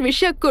ಸೂಸೈಡ್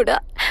ವಿಷಯ ಕೂಡ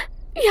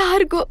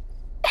ಯಾರಿಗೂ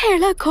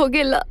ಹೇಳಕ್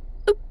ಹೋಗಿಲ್ಲ.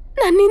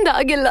 ನನ್ನಿಂದ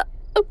ಆಗಿಲ್ಲ.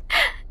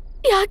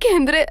 ಯಾಕೆ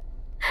ಅಂದ್ರೆ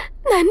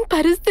ನನ್ನ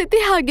ಪರಿಸ್ಥಿತಿ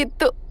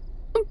ಆಗಿತ್ತು.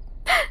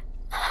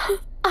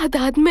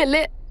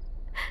 ಅದಾದ್ಮೇಲೆ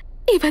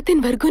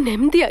ಇವತ್ತಿನವರೆಗೂ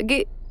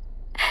ನೆಮ್ಮದಿಯಾಗಿ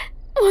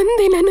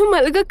ಒಂದಿನೂ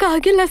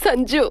ಮಲ್ಗಕ್ಕಾಗಿಲ್ಲ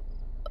ಸಂಜು.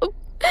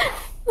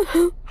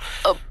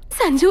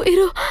 ಸಂಜು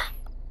ಇರು,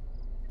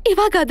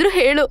 ಇವಾಗಾದ್ರೂ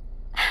ಹೇಳು,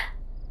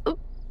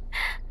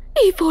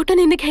 ಈ ಫೋಟೋ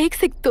ನಿನಗೆ ಹೇಗ್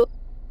ಸಿಕ್ತು?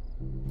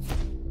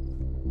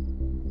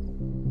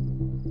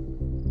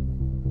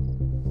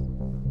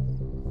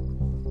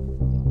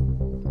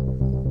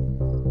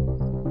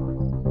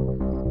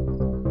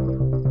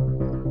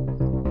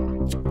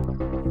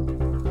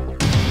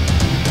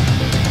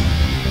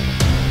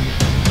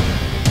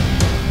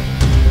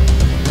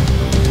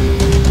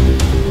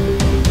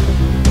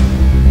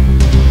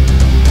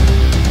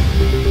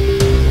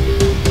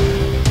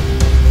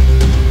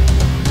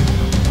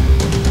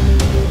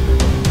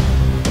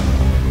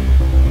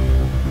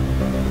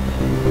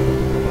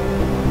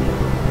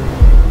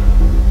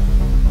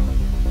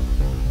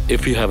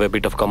 If you have A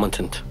bit of common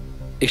sense,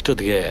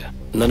 ಇಷ್ಟೊತ್ತಿಗೆ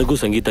ನನಗೂ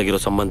ಸಂಗೀತ ಆಗಿರೋ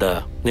ಸಂಬಂಧ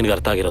ನಿನಗೆ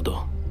ಅರ್ಥ ಆಗಿರೋದು.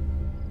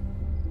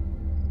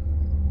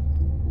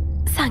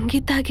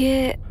 ಸಂಗೀತಾಗೆ?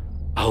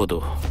 ಹೌದು,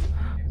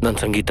 ನನ್ನ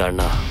ಸಂಗೀತ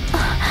ಅಣ್ಣ.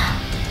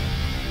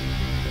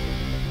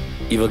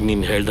 ಇವಾಗ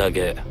ನೀನು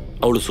ಹೇಳ್ದಾಗೆ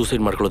ಅವಳು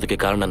ಸೂಸೈಡ್ ಮಾಡ್ಕೊಳ್ಳೋದಕ್ಕೆ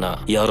ಕಾರಣನ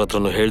ಯಾರ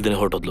ಹತ್ರನೂ ಹೇಳ್ದೇನೆ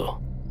ಹೊರಟೋದ್ಲು.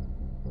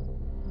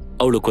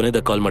 ಅವಳು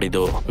ಕೊನೆದಾಗ ಕಾಲ್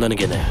ಮಾಡಿದ್ದು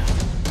ನನಗೇನೆ.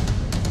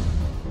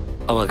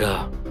 ಅವಾಗ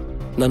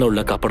ನಾನು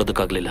ಅವಳನ್ನ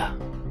ಕಾಪಾಡೋದಕ್ಕಾಗ್ಲಿಲ್ಲ.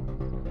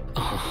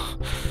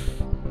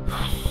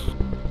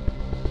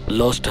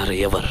 Lost her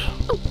ever.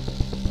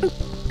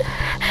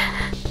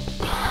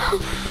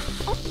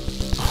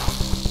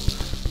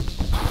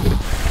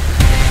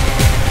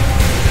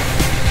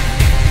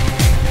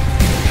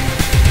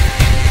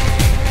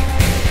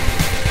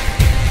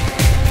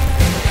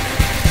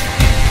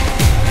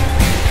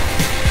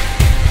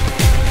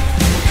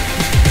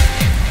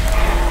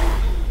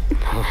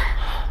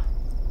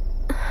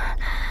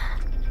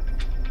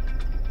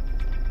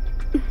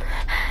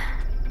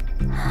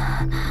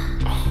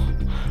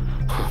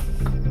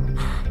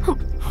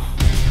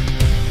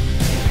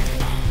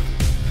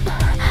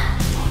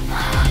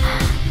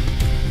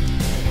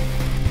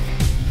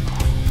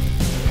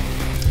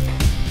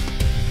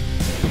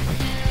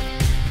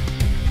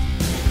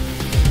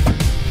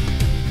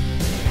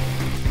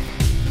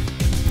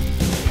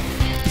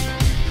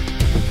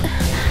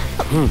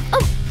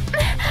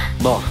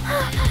 ಬಾ.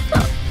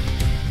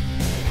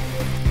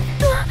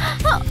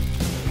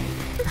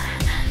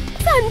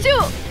 ಸಂಜು.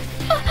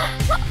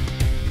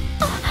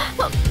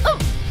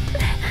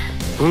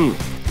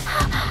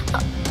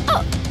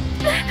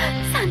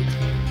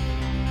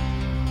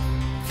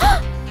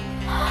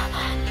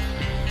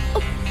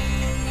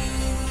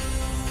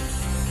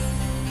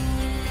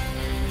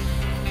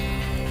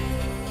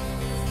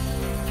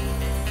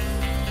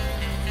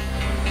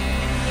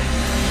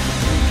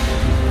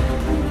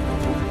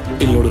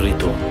 ಇಲ್ಲಿ ನೋಡು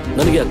ರೀತು,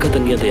 ನನಗೆ ಅಕ್ಕ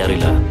ತಂಗಿ ಅಂತ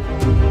ಯಾರಿಲ್ಲ.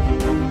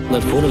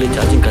 ನನ್ನ ಫೋನಲ್ಲಿ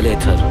ಚಾರ್ಜಿಂಗ್ ಖಾಲಿ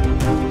ಆಯ್ತು ಸರ್.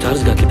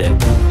 ಚಾರ್ಜ್ಗೆ ಹಾಕಿದೆ,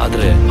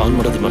 ಆದ್ರೆ ಆನ್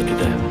ಮಾಡೋದು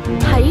ಮಾಡ್ತಿದ್ದೆ.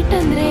 ಹೈಟ್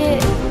ಅಂದ್ರೆ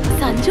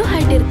ಸಂಜು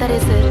ಹೈಟ್ ಇರ್ತಾರೆ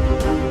ಸರ್.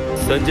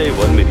 ಸಂಜಯ್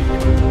 1 ಮಿನಿಟ್.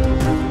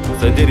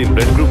 ಸಂಜಯ್ ನಿನ್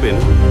ಬ್ಲಡ್ ಗ್ರೂಪ್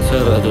ಏನು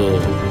ಸರ್? ಅದು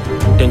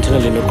ಟೆನ್ಷನ್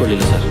ಅಲ್ಲಿ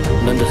ನೋಡ್ಕೊಳ್ಳಿಲ್ಲ ಸರ್.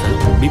 ನಂದು ಸರ್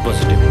ಬಿ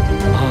ಪಾಸಿಟಿವ್.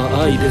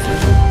 ಇದೆ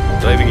ಸರ್.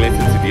 ಡ್ರೈವಿಂಗ್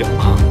ಲೈಸೆನ್ಸ್ ಇದೆಯಾ?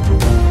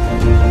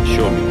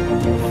 Show me.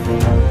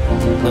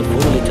 ನನ್ನ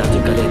ಫೋನಲ್ಲಿ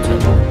ಚಾರ್ಜಿಂಗ್ ಖಾಲಿ ಆಯ್ತು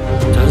ಸರ್.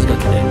 ಚಾರ್ಜ್ಗೆ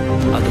ಹಾಕಿದೆ,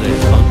 ಆದ್ರೆ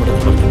ಆನ್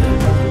ಮಾಡೋದು ಮಾಡ್ತಿದ್ದೆ.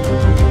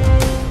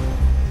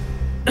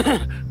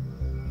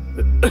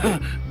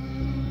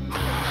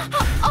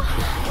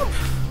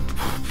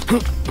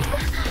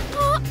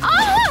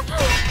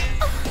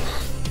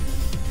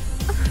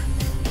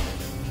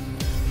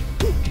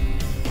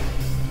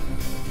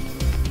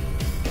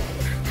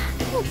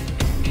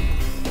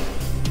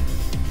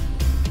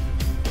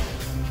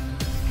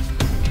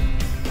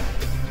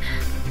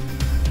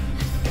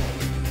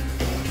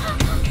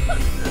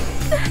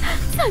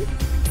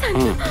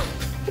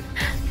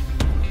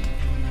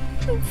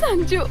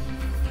 ಸಂಜು,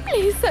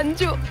 ಪ್ಲೀಸ್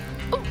ಸಂಜು.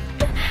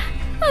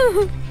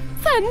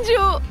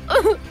 ಸಂಜು,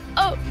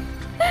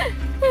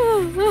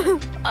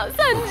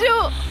 ಸಂಜು.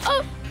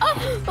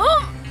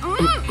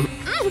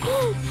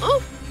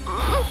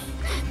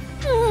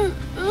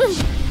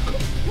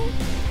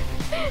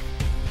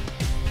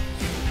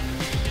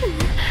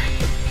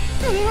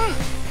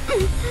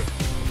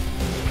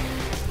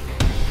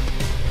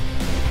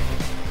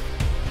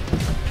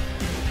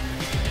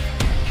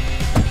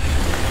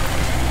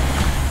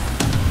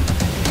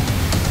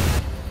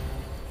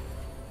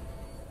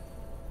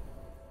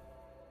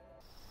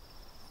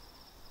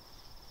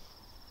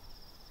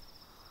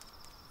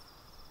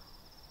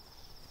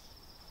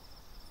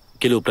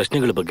 ಕೆಲವು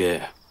ಪ್ರಶ್ನೆಗಳ ಬಗ್ಗೆ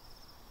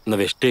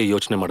ನಾವೆಷ್ಟೇ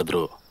ಯೋಚನೆ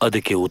ಮಾಡಿದ್ರು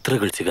ಅದಕ್ಕೆ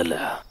ಉತ್ತರಗಳು ಸಿಗಲ್ಲ.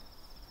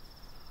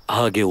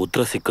 ಹಾಗೆ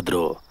ಉತ್ತರ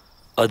ಸಿಕ್ಕಿದ್ರು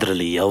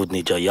ಅದರಲ್ಲಿ ಯಾವ್ದು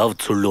ನಿಜ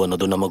ಯಾವ್ದು ಸುಳ್ಳು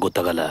ಅನ್ನೋದು ನಮಗೆ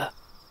ಗೊತ್ತಾಗಲ್ಲ.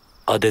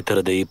 ಅದೇ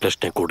ಥರದೇ ಈ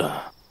ಪ್ರಶ್ನೆ ಕೂಡ.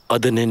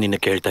 ಅದನ್ನೇ ನಿನ್ನ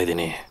ಕೇಳ್ತಾ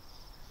ಇದ್ದೀನಿ.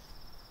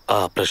 ಆ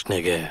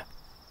ಪ್ರಶ್ನೆಗೆ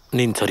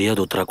ನೀನು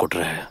ಸರಿಯಾದ ಉತ್ತರ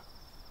ಕೊಟ್ರೆ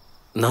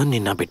ನಾನು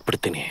ನಿನ್ನ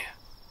ಬಿಟ್ಬಿಡ್ತೀನಿ.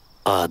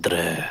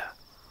 ಆದರೆ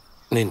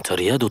ನೀನ್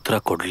ಸರಿಯಾದ ಉತ್ತರ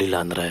ಕೊಡ್ಲಿಲ್ಲ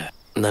ಅಂದ್ರೆ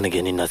ನನಗೆ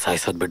ನಿನ್ನ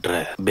ಸಾಯಿಸೋದ್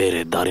ಬಿಟ್ರೆ ಬೇರೆ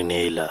ದಾರಿನೇ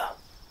ಇಲ್ಲ.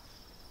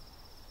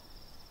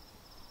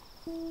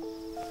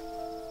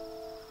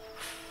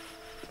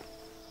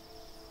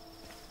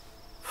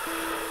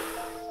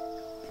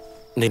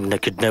 ನಿನ್ನ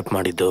ಕಿಡ್ನಾಪ್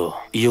ಮಾಡಿದ್ದು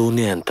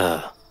ಇವನೇ ಅಂತ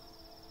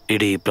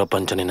ಇಡೀ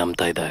ಪ್ರಪಂಚನೇ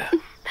ನಂಬ್ತಾ ಇದೆ.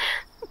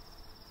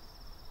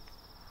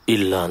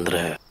 ಇಲ್ಲ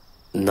ಅಂದ್ರೆ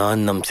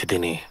ನಾನ್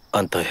ನಂಬಿಸಿದ್ದೀನಿ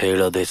ಅಂತ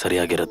ಹೇಳೋದೇ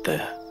ಸರಿಯಾಗಿರುತ್ತೆ.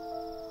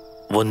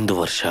 1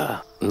 ವರ್ಷ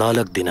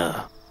 4 ದಿನ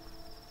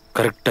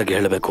ಕರೆಕ್ಟಾಗಿ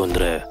ಹೇಳಬೇಕು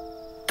ಅಂದ್ರೆ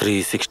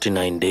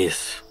 369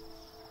 ಡೇಸ್.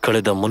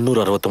 ಕಳೆದ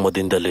 369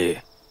 ದಿನದಲ್ಲಿ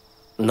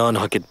ನಾನು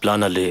ಹಾಕಿದ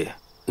ಪ್ಲಾನಲ್ಲಿ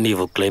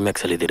ನೀವು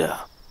ಕ್ಲೈಮ್ಯಾಕ್ಸ್ ಅಲ್ಲಿದ್ದೀರಾ.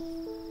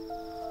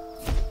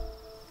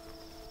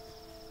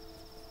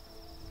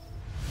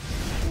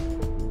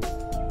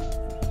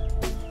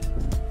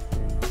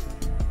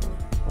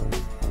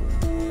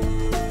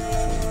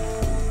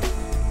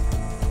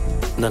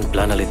 ನನ್ನ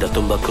ಪ್ಲಾನಲ್ಲಿದ್ದ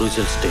ತುಂಬಾ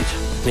ಕ್ರೂಷಿಯಲ್ ಸ್ಟೇಜ್.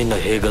 ನಿನ್ನ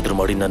ಹೇಗಾದ್ರೂ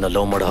ಮಾಡಿ ನನ್ನ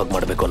ಲವ್ ಮಾಡೋ ಹಾಗೆ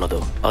ಮಾಡಬೇಕು ಅನ್ನೋದು.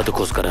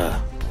 ಅದಕ್ಕೋಸ್ಕರ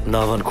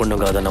ನಾವು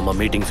ಅನ್ಕೊಂಡಂಗಾದ ನಮ್ಮ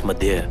ಮೀಟಿಂಗ್ಸ್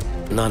ಮಧ್ಯೆ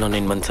ನಾನು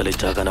ನಿನ್ನ ಮನಸ್ಸಲ್ಲಿ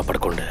ಜಾಗನ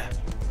ಪಡ್ಕೊಂಡೆ.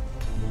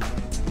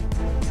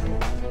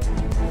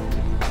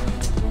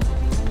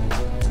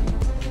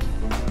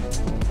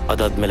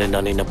 ಅದಾದ್ಮೇಲೆ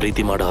ನಾನು ನಿನ್ನ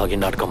ಪ್ರೀತಿ ಮಾಡೋ ಹಾಗೆ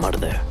ನಾಟಕ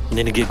ಮಾಡಿದೆ.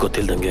 ನಿನಗೆ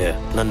ಗೊತ್ತಿಲ್ದಂಗೆ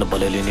ನನ್ನ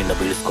ಬಲೆಯಲ್ಲಿ ನಿನ್ನ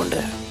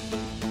ಬೀಳಿಸ್ಕೊಂಡೆ.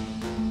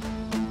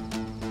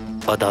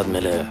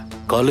 ಅದಾದ್ಮೇಲೆ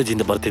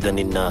ಕಾಲೇಜಿಂದ ಬರ್ತಿದ್ದ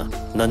ನಿನ್ನ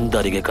ನನ್ನ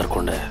ದಾರಿಗೆ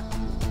ಕರ್ಕೊಂಡೆ.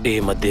 ಈ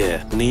ಮಧ್ಯೆ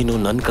ನೀನು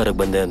ನನ್ನ ಕಾರಿಗೆ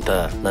ಬಂದೆ ಅಂತ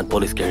ನಾನು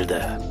ಪೊಲೀಸ್ಗೆ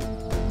ಹೇಳ್ದೆ.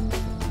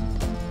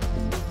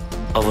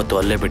 ಅವತ್ತು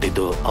ಅಲ್ಲೇ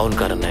ಬಿಟ್ಟಿದ್ದು ಅವನ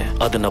ಕಾರನ್ನೇ.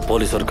 ಅದನ್ನ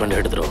ಪೊಲೀಸರು ಕಂಡು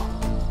ಹಿಡಿದ್ರು.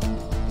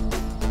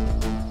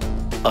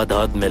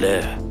 ಅದಾದ್ಮೇಲೆ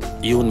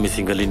ಇವನ್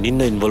ಮಿಸ್ಸಿಂಗ್ ಅಲ್ಲಿ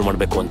ನಿನ್ನ ಇನ್ವಾಲ್ವ್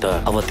ಮಾಡ್ಬೇಕು ಅಂತ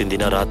ಅವತ್ತಿನ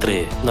ದಿನ ರಾತ್ರಿ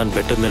ನಾನು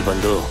ಬೆಟ್ಟದ ಮೇಲೆ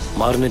ಬಂದು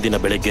ಮಾರನೇ ದಿನ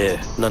ಬೆಳಗ್ಗೆ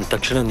ನಾನು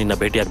ತಕ್ಷಣ ನಿನ್ನ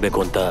ಭೇಟಿ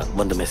ಆಗ್ಬೇಕು ಅಂತ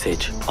ಒಂದು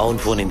ಮೆಸೇಜ್ ಅವನ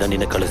ಫೋನಿಂದ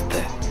ನಿನ್ನ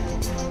ಕಳಿಸ್ದೆ.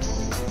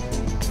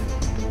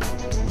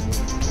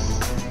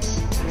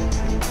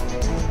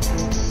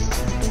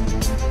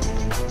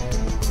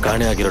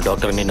 ಕಾಣೆ ಆಗಿರೋ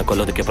ಡಾಕ್ಟರ್ ನಿನ್ನ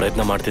ಕೊಲ್ಲೋದಕ್ಕೆ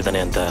ಪ್ರಯತ್ನ ಮಾಡ್ತಿದ್ದಾನೆ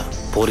ಅಂತ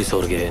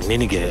ಪೊಲೀಸವ್ರಿಗೆ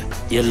ನಿನಗೆ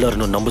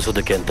ಎಲ್ಲರನ್ನು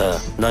ನಂಬಿಸೋದಕ್ಕೆ ಅಂತ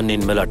ನಾನು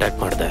ನಿನ್ ಮೇಲೆ ಅಟ್ಯಾಕ್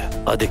ಮಾಡಿದೆ.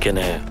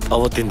 ಅದಕ್ಕೇನೆ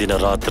ಅವತ್ತಿನ ದಿನ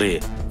ರಾತ್ರಿ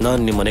ನಾನು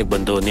ನಿಮ್ಮ ಮನೆಗೆ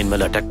ಬಂದು ನಿನ್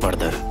ಮೇಲೆ ಅಟ್ಯಾಕ್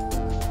ಮಾಡಿದೆ.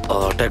 ಆ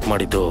ಅಟ್ಯಾಕ್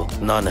ಮಾಡಿದ್ದು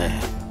ನಾನೇ.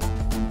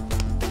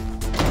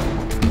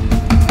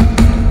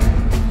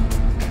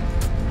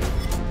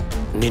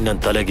 ನಿನ್ನ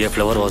ತಲೆಗೆ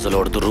ಫ್ಲವರ್ ವಾಸಲ್ಲಿ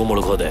ಹೊಡೆದು ರೂಮ್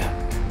ಒಳಗೆ ಹೋದೆ.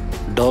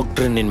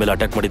 ಡಾಕ್ಟ್ರ್ ನಿನ್ ಮೇಲೆ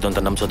ಅಟ್ಯಾಕ್ ಮಾಡಿದ್ದು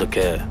ಅಂತ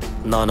ನಂಬಿಸೋದಕ್ಕೆ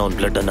ನಾನು ಅವನ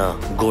ಬ್ಲಡ್ ಅನ್ನ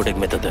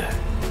ಗೋಡೆಗೆ ಮೆತ್ತದೆ.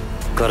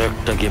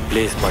 ಕರೆಕ್ಟಾಗಿ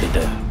ಪ್ಲೇಸ್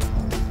ಮಾಡಿದ್ದೆ.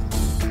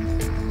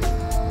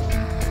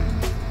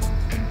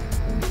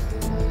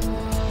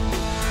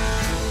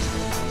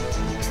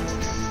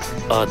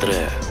 ಆದ್ರೆ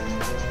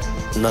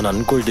ನಾನು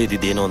ಅನ್ಕೊಳ್ದೇ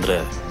ಇದ್ದಿದ್ದೇನು ಅಂದ್ರೆ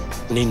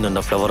ನೀನ್ ನನ್ನ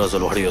ಫ್ಲವರ್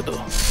ಹೌಸಲ್ಲಿ ಹೊಡೆಯೋದು.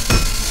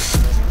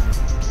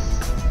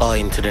 ಆ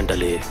ಇನ್ಸಿಡೆಂಟ್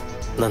ಅಲ್ಲಿ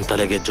ನನ್ನ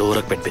ತಲೆಗೆ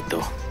ಜೋರಾಗಿ ಪೆಟ್ಬಿತ್ತು.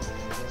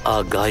 ಆ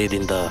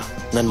ಗಾಯದಿಂದ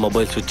ನನ್ನ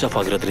ಮೊಬೈಲ್ ಸ್ವಿಚ್ ಆಫ್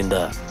ಆಗಿರೋದ್ರಿಂದ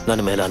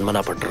ನನ್ನ ಮೇಲೆ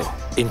ಅನುಮಾನ ಪಟ್ರು.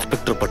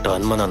 ಇನ್ಸ್ಪೆಕ್ಟರ್ ಪಟ್ಟ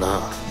ಅನುಮಾನನ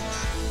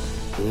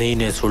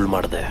ನೀನೇ ಸುಳ್ಳು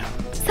ಮಾಡಿದೆ.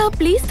 Sir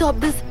please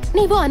stop this.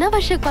 ನೀವು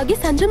ಅನಾವಶ್ಯಕವಾಗಿ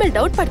ಸಂಜು ಮೇಲೆ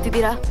ಡೌಟ್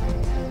ಪಡ್ತಿದ್ದೀರಾ.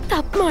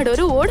 ತಪ್ಪು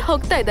ಮಾಡೋರು ಓಡ್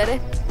ಹೋಗ್ತಾ ಇದ್ದಾರೆ.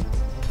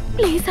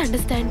 Please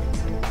understand.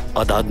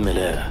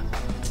 ಅದಾದ್ಮೇಲೆ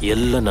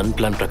ಎಲ್ಲ ನನ್ನ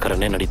ಪ್ಲಾನ್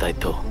ಪ್ರಕಾರನೇ ನಡೀತಾ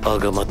ಇತ್ತು.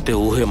 ಆಗ ಮತ್ತೆ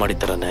ಊಹೆ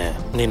ಮಾಡಿತರನೇ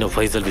ನೀನು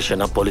ಫೈಜಲ್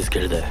ವಿಷಯನ ಪೊಲೀಸ್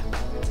ಕೇಳಿದೆ.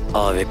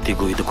 ಆ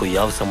ವ್ಯಕ್ತಿಗೂ ಇದಕ್ಕೂ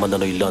ಯಾವ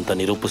ಸಂಬಂಧನೂ ಇಲ್ಲ ಅಂತ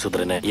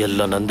ನಿರೂಪಿಸಿದ್ರೇನೆ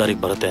ಎಲ್ಲ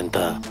ನಂದಾರಿಗೆ ಬರುತ್ತೆ ಅಂತ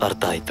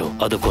ಅರ್ಥ ಆಯ್ತು.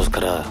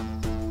 ಅದಕ್ಕೋಸ್ಕರ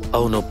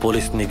ಅವನು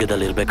ಪೊಲೀಸ್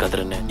ನಿಗದಲ್ಲಿ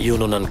ಇರ್ಬೇಕಾದ್ರೇನೆ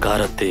ಇವನು ನನ್ನ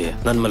ಕಾರ್ ಹತ್ತಿ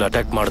ನನ್ನ ಮೇಲೆ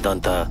ಅಟ್ಯಾಕ್ ಮಾಡ್ದ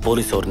ಅಂತ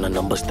ಪೊಲೀಸ್ ಅವ್ರನ್ನ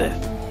ನಂಬಿಸ್ದೆ.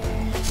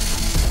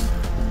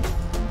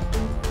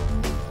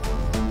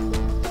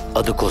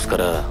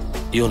 ಅದಕ್ಕೋಸ್ಕರ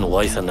ಇವನು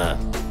ವಾಯ್ಸ್ ಅನ್ನ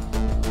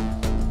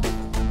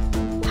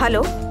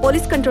hello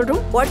police control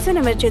room, what's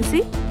ಅನ್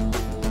ಎಮರ್ಜೆನ್ಸಿ?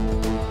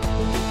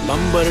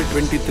 Number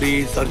 23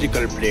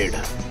 surgical blade.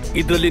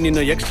 ಇದರಲ್ಲಿ ನಿನ್ನ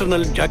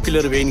ಎಕ್ಸ್ಟರ್ನಲ್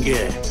ಜಾಕ್ಯುಲರ್ ವೇನ್ಗೆ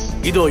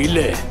ಇದೋ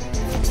ಇಲ್ಲೇ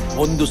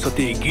ಒಂದು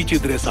ಸತಿ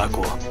ಗೀಚಿದ್ರೆ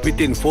ಸಾಕು.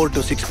 Within 4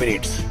 to 6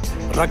 minutes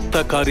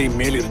ರಕ್ತಕಾರಿ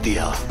ಮೇಲಿರ್ತೀಯ.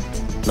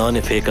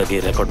 ನಾನೇ ಫೇಕ್ ಆಗಿ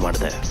ರೆಕಾರ್ಡ್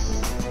ಮಾಡಿದೆ.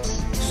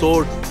 So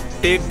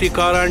take the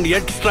car and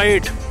at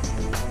straight.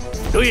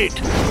 Do it.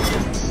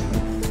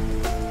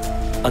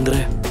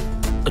 ಅಂದ್ರೆ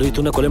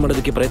ರೀತುನ ಕೊಲೆ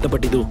ಮಾಡೋದಕ್ಕೆ ಪ್ರಯತ್ನ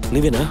ಪಟ್ಟಿದ್ದು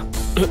ನೀವೇನಾ?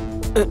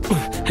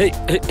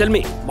 Tell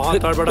me.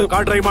 ಮಾತಾಡ್ಬೇಡ,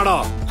 ಕಾರ್ ಡ್ರೈವ್ ಮಾಡೋ.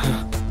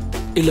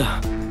 ಇಲ್ಲ,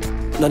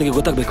 ನನಗೆ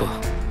ಗೊತ್ತಾಗಬೇಕು.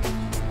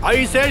 I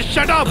say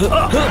shut up.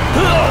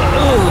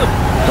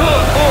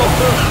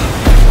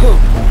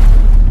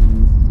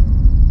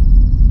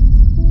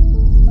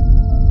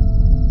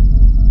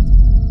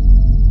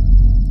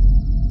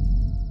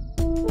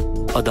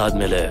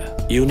 ಅದಾದ್ಮೇಲೆ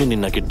ಇವನು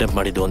ನಿನ್ನ ಕಿಡ್ನಾಪ್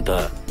ಮಾಡಿದ್ದು ಅಂತ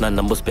ನಾನು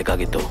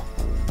ನಂಬಿಸ್ಬೇಕಾಗಿತ್ತು.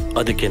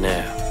 ಅದಕ್ಕೇನೆ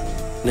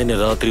ನಿನ್ನೆ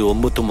ರಾತ್ರಿ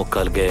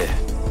 9:45ಗೆ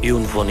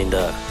ಇವನ್ ಫೋನಿಂದ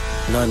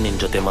ನಾನು ನಿನ್ನ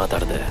ಜೊತೆ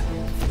ಮಾತಾಡಿದೆ.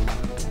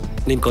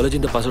 ನೀನ್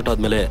ಕಾಲೇಜಿಂದ ಪಾಸ್ಔಟ್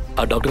ಆದ್ಮೇಲೆ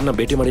ಆ ಡಾಕ್ಟರ್ನ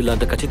ಭೇಟಿ ಮಾಡಿಲ್ಲ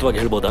ಅಂತ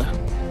ಖಚಿತವಾಗಿ ಹೇಳ್ಬೋದಾ?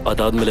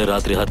 ಅದಾದ್ಮೇಲೆ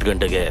ರಾತ್ರಿ 10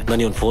 ಗಂಟೆಗೆ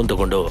ನಾನು ಇವನ್ ಫೋನ್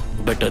ತಗೊಂಡು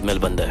ಬೆಟ್ಟದ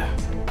ಮೇಲೆ ಬಂದೆ.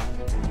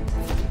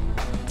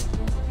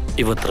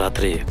 ಇವತ್ತು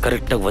ರಾತ್ರಿ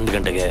ಕರೆಕ್ಟಾಗಿ 1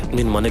 ಗಂಟೆಗೆ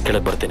ನಿನ್ ಮನೆ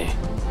ಕೆಳಗೆ ಬರ್ತೀನಿ.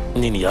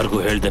 ನೀನ್ ಯಾರಿಗೂ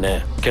ಹೇಳ್ದೇನೆ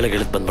ಕೆಳಗೆ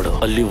ಇಳಿದ್ ಬಂದ್ಬಿಡು.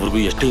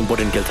 ಅಲ್ಲಿವರೆಗೂ ಎಷ್ಟು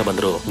ಇಂಪಾರ್ಟೆಂಟ್ ಕೆಲಸ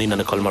ಬಂದ್ರು ನೀನ್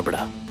ನನಗೆ ಕಾಲ್ ಮಾಡ್ಬೇಡ.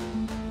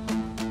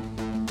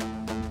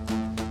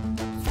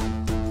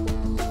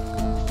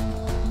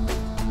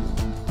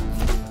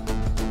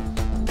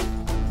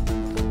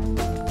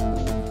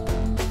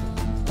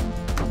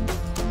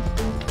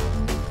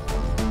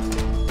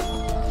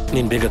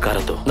 ನೀನ್ ಬೇಗ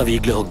ಕಾರತ್ತು, ನಾವ್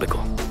ಈಗ್ಲೇ ಹೋಗ್ಬೇಕು.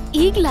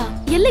 ಈಗ್ಲಾ?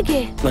 ಎಲ್ಲಿಗೆ?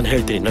 ನಾನು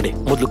ಹೇಳ್ತೀನಿ ನಡಿ,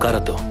 ಮೊದ್ಲು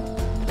ಕಾರತ್ತು.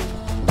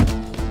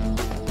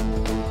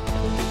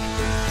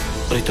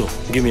 Ritu,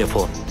 give me a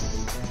phone.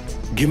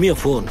 Give me a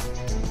phone.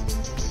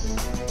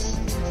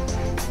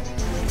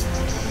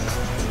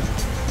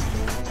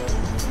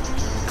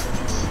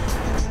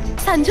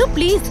 Sanju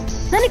please,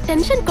 ನನಗೆ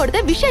ಟೆನ್ಷನ್ ಕೊಡದೆ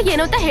ವಿಷಯ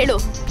ಏನು ಅಂತ ಹೇಳು.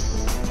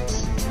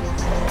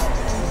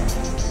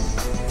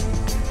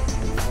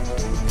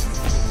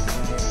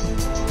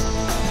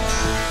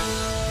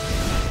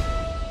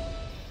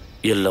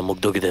 ಎಲ್ಲ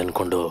ಮುಗ್ದೋಗಿದೆ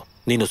ಅನ್ಕೊಂಡು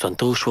ನೀನು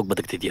ಸಂತೋಷವಾಗಿ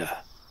ಬದುಕ್ತಿದ್ಯಾ.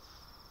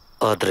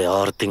 ಆದ್ರೆ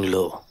 6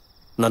 ತಿಂಗಳು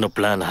ನಾನು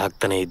ಪ್ಲಾನ್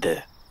ಹಾಕ್ತಾನೆ ಇದ್ದೆ,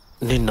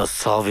 ನಿನ್ನ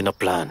ಸಾವಿನ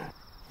ಪ್ಲಾನ್.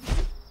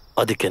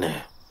 ಅದಕ್ಕೇನೆ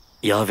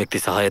ಯಾವ ವ್ಯಕ್ತಿ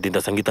ಸಹಾಯದಿಂದ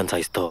ಸಂಗೀತನ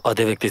ಸಾಯಿಸ್ತೋ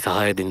ಅದೇ ವ್ಯಕ್ತಿ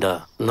ಸಹಾಯದಿಂದ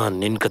ನಾನು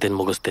ನಿನ್ ಕತೆನ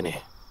ಮುಗಿಸ್ತೀನಿ.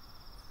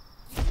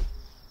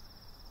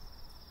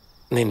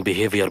 ನಿನ್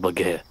ಬಿಹೇವಿಯರ್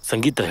ಬಗ್ಗೆ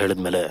ಸಂಗೀತ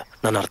ಹೇಳಿದ್ಮೇಲೆ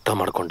ನಾನು ಅರ್ಥ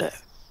ಮಾಡ್ಕೊಂಡೆ.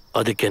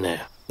 ಅದಕ್ಕೇನೆ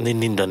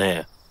ನಿನ್ನಿಂದನೇ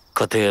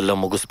ಕತೆ ಎಲ್ಲ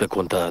ಮುಗಿಸ್ಬೇಕು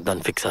ಅಂತ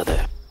ನಾನು ಫಿಕ್ಸ್ ಆದೆ.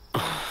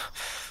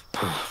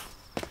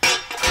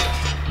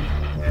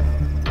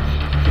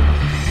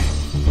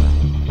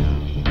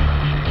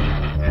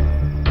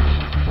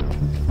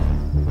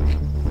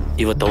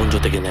 ಇವತ್ತು ಅವನ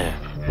ಜೊತೆಗೇನೆ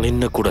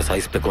ನಿನ್ನ ಕೂಡ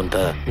ಸಾಯಿಸ್ಬೇಕು ಅಂತ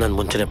ನಾನು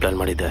ಮುಂಚೆನೆ ಪ್ಲಾನ್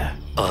ಮಾಡಿದ್ದೆ.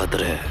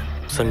 ಆದ್ರೆ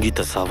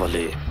ಸಂಗೀತ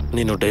ಸಾವಲ್ಲಿ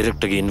ನೀನು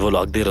ಡೈರೆಕ್ಟ್ ಆಗಿ ಇನ್ವಾಲ್ವ್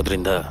ಆಗದೆ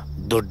ಇರೋದ್ರಿಂದ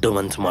ದೊಡ್ಡ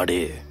ಮನ್ಸು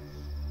ಮಾಡಿ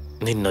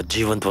ನಿನ್ನ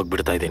ಜೀವಂತವಾಗಿ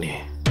ಬಿಡ್ತಾ ಇದ್ದೀನಿ.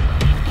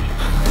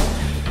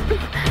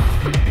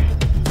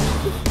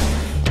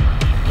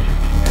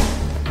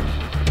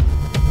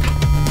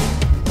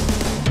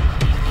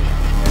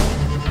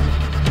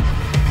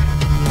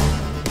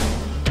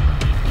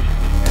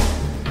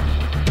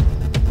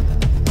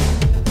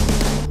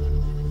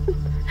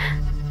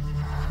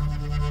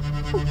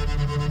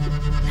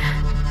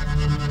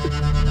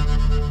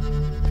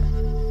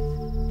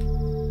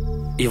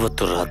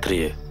 ಇವತ್ತು ರಾತ್ರಿ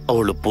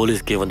ಅವಳು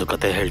ಪೊಲೀಸ್ಗೆ ಒಂದು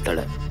ಕತೆ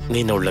ಹೇಳ್ತಾಳೆ.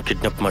 ನೀನು ಅವಳನ್ನ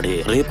ಕಿಡ್ನಾಪ್ ಮಾಡಿ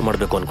ರೇಪ್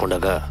ಮಾಡ್ಬೇಕು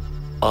ಅನ್ಕೊಂಡಾಗ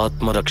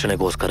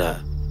ಆತ್ಮರಕ್ಷಣೆಗೋಸ್ಕರ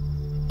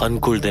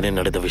ಅನ್ಕೊಳ್ದೇನೆ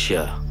ನಡೆದ ವಿಷಯ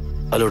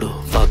ಅಲೋಡು.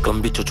 ಆ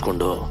ಕಂಬಿ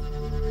ಚುಚ್ಕೊಂಡು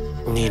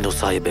ನೀನು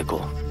ಸಾಯಬೇಕು.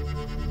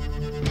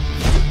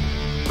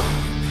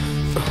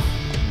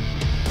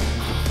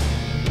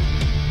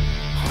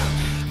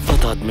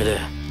 ಅದಾದ್ಮೇಲೆ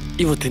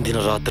ಇವತ್ತಿನ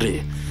ದಿನ ರಾತ್ರಿ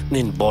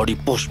ನಿನ್ ಬಾಡಿ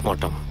ಪೋಸ್ಟ್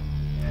ಮಾರ್ಟಮ್.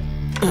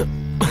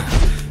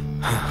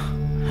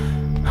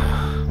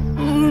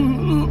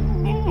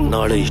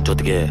 ನಾಳೆ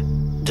ಇಷ್ಟೊತ್ತಿಗೆ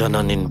ಜನ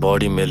ನಿನ್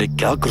ಬಾಡಿ ಮೇಲೆ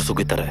ಕ್ಯಾಕ್ರು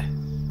ಸುಗಿತಾರೆ.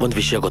 ಒಂದ್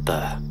ವಿಷಯ ಗೊತ್ತಾ,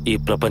 ಈ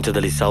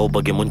ಪ್ರಪಂಚದಲ್ಲಿ ಸಾವು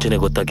ಬಗ್ಗೆ ಮುಂಚೆನೆ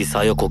ಗೊತ್ತಾಗಿ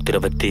ಸಾಯೋಕ್ ಹೋಗ್ತಿರೋ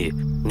ವ್ಯಕ್ತಿ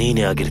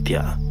ನೀನೇ ಆಗಿರ್ತೀಯ.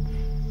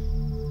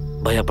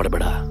 ಭಯ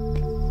ಪಡಬೇಡ,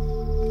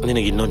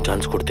 ನಿನಗೆ ಇನ್ನೊಂದು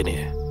ಚಾನ್ಸ್ ಕೊಡ್ತೀನಿ.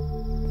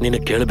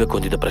 ನಿನಗೆ ಕೇಳಬೇಕು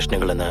ಅಂದಿದ್ದ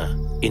ಪ್ರಶ್ನೆಗಳನ್ನ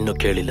ಇನ್ನೂ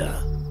ಕೇಳಿಲ್ಲ.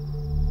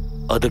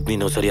 ಅದಕ್ಕೆ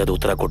ನೀನು ಸರಿಯಾದ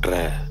ಉತ್ತರ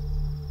ಕೊಟ್ರೆ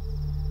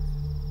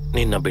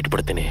ನಿನ್ನ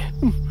ಬಿಟ್ಬಿಡ್ತೀನಿ.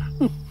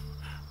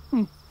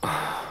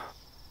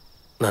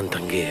 ನನ್ನ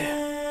ತಂಗಿ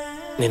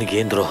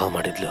ನಿನಗೇನ್ ದ್ರೋಹ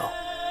ಮಾಡಿದ್ಲು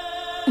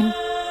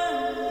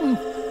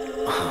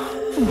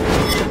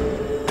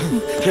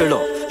ಹೇಳೋ,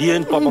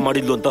 ಏನ್ ಪಾಪ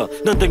ಮಾಡಿದ್ಲು ಅಂತ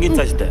ನನ್ನ ತಂಗಿನ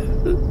ಸಾಯಿಸಿದೆ.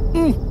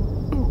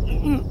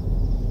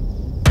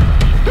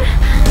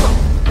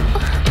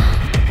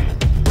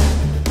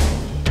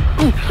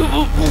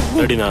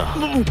 ರೆಡಿನಾ?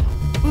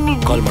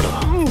 ಕಾಲ್ ಮಾಡು.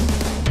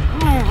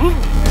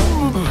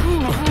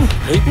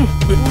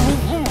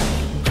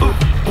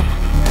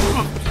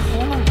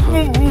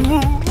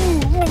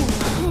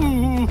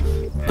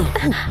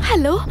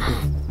 Hello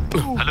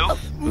hello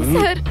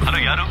sir. ಹಲೋ,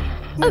 ಯಾರು?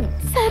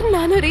 ಸರ್,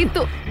 ನಾನು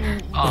Ritu.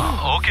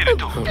 Okay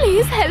Ritu,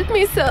 please help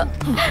me sir.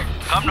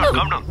 Calm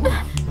down.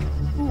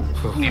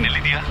 ನೀನ್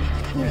ಎಲ್ಲಿದ್ಯಾ?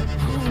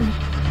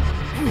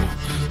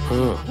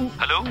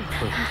 ಹಲೋ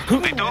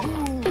ರೀತು,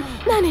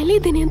 ನಾನು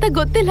ಎಲ್ಲಿದ್ದೀನಿ ಅಂತ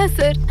ಗೊತ್ತಿಲ್ಲ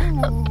ಸರ್.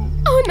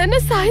 ಅವನು ನನ್ನ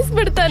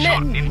ಸಾಯಿಸ್ಬಿಡ್ತಾನೆ.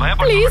 ನೀನ್ ಭಯ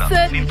ಪ್ಲೀಸ್ ಪಡ್ಬೇಡ,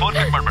 ಸರ್. ನೀನ್ ಫೋನ್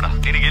ಕಟ್ ಮಾಡ್ಬೇಡ.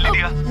 ನಿನಗೆ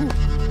ಎಲ್ಲಿದ್ಯಾ?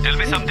 Tell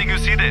me something you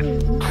sea there.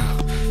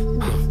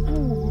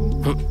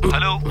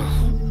 Hello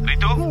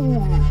Ritu,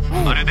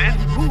 are you there?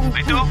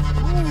 Ritu,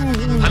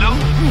 hello.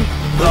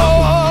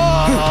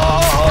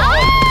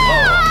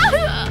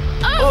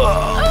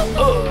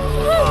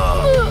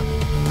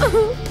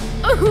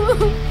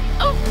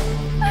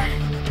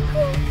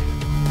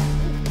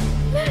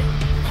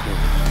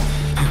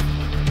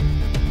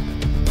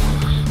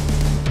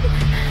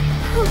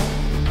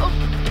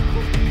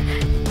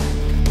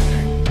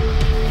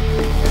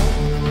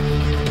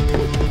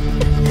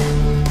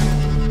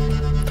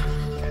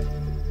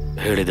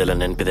 ಹೇಳಿದೆಲ್ಲ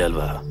ನೆನಪಿದೆ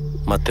ಅಲ್ವಾ?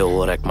 ಮತ್ತೆ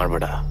ಓವರ್ ಆಕ್ಟ್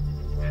ಮಾಡಬೇಡ.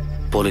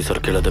 ಪೊಲೀಸರು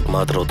ಕೇಳೋದಕ್ಕೆ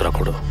ಮಾತ್ರ ಉತ್ತರ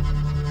ಕೊಡು.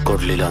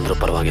 ಕೊಡ್ಲಿಲ್ಲ ಅಂದ್ರೂ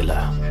ಪರವಾಗಿಲ್ಲ.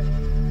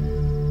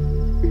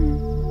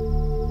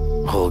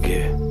 ಹೋಗಿ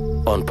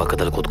ಅವನ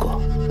ಪಕ್ಕದಲ್ಲಿ ಕೂತ್ಕೋ.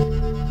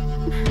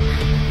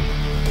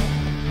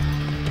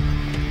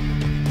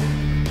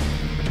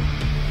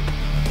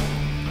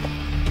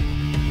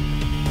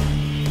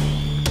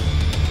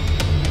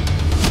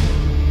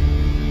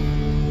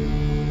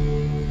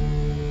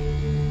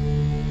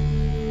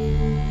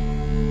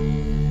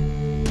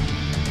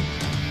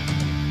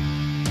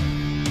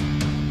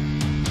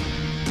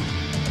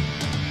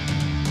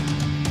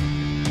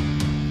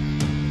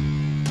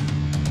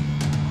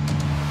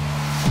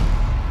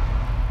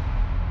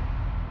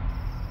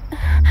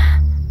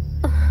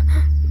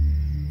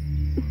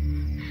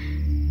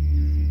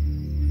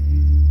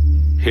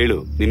 ಹೇಳು,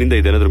 ನಿನ್ನಿಂದ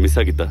ಇದೇನಾದ್ರೂ ಮಿಸ್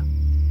ಆಗಿತ್ತಾ?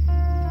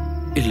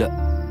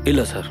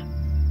 ಇಲ್ಲ ಸರ್.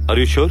 Are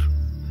you sure?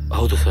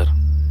 ಹೌದು ಸರ್.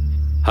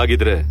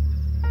 ಹಾಗಿದ್ರೆ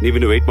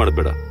ನೀವಿನ್ನು ವೇಟ್ ಮಾಡೋದು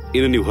ಬೇಡ,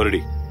 ಇನ್ನು ನೀವು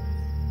ಹೊರಡಿ.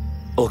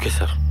 Okay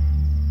sir.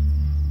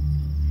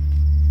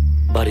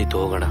 ಬಾರಿ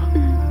ಹೋಗೋಣ.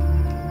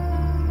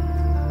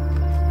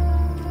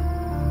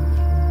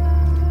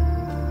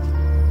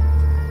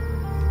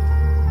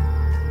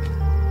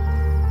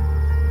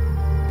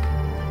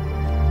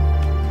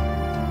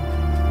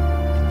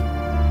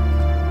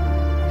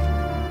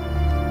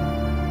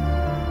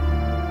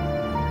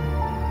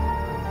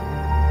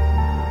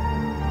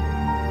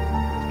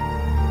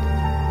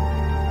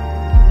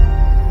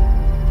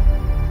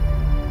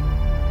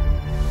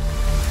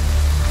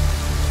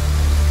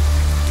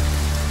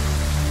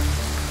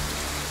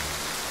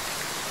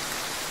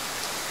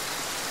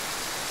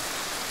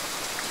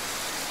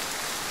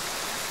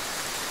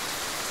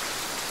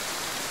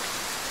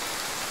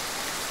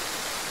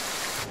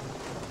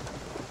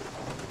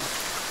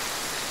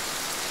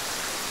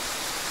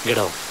 Get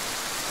out.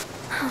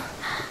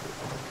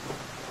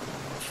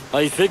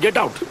 I say get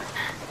out.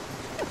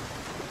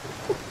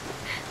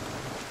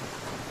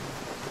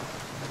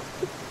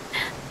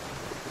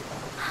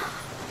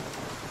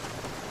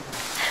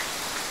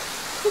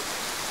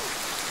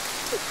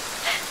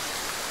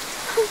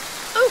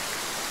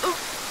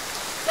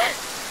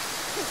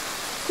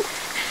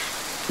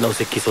 ನಾವು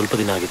ಸಿಕ್ಕಿ ಸ್ವಲ್ಪ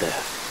ದಿನ ಆಗಿದೆ.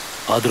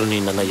 ಆದರೂ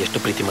ನೀನು ನನ್ನ ಎಷ್ಟು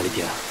ಪ್ರೀತಿ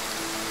ಮಾಡಿದ್ಯಾ.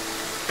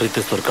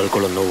 ಪ್ರೀತಿಸ್ತವ್ರು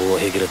ಕಳ್ಕೊಳ್ಳೋ ನೋವು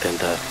ಹೇಗಿರುತ್ತೆ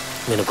ಅಂತ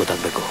ನಿನಗೆ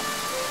ಗೊತ್ತಾಗಬೇಕು.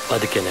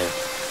 ಅದಕ್ಕೇನೆ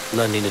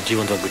ನಾನು ನಿನ್ನ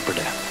ಜೀವಂತವಾಗಿ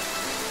ಬಿಟ್ಬಿಟ್ಟೆ.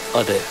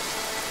 ಅದೇ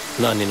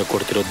ನಾನು ನಿನ್ನ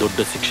ಕೊಡ್ತಿರೋ ದೊಡ್ಡ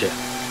ಶಿಕ್ಷೆ.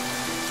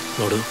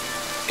 ನೋಡು,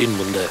 ಇನ್ನು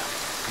ಮುಂದೆ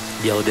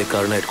ಯಾವುದೇ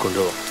ಕಾರಣ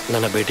ಇಟ್ಕೊಂಡು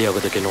ನನ್ನ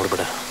ಭೇಟಿಯಾಗೋದಕ್ಕೆ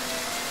ನೋಡ್ಬೇಡ.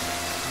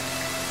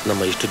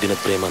 ನಮ್ಮ ಇಷ್ಟು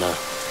ದಿನದ ಪ್ರೇಮನ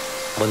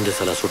ಒಂದೇ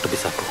ಸಲ ಸುಟ್ಟು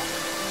ಬಿಸಾಕು.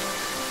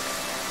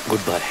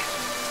 ಗುಡ್ ಬಾಯ್.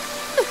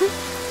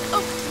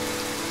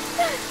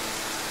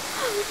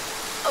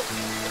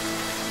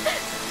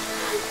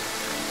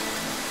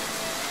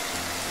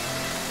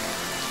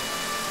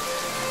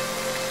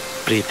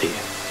 ಪ್ರೀತಿ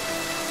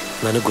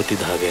ನನಗೆ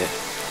ಗೊತ್ತಿದ್ದ ಹಾಗೆ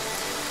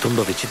ತುಂಬ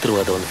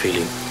ವಿಚಿತ್ರವಾದ ಒಂದು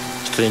feeling.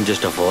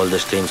 Strangest of all the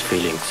strange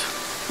feelings.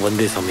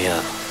 ಒಂದೇ ಸಮಯ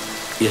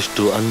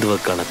ಎಷ್ಟು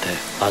ಅಂದವಾಗಿ ಕಾಣುತ್ತೆ,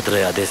 ಆದರೆ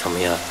ಅದೇ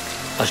ಸಮಯ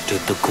ಅಷ್ಟು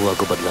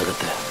ದುಃಖವಾಗೂ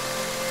ಬದಲಾಗುತ್ತೆ.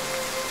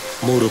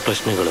 3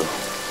 ಪ್ರಶ್ನೆಗಳು,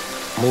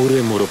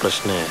 ಮೂರೇ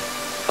ಪ್ರಶ್ನೆ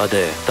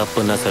ಅದೇ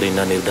ತಪ್ಪನ್ನ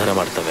ಸರಿನ ನಿರ್ಧಾರ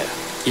ಮಾಡ್ತವೆ.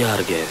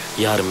 ಯಾರಿಗೆ,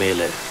 ಯಾರ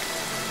ಮೇಲೆ,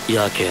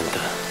 ಯಾಕೆ ಅಂತ.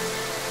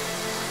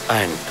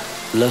 ಆ್ಯಂಡ್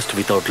ಲಸ್ಟ್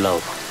ವಿತೌಟ್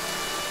ಲವ್,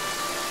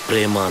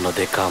 ಪ್ರೇಮ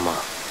ಅನ್ನೋದೇ ಕಾಮ.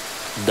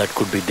 That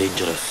could be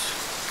dangerous.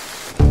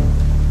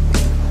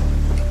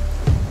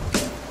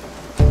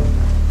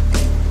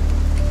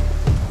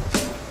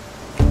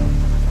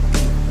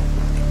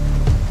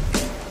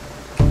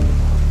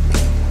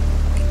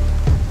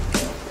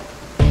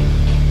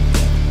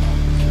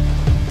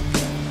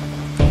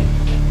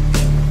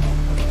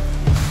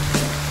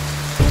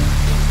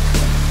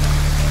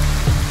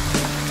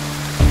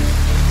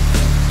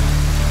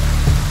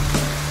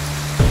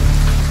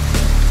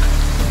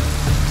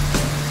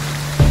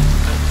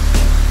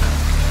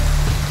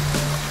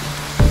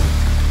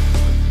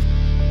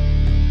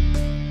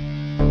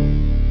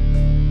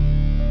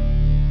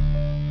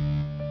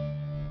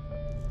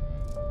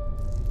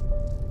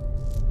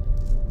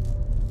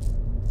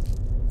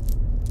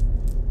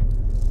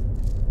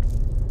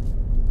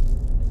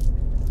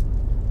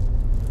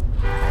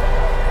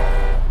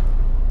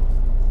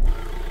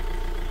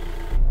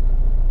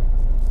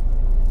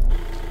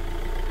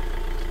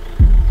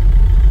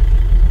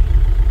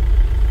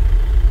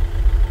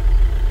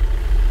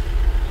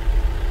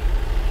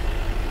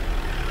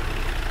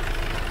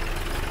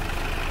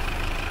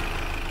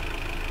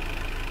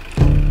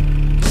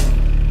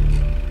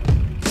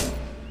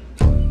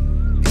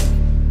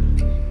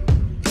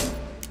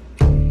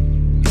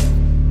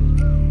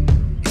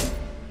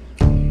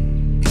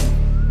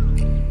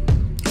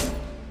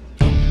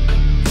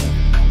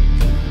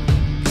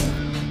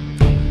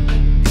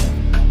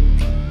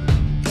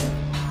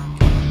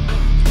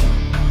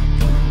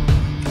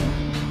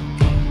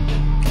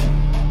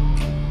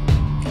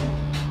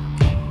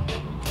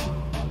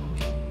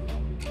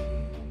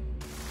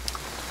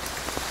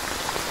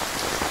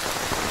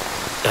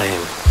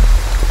 Time,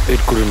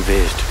 it couldn't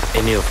waste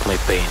any of my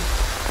pain.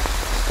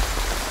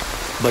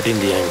 But in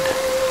the end,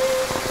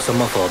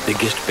 some of our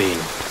biggest pain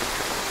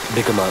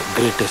become our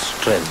greatest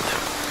strength.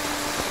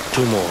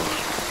 2 more.